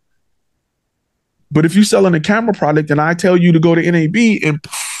know. But if you're selling a camera product and I tell you to go to NAB and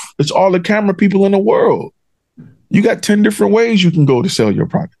it's all the camera people in the world, you got 10 different ways you can go to sell your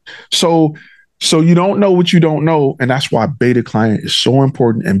product. So you don't know what you don't know. And that's why beta client is so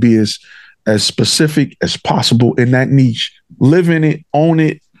important, and be as specific as possible in that niche. Live in it, own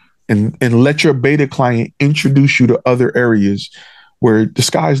it, and let your beta client introduce you to other areas where the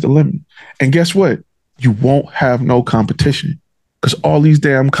sky's the limit. And guess what? You won't have no competition, because all these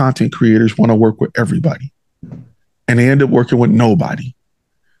damn content creators want to work with everybody, and they end up working with nobody.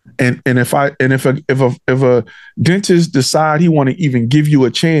 And if a dentist decide he want to even give you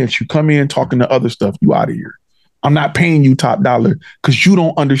a chance, you come in talking to other stuff, you out of here. I'm not paying you top dollar because you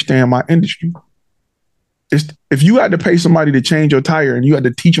don't understand my industry. If you had to pay somebody to change your tire and you had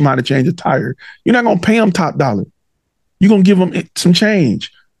to teach them how to change a tire, you're not going to pay them top dollar. You're going to give them some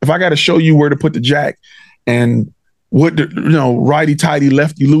change. If I got to show you where to put the jack and what, righty tighty,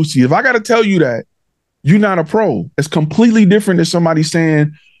 lefty loosey, if I got to tell you that, you're not a pro. It's completely different than somebody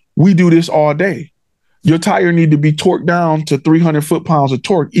saying, we do this all day. Your tire need to be torqued down to 300 foot-pounds of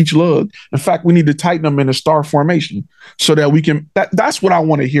torque each lug. In fact, we need to tighten them in a star formation so that we can, that's what I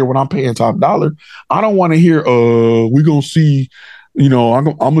want to hear when I'm paying top dollar. I don't want to hear, we're going to see, I'm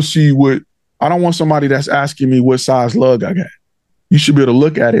going to see what, I don't want somebody that's asking me what size lug I got. You should be able to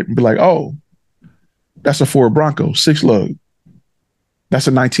look at it and be like, oh, that's a Ford Bronco, 6 lug. That's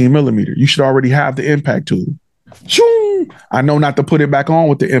a 19 millimeter. You should already have the impact tool. Shoom! I know not to put it back on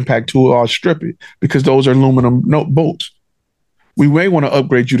with the impact tool or strip it, because those are aluminum bolts. We may want to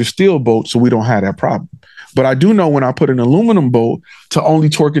upgrade you to steel bolts so we don't have that problem. But I do know when I put an aluminum bolt to only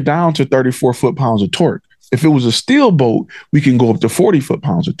torque it down to 34 foot-pounds of torque. If it was a steel bolt, we can go up to 40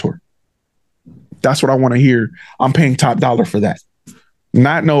 foot-pounds of torque. That's what I want to hear. I'm paying top dollar for that.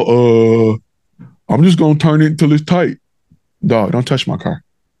 Not I'm just going to turn it until it's tight. Dog, don't touch my car.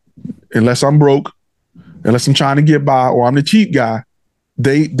 Unless I'm broke, unless I'm trying to get by, or I'm the cheap guy,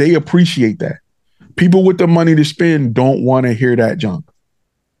 they appreciate that. People with the money to spend don't want to hear that junk.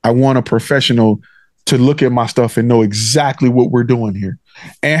 I want a professional to look at my stuff and know exactly what we're doing here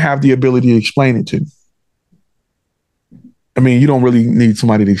and have the ability to explain it to me. I mean, you don't really need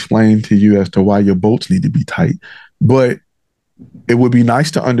somebody to explain to you as to why your bolts need to be tight, but it would be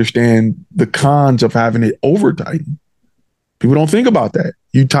nice to understand the cons of having it over tightened. People don't think about that.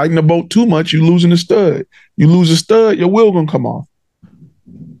 You tighten the bolt too much, you're losing a stud. You lose a stud, your wheel gonna come off.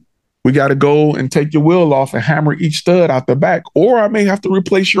 We got to go and take your wheel off and hammer each stud out the back. Or I may have to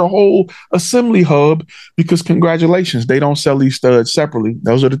replace your whole assembly hub, because congratulations, they don't sell these studs separately.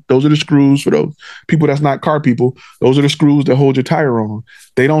 Those are the screws for those people that's not car people. Those are the screws that hold your tire on.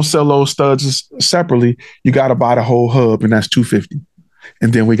 They don't sell those studs separately. You got to buy the whole hub, and that's $250.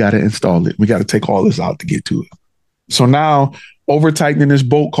 And then we got to install it. We got to take all this out to get to it. So now over tightening this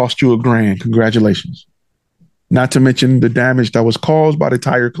bolt cost you $1,000. Congratulations. Not to mention the damage that was caused by the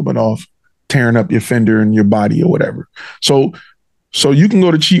tire coming off, tearing up your fender and your body or whatever. So you can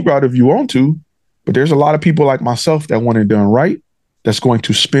go the cheap route if you want to, but there's a lot of people like myself that want it done right, that's going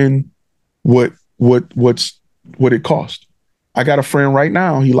to spend what it costs. I got a friend right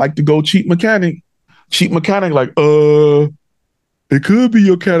now, he like to go cheap mechanic, like, it could be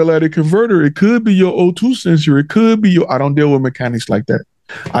your catalytic converter. It could be your O2 sensor. It could be I don't deal with mechanics like that.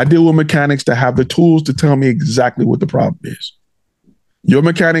 I deal with mechanics that have the tools to tell me exactly what the problem is. Your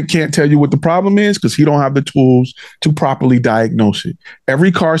mechanic can't tell you what the problem is because he don't have the tools to properly diagnose it.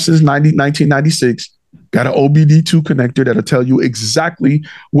 Every car since 1996 got an OBD2 connector that'll tell you exactly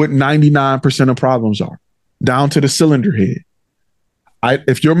what 99% of problems are, down to the cylinder head.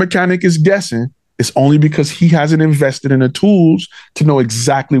 If your mechanic is guessing, it's only because he hasn't invested in the tools to know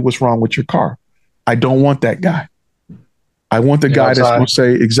exactly what's wrong with your car. I don't want that guy. I want the guy that's going to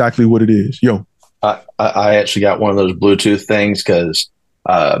say exactly what it is. Yo. I actually got one of those Bluetooth things because,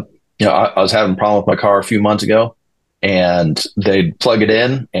 I was having a problem with my car a few months ago, and they'd plug it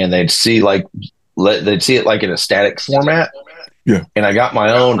in and they'd see it like in a static format. Yeah. And I got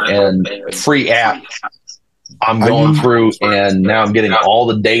my own and free app. I'm going through, and now I'm getting all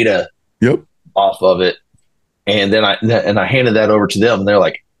the data. Yep. Off of it, and then I handed that over to them, and they're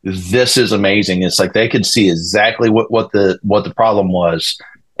like, "This is amazing." It's like they could see exactly what the problem was,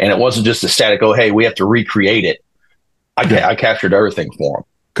 and it wasn't just a static. Oh, hey, we have to recreate it. I captured everything for them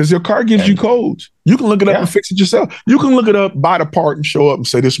because your car gives you codes. You can look it up and fix it yourself. You can look it up, buy the part, and show up and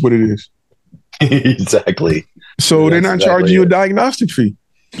say this is what it is. Exactly. So they're not charging you a diagnostic fee.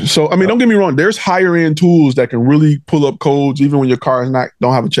 So, I mean, don't get me wrong. There's higher end tools that can really pull up codes, even when your car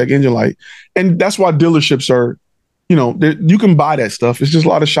don't have a check engine light. And that's why dealerships are, you can buy that stuff. It's just a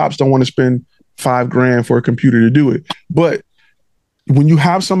lot of shops don't want to spend $5,000 for a computer to do it. But when you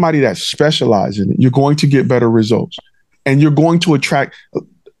have somebody that specializes in it, you're going to get better results, and you're going to attract.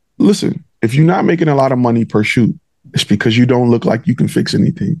 Listen, if you're not making a lot of money per shoot, it's because you don't look like you can fix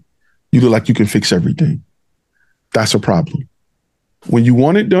anything. You look like you can fix everything. That's a problem. When you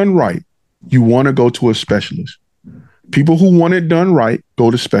want it done right, you want to go to a specialist. People who want it done right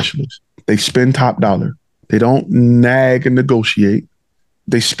go to specialists. They spend top dollar. They don't nag and negotiate.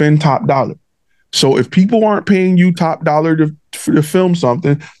 They spend top dollar. So if people aren't paying you top dollar to film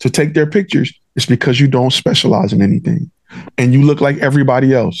something, to take their pictures, it's because you don't specialize in anything, and you look like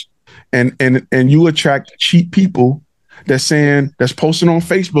everybody else. And you attract cheap people that's posting on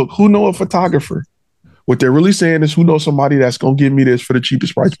Facebook, who know a photographer. What they're really saying is, who knows somebody that's going to give me this for the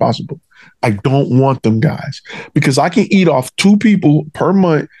cheapest price possible. I don't want them guys, because I can eat off 2 people per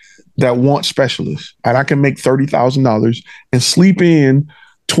month that want specialists, and I can make $30,000 and sleep in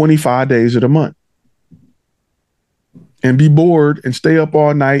 25 days of the month and be bored and stay up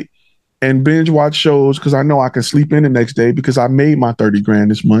all night and binge watch shows because I know I can sleep in the next day because I made my $30,000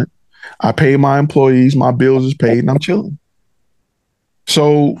 this month. I pay my employees, my bills is paid, and I'm chilling.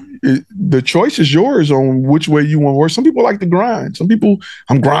 So the choice is yours on which way you want to work. Some people like to grind. Some people,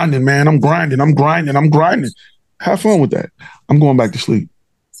 I'm grinding, man. I'm grinding. Have fun with that. I'm going back to sleep.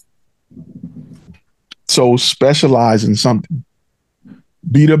 So specialize in something.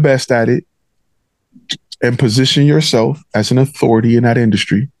 Be the best at it and position yourself as an authority in that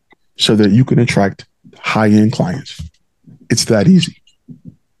industry so that you can attract high-end clients. It's that easy.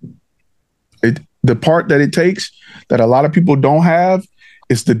 The part that it takes that a lot of people don't have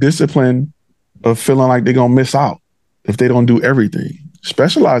is the discipline of feeling like they're going to miss out if they don't do everything.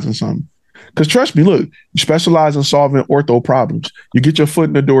 Specialize in something. Because trust me, look, you specialize in solving ortho problems. You get your foot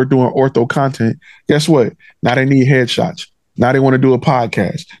in the door doing ortho content. Guess what? Now they need headshots. Now they want to do a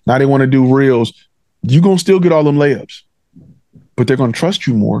podcast. Now they want to do reels. You're going to still get all them layups. But they're going to trust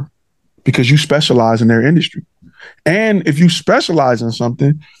you more because you specialize in their industry. And if you specialize in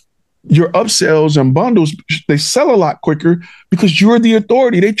something, your upsells and bundles, they sell a lot quicker because you're the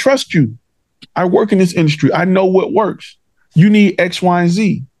authority. They trust you. I work in this industry. I know what works. You need X, Y, and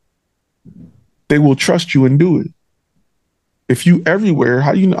Z. They will trust you and do it. If you everywhere,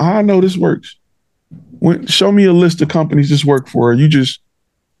 how I know this works? Show me a list of companies this work for. You just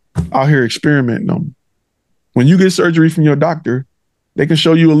out here experimenting on them. When you get surgery from your doctor, they can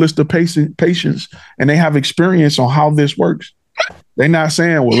show you a list of patients and they have experience on how this works. They're not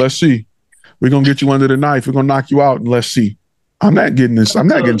saying, well, let's see. We're going to get you under the knife. We're going to knock you out and let's see. I'm not getting this. I'm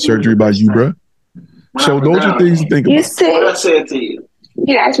not getting surgery by you, bro. So those are things to think about. You said to you.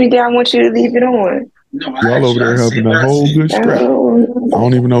 You asked me, did I want you to leave it on? No, y'all over there helping a whole good strap. I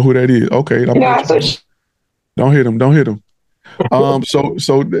don't even know who that is. Okay. Don't hit him. Don't hit him. So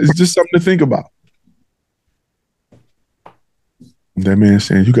it's just something to think about. That man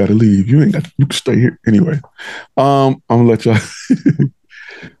saying you got to leave. You can stay here anyway. I'm gonna let y'all.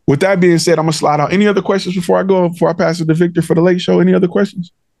 With that being said, I'm gonna slide out. Any other questions before I pass it to Victor for the late show? Any other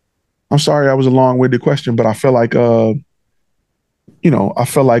questions? I'm sorry, I was a long-winded question, but I feel like it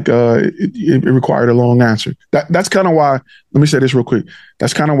required a long answer. That's kind of why. Let me say this real quick.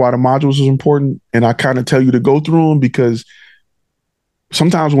 That's kind of why the modules is important, and I kind of tell you to go through them because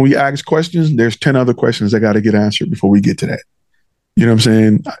sometimes when we ask questions, there's 10 other questions that got to get answered before we get to that. You know what I'm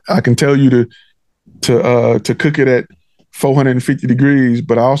saying? I can tell you to cook it at 450 degrees,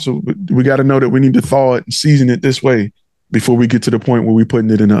 but we got to know that we need to thaw it and season it this way before we get to the point where we're putting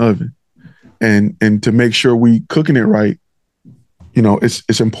it in the oven. And to make sure we cooking it right,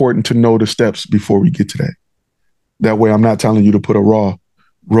 it's important to know the steps before we get to that. That way, I'm not telling you to put a raw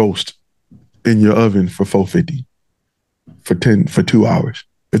roast in your oven for 450 for 2 hours.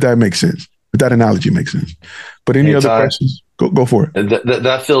 If that makes sense. If that analogy makes sense. But any other questions? Go for it.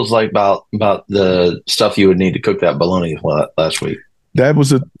 That feels like about the stuff you would need to cook that bologna last week. That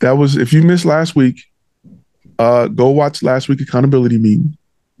was if you missed last week, go watch last week's accountability meeting.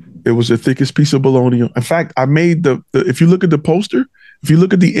 It was the thickest piece of bologna. In fact, I made if you look at the poster, if you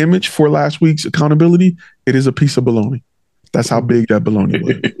look at the image for last week's accountability, it is a piece of bologna. That's how big that bologna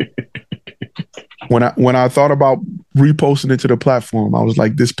was. When I thought about reposting it to the platform, I was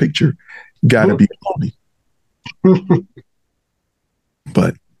like, this picture gotta be bologna.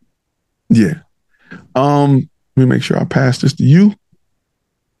 But yeah. Let me make sure I pass this to you.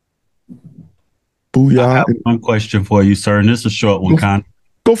 Booyah. I have one question for you, sir, and this is a short one, kind.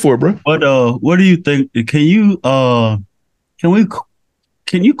 Go for it, bro. What do you think? Can you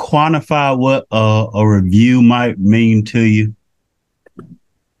quantify what a review might mean to you?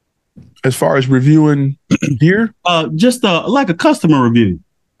 As far as reviewing Here? Just like a customer review.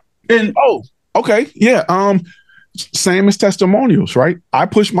 And okay. Yeah. Same as testimonials, right? I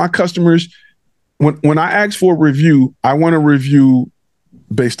push my customers when I ask for a review, I want a review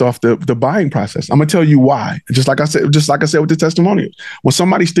based off the buying process. I'm gonna tell you why. Just like I said with the testimonials. When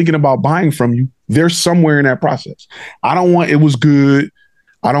somebody's thinking about buying from you, they're somewhere in that process. I don't want it was good.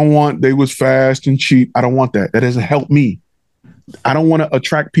 I don't want they was fast and cheap. I don't want that. That doesn't help me. I don't want to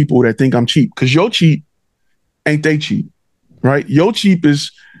attract people that think I'm cheap because your cheap ain't they cheap, right? Your cheap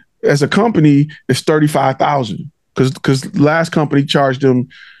is as a company is 35,000 because last company charged them,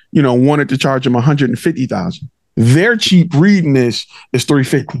 wanted to charge them 150,000. Their cheap reading is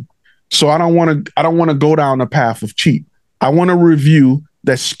 350. So I don't want to go down the path of cheap. I want a review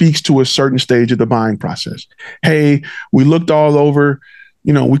that speaks to a certain stage of the buying process. Hey, we looked all over.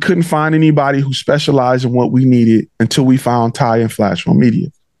 We couldn't find anybody who specialized in what we needed until we found Ty and Flash on Media.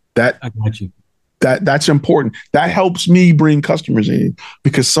 I got you. That's important. That helps me bring customers in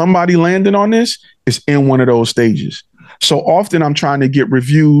because somebody landing on this is in one of those stages. So often I'm trying to get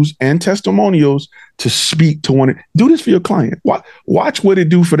reviews and testimonials to speak to one. Do this for your client. Watch what it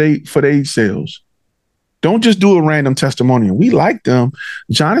do for they sales. Don't just do a random testimonial. We like them.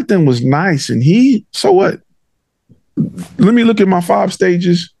 Jonathan was nice and so what? Let me look at my 5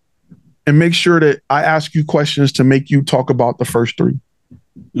 stages and make sure that I ask you questions to make you talk about the first 3.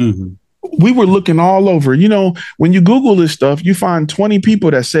 Mm-hmm. We were looking all over. When you Google this stuff, you find 20 people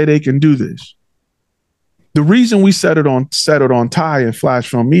that say they can do this. The reason we settled on Ty and Flash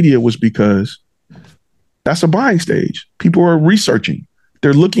Film Media was because that's a buying stage. People are researching.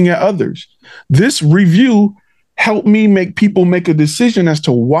 They're looking at others. This review helped me make people make a decision as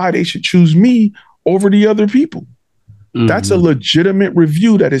to why they should choose me over the other people. Mm-hmm. That's a legitimate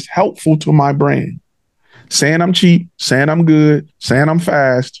review that is helpful to my brand. Saying I'm cheap, saying I'm good, saying I'm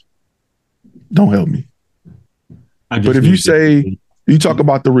fast, don't help me. But if you say, you talk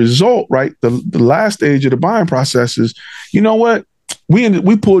about the result, right? The last stage of the buying process is, you know what?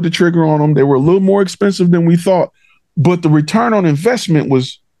 We pulled the trigger on them. They were a little more expensive than we thought, but the return on investment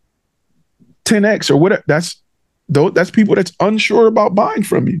was 10x or whatever. That's people that's unsure about buying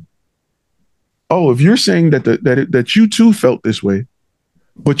from you. Oh, if you're saying that you too felt this way,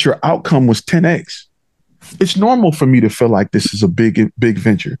 but your outcome was 10x. It's normal for me to feel like this is a big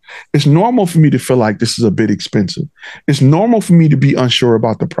venture. It's normal for me to feel like this is a bit expensive. It's normal for me to be unsure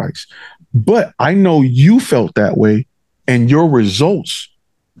about the price. But I know you felt that way and your results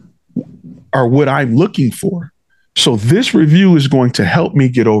are what I'm looking for. So this review is going to help me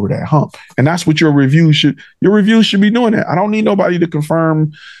get over that hump. And that's what your review should be doing that. I don't need nobody to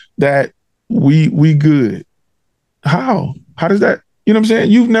confirm that we good. How does that, you know what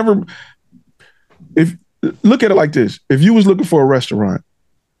I'm saying? Look at it like this. If you was looking for a restaurant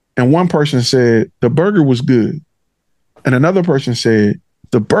and one person said the burger was good and another person said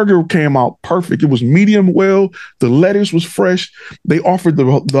the burger came out perfect. It was medium well. The lettuce was fresh. They offered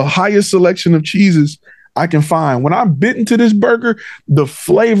the highest selection of cheeses I can find. When I bit into this burger, the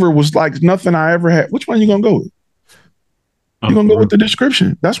flavor was like nothing I ever had. Which one are you going to go with? You're going to go with the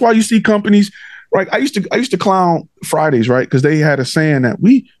description. That's why you see companies, right? I used to clown Fridays, right? Because they had a saying that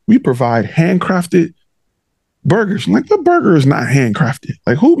we provide handcrafted burgers. I'm like, the burger is not handcrafted.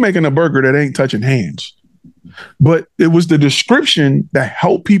 Like, who making a burger that ain't touching hands? But it was the description that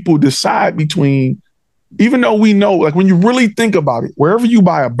helped people decide between, even though we know, like when you really think about it, wherever you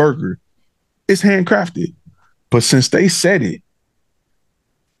buy a burger, it's handcrafted. But since they said it,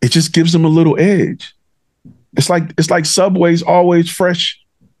 it just gives them a little edge. It's like Subway's always fresh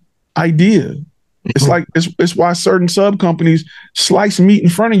idea. It's like it's why certain sub companies slice meat in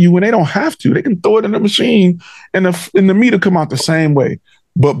front of you when they don't have to. They can throw it in the machine and the meat will come out the same way.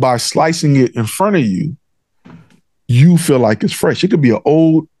 But by slicing it in front of you, you feel like it's fresh. It could be an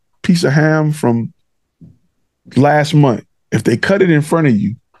old piece of ham from last month. If they cut it in front of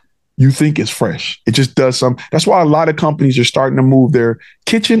you, you think it's fresh. It just does something. That's why a lot of companies are starting to move their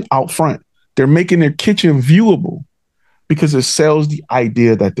kitchen out front. They're making their kitchen viewable because it sells the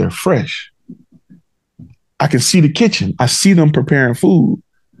idea that they're fresh. I can see the kitchen. I see them preparing food.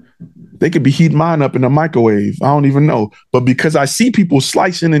 They could be heating mine up in the microwave. I don't even know. But because I see people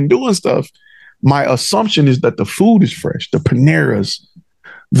slicing and doing stuff, my assumption is that the food is fresh. The Paneras,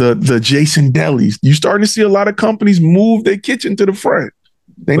 the Jason Delis. You're starting to see a lot of companies move their kitchen to the front.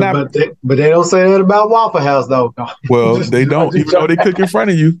 But they don't say that about Waffle House, though. Well, they don't, even though they cook in front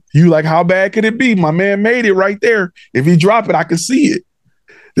of you. You like, how bad could it be? My man made it right there. If he drop it, I can see it.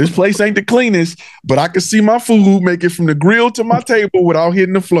 This place ain't the cleanest, but I can see my food make it from the grill to my table without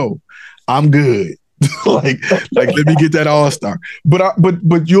hitting the floor. I'm good. like let me get that all-star.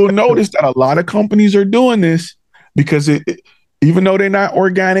 But you'll notice that a lot of companies are doing this because even though they're not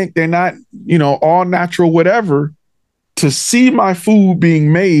organic, they're not, all natural, whatever. To see my food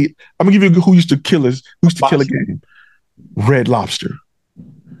being made, I'm gonna give you who used to kill a game. Red Lobster.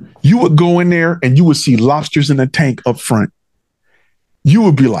 You would go in there and you would see lobsters in a tank up front. You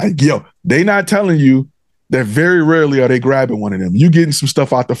would be like, yo, they not telling you that very rarely are they grabbing one of them. You getting some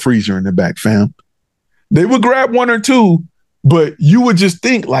stuff out the freezer in the back, fam. They would grab one or two, but you would just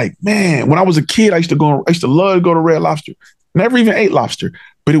think like, man, when I was a kid, I used to love to go to Red Lobster. Never even ate lobster,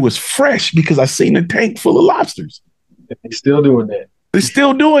 but it was fresh because I seen a tank full of lobsters. They're still doing that. They're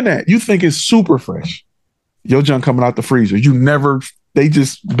still doing that. You think it's super fresh. Your junk coming out the freezer. They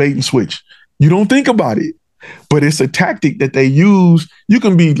just bait and switch. You don't think about it, but it's a tactic that they use. You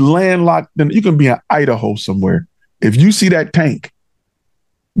can be landlocked, you can be in Idaho somewhere. If you see that tank,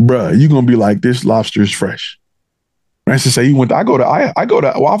 bruh, you're gonna be like, this lobster is fresh. That's to say, I go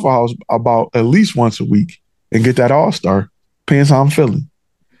to Waffle House about at least once a week and get that all-star. Depends how I'm feeling.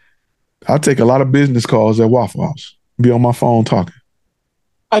 I'll take a lot of business calls at Waffle House. Be on my phone talking.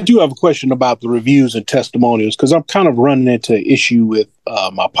 I do have a question about the reviews and testimonials because I'm kind of running into an issue with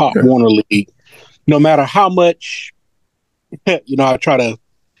my Pop Warner League. No matter how much, I try to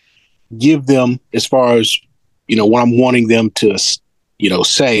give them as far as, what I'm wanting them to,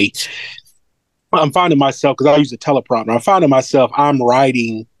 say, I'm finding myself, because I use a teleprompter, I'm finding myself, I'm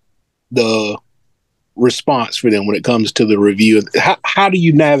writing the response for them when it comes to the review. How do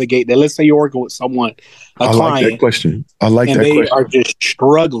you navigate that? Let's say you're working with someone, client. Like that question. I like that question. And they are just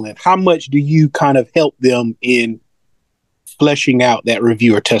struggling. How much do you kind of help them in fleshing out that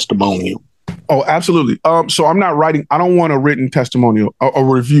review or testimonial? Oh, absolutely. So I'm not writing. I don't want a written testimonial, a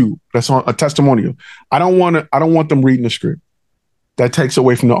review. That's on a testimonial. I don't want them reading the script. That takes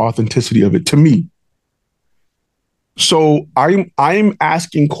away from the authenticity of it to me. So I'm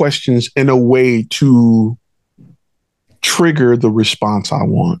asking questions in a way to trigger the response I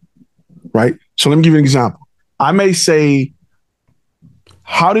want, right? So let me give you an example. I may say,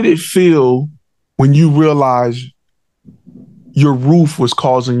 how did it feel when you realized your roof was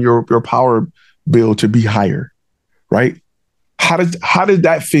causing your power bill to be higher, right? How did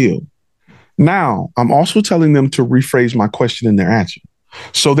that feel? Now, I'm also telling them to rephrase my question in their answer.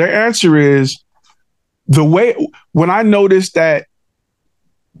 So their answer is, when I noticed that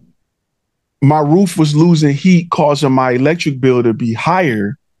my roof was losing heat, causing my electric bill to be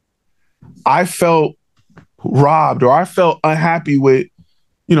higher, I felt robbed, or I felt unhappy with,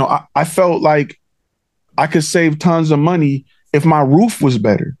 I felt like I could save tons of money if my roof was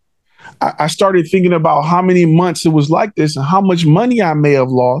better. I started thinking about how many months it was like this and how much money I may have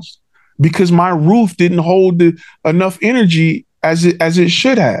lost because my roof didn't hold enough energy as it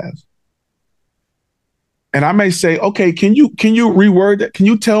should have. And I may say, okay, can you reword that? Can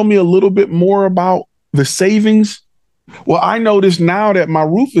you tell me a little bit more about the savings? Well, I notice now that my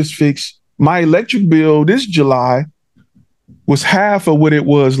roof is fixed, my electric bill this July was half of what it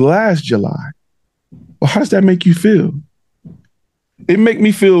was last July. Well, how does that make you feel? It make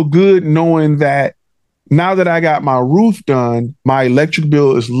me feel good knowing that now that I got my roof done, my electric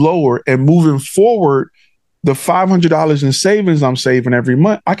bill is lower, and moving forward, the $500 in savings I'm saving every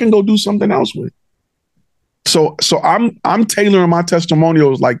month, I can go do something else with. So I'm tailoring my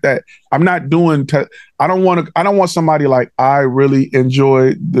testimonials like that. I'm not doing. I don't want somebody like, I really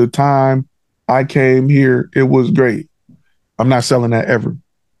enjoyed the time I came here. It was great. I'm not selling that ever.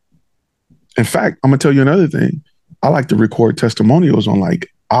 In fact, I'm gonna tell you another thing. I like to record testimonials on like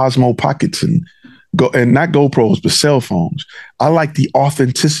Osmo Pockets and not GoPros, but cell phones. I like the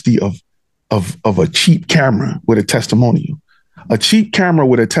authenticity of a cheap camera with a testimonial. A cheap camera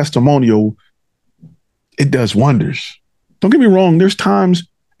with a testimonial, it does wonders. Don't get me wrong. There's times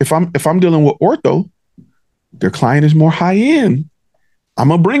if I'm dealing with ortho, their client is more high end. I'm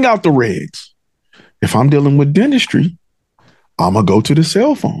gonna bring out the reds. If I'm dealing with dentistry, I'm gonna go to the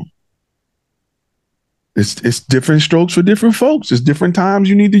cell phone. It's different strokes for different folks. It's different times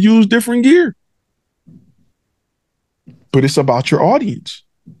you need to use different gear. But it's about your audience.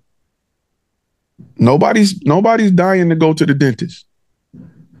 Nobody's dying to go to the dentist.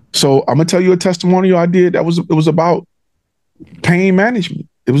 So I'm gonna tell you a testimonial I did it was about pain management.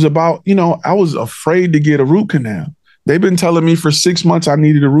 It was about, I was afraid to get a root canal. They've been telling me for 6 months I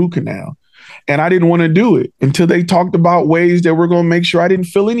needed a root canal. And I didn't want to do it until they talked about ways that we're going to make sure I didn't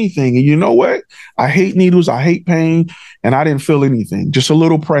feel anything. And you know what? I hate needles. I hate pain. And I didn't feel anything, just a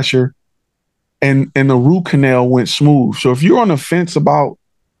little pressure. And the root canal went smooth. So if you're on the fence about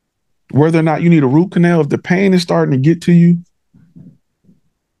whether or not you need a root canal, if the pain is starting to get to you,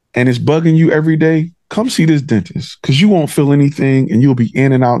 and it's bugging you every day, come see this dentist because you won't feel anything and you'll be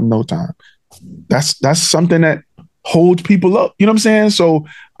in and out in no time. That's something that holds people up. You know what I'm saying? So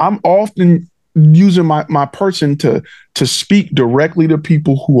I'm often using my person to speak directly to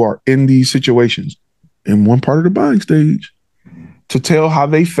people who are in these situations in one part of the buying stage to tell how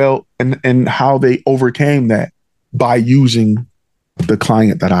they felt and how they overcame that by using the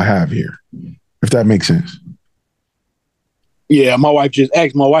client that I have here, if that makes sense. Yeah, my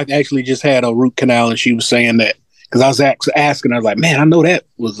wife actually just had a root canal, and she was saying that because I was asking, I was like, man, I know that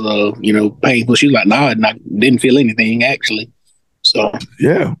was painful. She's like, no, I didn't feel anything actually. So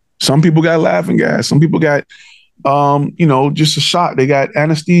yeah, some people got laughing gas. Some people got just a shot. They got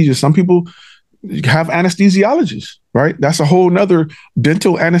anesthesia. Some people have anesthesiologists, right? That's a whole nother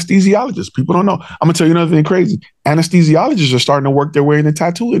dental anesthesiologist. People don't know. I'm gonna tell you another thing crazy. Anesthesiologists are starting to work their way in the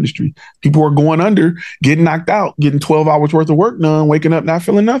tattoo industry. People are going under, getting knocked out, getting 12 hours worth of work done, waking up not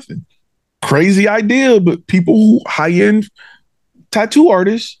feeling nothing. Crazy idea, but people who high-end tattoo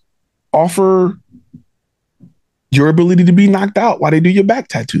artists offer your ability to be knocked out while they do your back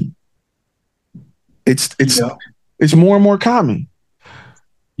tattoo. It's more and more common.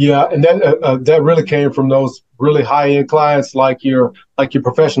 Yeah, and that really came from those really high-end clients like your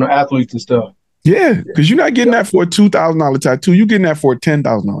professional athletes and stuff. Yeah, because you're not getting that for a $2,000 tattoo. You're getting that for a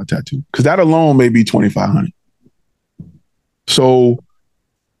 $10,000 tattoo because that alone may be $2,500. So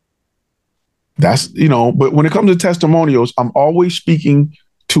that's, but when it comes to testimonials, I'm always speaking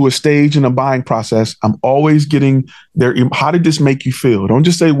to a stage in a buying process. I'm always getting their, how did this make you feel? Don't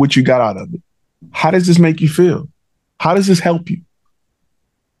just say what you got out of it. How does this make you feel? How does this help you?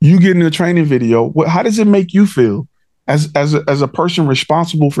 You get in a training video. How does it make you feel as a person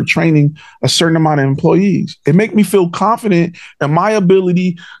responsible for training a certain amount of employees? It makes me feel confident in my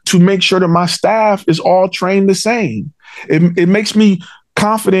ability to make sure that my staff is all trained the same. It makes me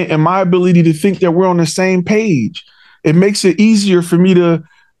confident in my ability to think that we're on the same page. It makes it easier for me to,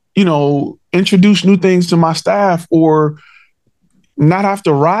 introduce new things to my staff or not have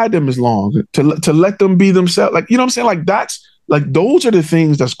to ride them as long, to let them be themselves. Like, you know what I'm saying? Like that's, like, those are the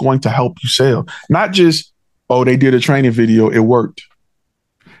things that's going to help you sell. Not just, oh, they did a training video. It worked.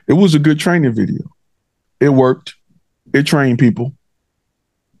 It was a good training video. It worked. It trained people.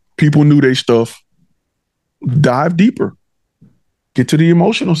 People knew their stuff. Dive deeper. Get to the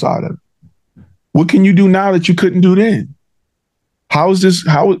emotional side of it. What can you do now that you couldn't do then? Because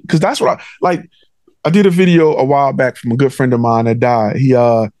that's what I did a video a while back from a good friend of mine that died. He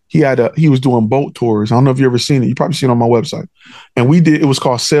was doing boat tours. I don't know if you ever seen it. You probably seen it on my website. And it was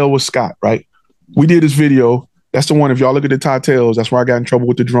called Sail with Scott, right? We did this video. That's the one, if y'all look at the titles, that's where I got in trouble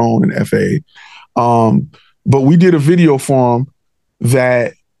with the drone and FAA. But we did a video for him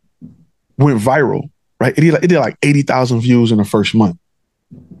that went viral, right? It did like 80,000 views in the first month.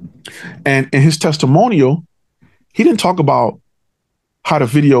 And in his testimonial, he didn't just talk about how the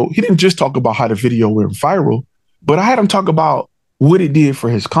video went viral, but I had him talk about what it did for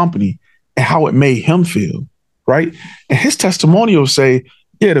his company and how it made him feel, right? And his testimonials say,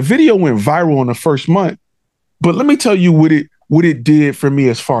 yeah, the video went viral in the first month, but let me tell you what it did for me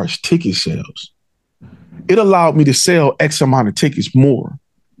as far as ticket sales. It allowed me to sell X amount of tickets more.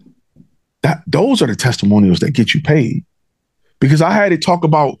 Those are the testimonials that get you paid. Because I had to talk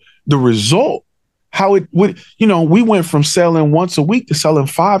about the result, how it would, we went from selling once a week to selling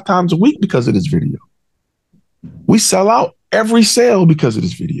 5 times a week because of this video. We sell out every sale because of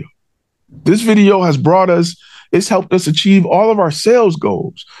this video. This video has it's helped us achieve all of our sales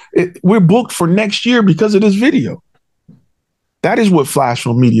goals. We're booked for next year because of this video. That is what Flash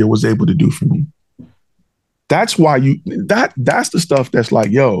Film Media was able to do for me. That's why that's the stuff that's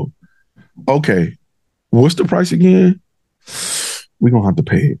like, yo, okay, what's the price again? We're going to have to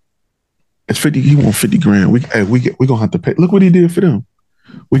pay it. It's 50. He want 50 grand. We're going to have to pay. Look what he did for them.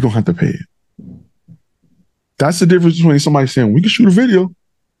 We're going to have to pay it. That's the difference between somebody saying, we can shoot a video.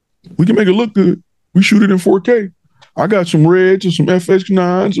 We can make it look good. We shoot it in 4K. I got some Reds and some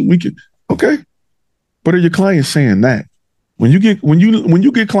FX9s and we can, okay. But are your clients saying that? When you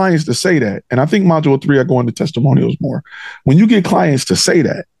get clients to say that, and I think module 3, I go into testimonials more. When you get clients to say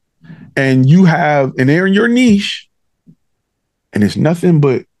that, and they're in your niche, and it's nothing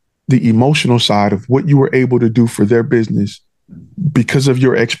but the emotional side of what you were able to do for their business because of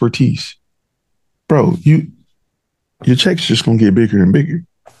your expertise. Bro, your check's just going to get bigger and bigger.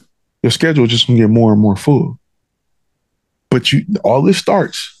 Your schedule is just going to get more and more full. But all this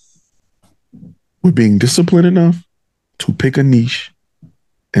starts with being disciplined enough to pick a niche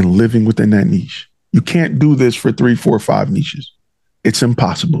and living within that niche. You can't do this for 3, 4, 5 niches. It's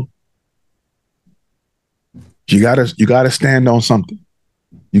impossible. You gotta stand on something.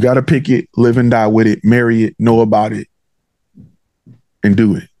 You got to pick it, live and die with it, marry it, know about it, and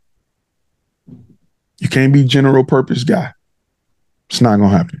do it. You can't be general purpose guy. It's not going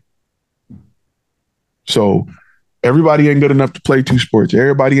to happen. So everybody ain't good enough to play two sports.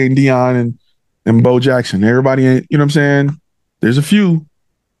 Everybody ain't Deion and Bo Jackson. Everybody ain't, you know what I'm saying? There's a few,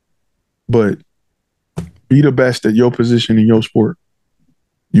 but be the best at your position in your sport.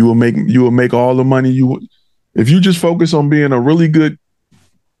 You will make all the money if you just focus on being a really good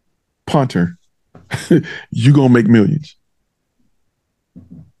punter, you're going to make millions.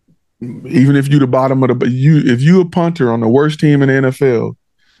 Even if you the bottom of if you a punter on the worst team in the NFL,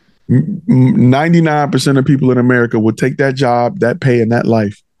 99% of people in America would take that job, that pay, and that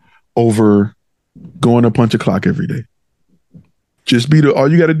life over going to punch a clock every day. Just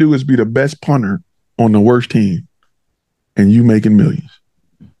all you got to do is be the best punter on the worst team, and you making millions.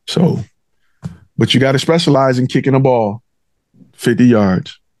 So, but you got to specialize in kicking a ball 50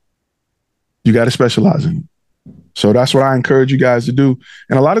 yards. You got to specialize in it. So that's what I encourage you guys to do.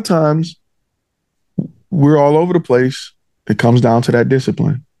 And a lot of times we're all over the place. It comes down to that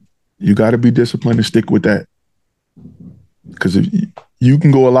discipline. You got to be disciplined and stick with that. Because if you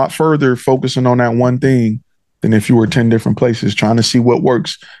can go a lot further focusing on that one thing than if you were 10 different places trying to see what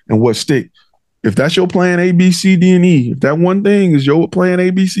works and what stick. If that's your plan A, B, C, D, and E, if that one thing is your plan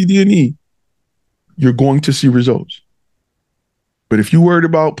A, B, C, D, and E, you're going to see results. But if you worried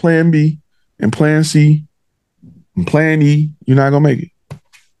about plan B and plan C and plan E, you're not gonna make it.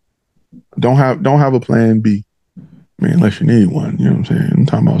 Don't have a plan B. I mean, unless you need one, you know what I'm saying? I'm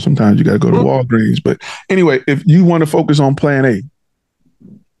talking about sometimes you gotta go to Walgreens. But anyway, if you want to focus on plan A,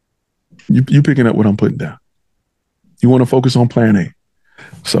 you picking up what I'm putting down. You want to focus on plan A.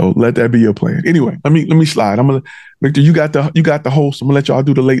 So let that be your plan. Anyway, let me slide. Victor, you got the host. I'm gonna let y'all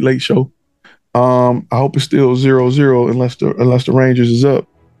do the late show. I hope it's still 0-0 unless the Rangers is up.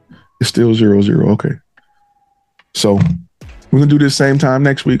 It's still 0-0. Okay. So we're gonna do this same time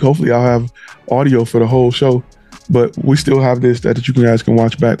next week. Hopefully I'll have audio for the whole show, but we still have this that you guys can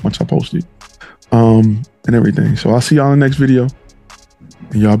watch back once I post it. And everything. So I'll see y'all in the next video.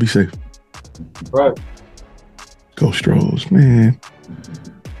 And y'all be safe. Right. Go Stros, man.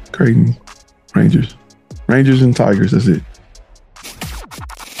 Creighton, Rangers and Tigers. That's it.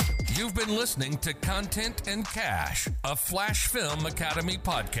 You've been listening to Content and Cash, a Flash Film Academy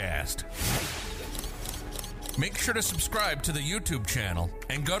podcast. Make sure to subscribe to the YouTube channel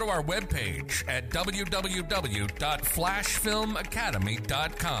and go to our webpage at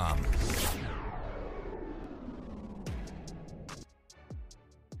www.flashfilmacademy.com.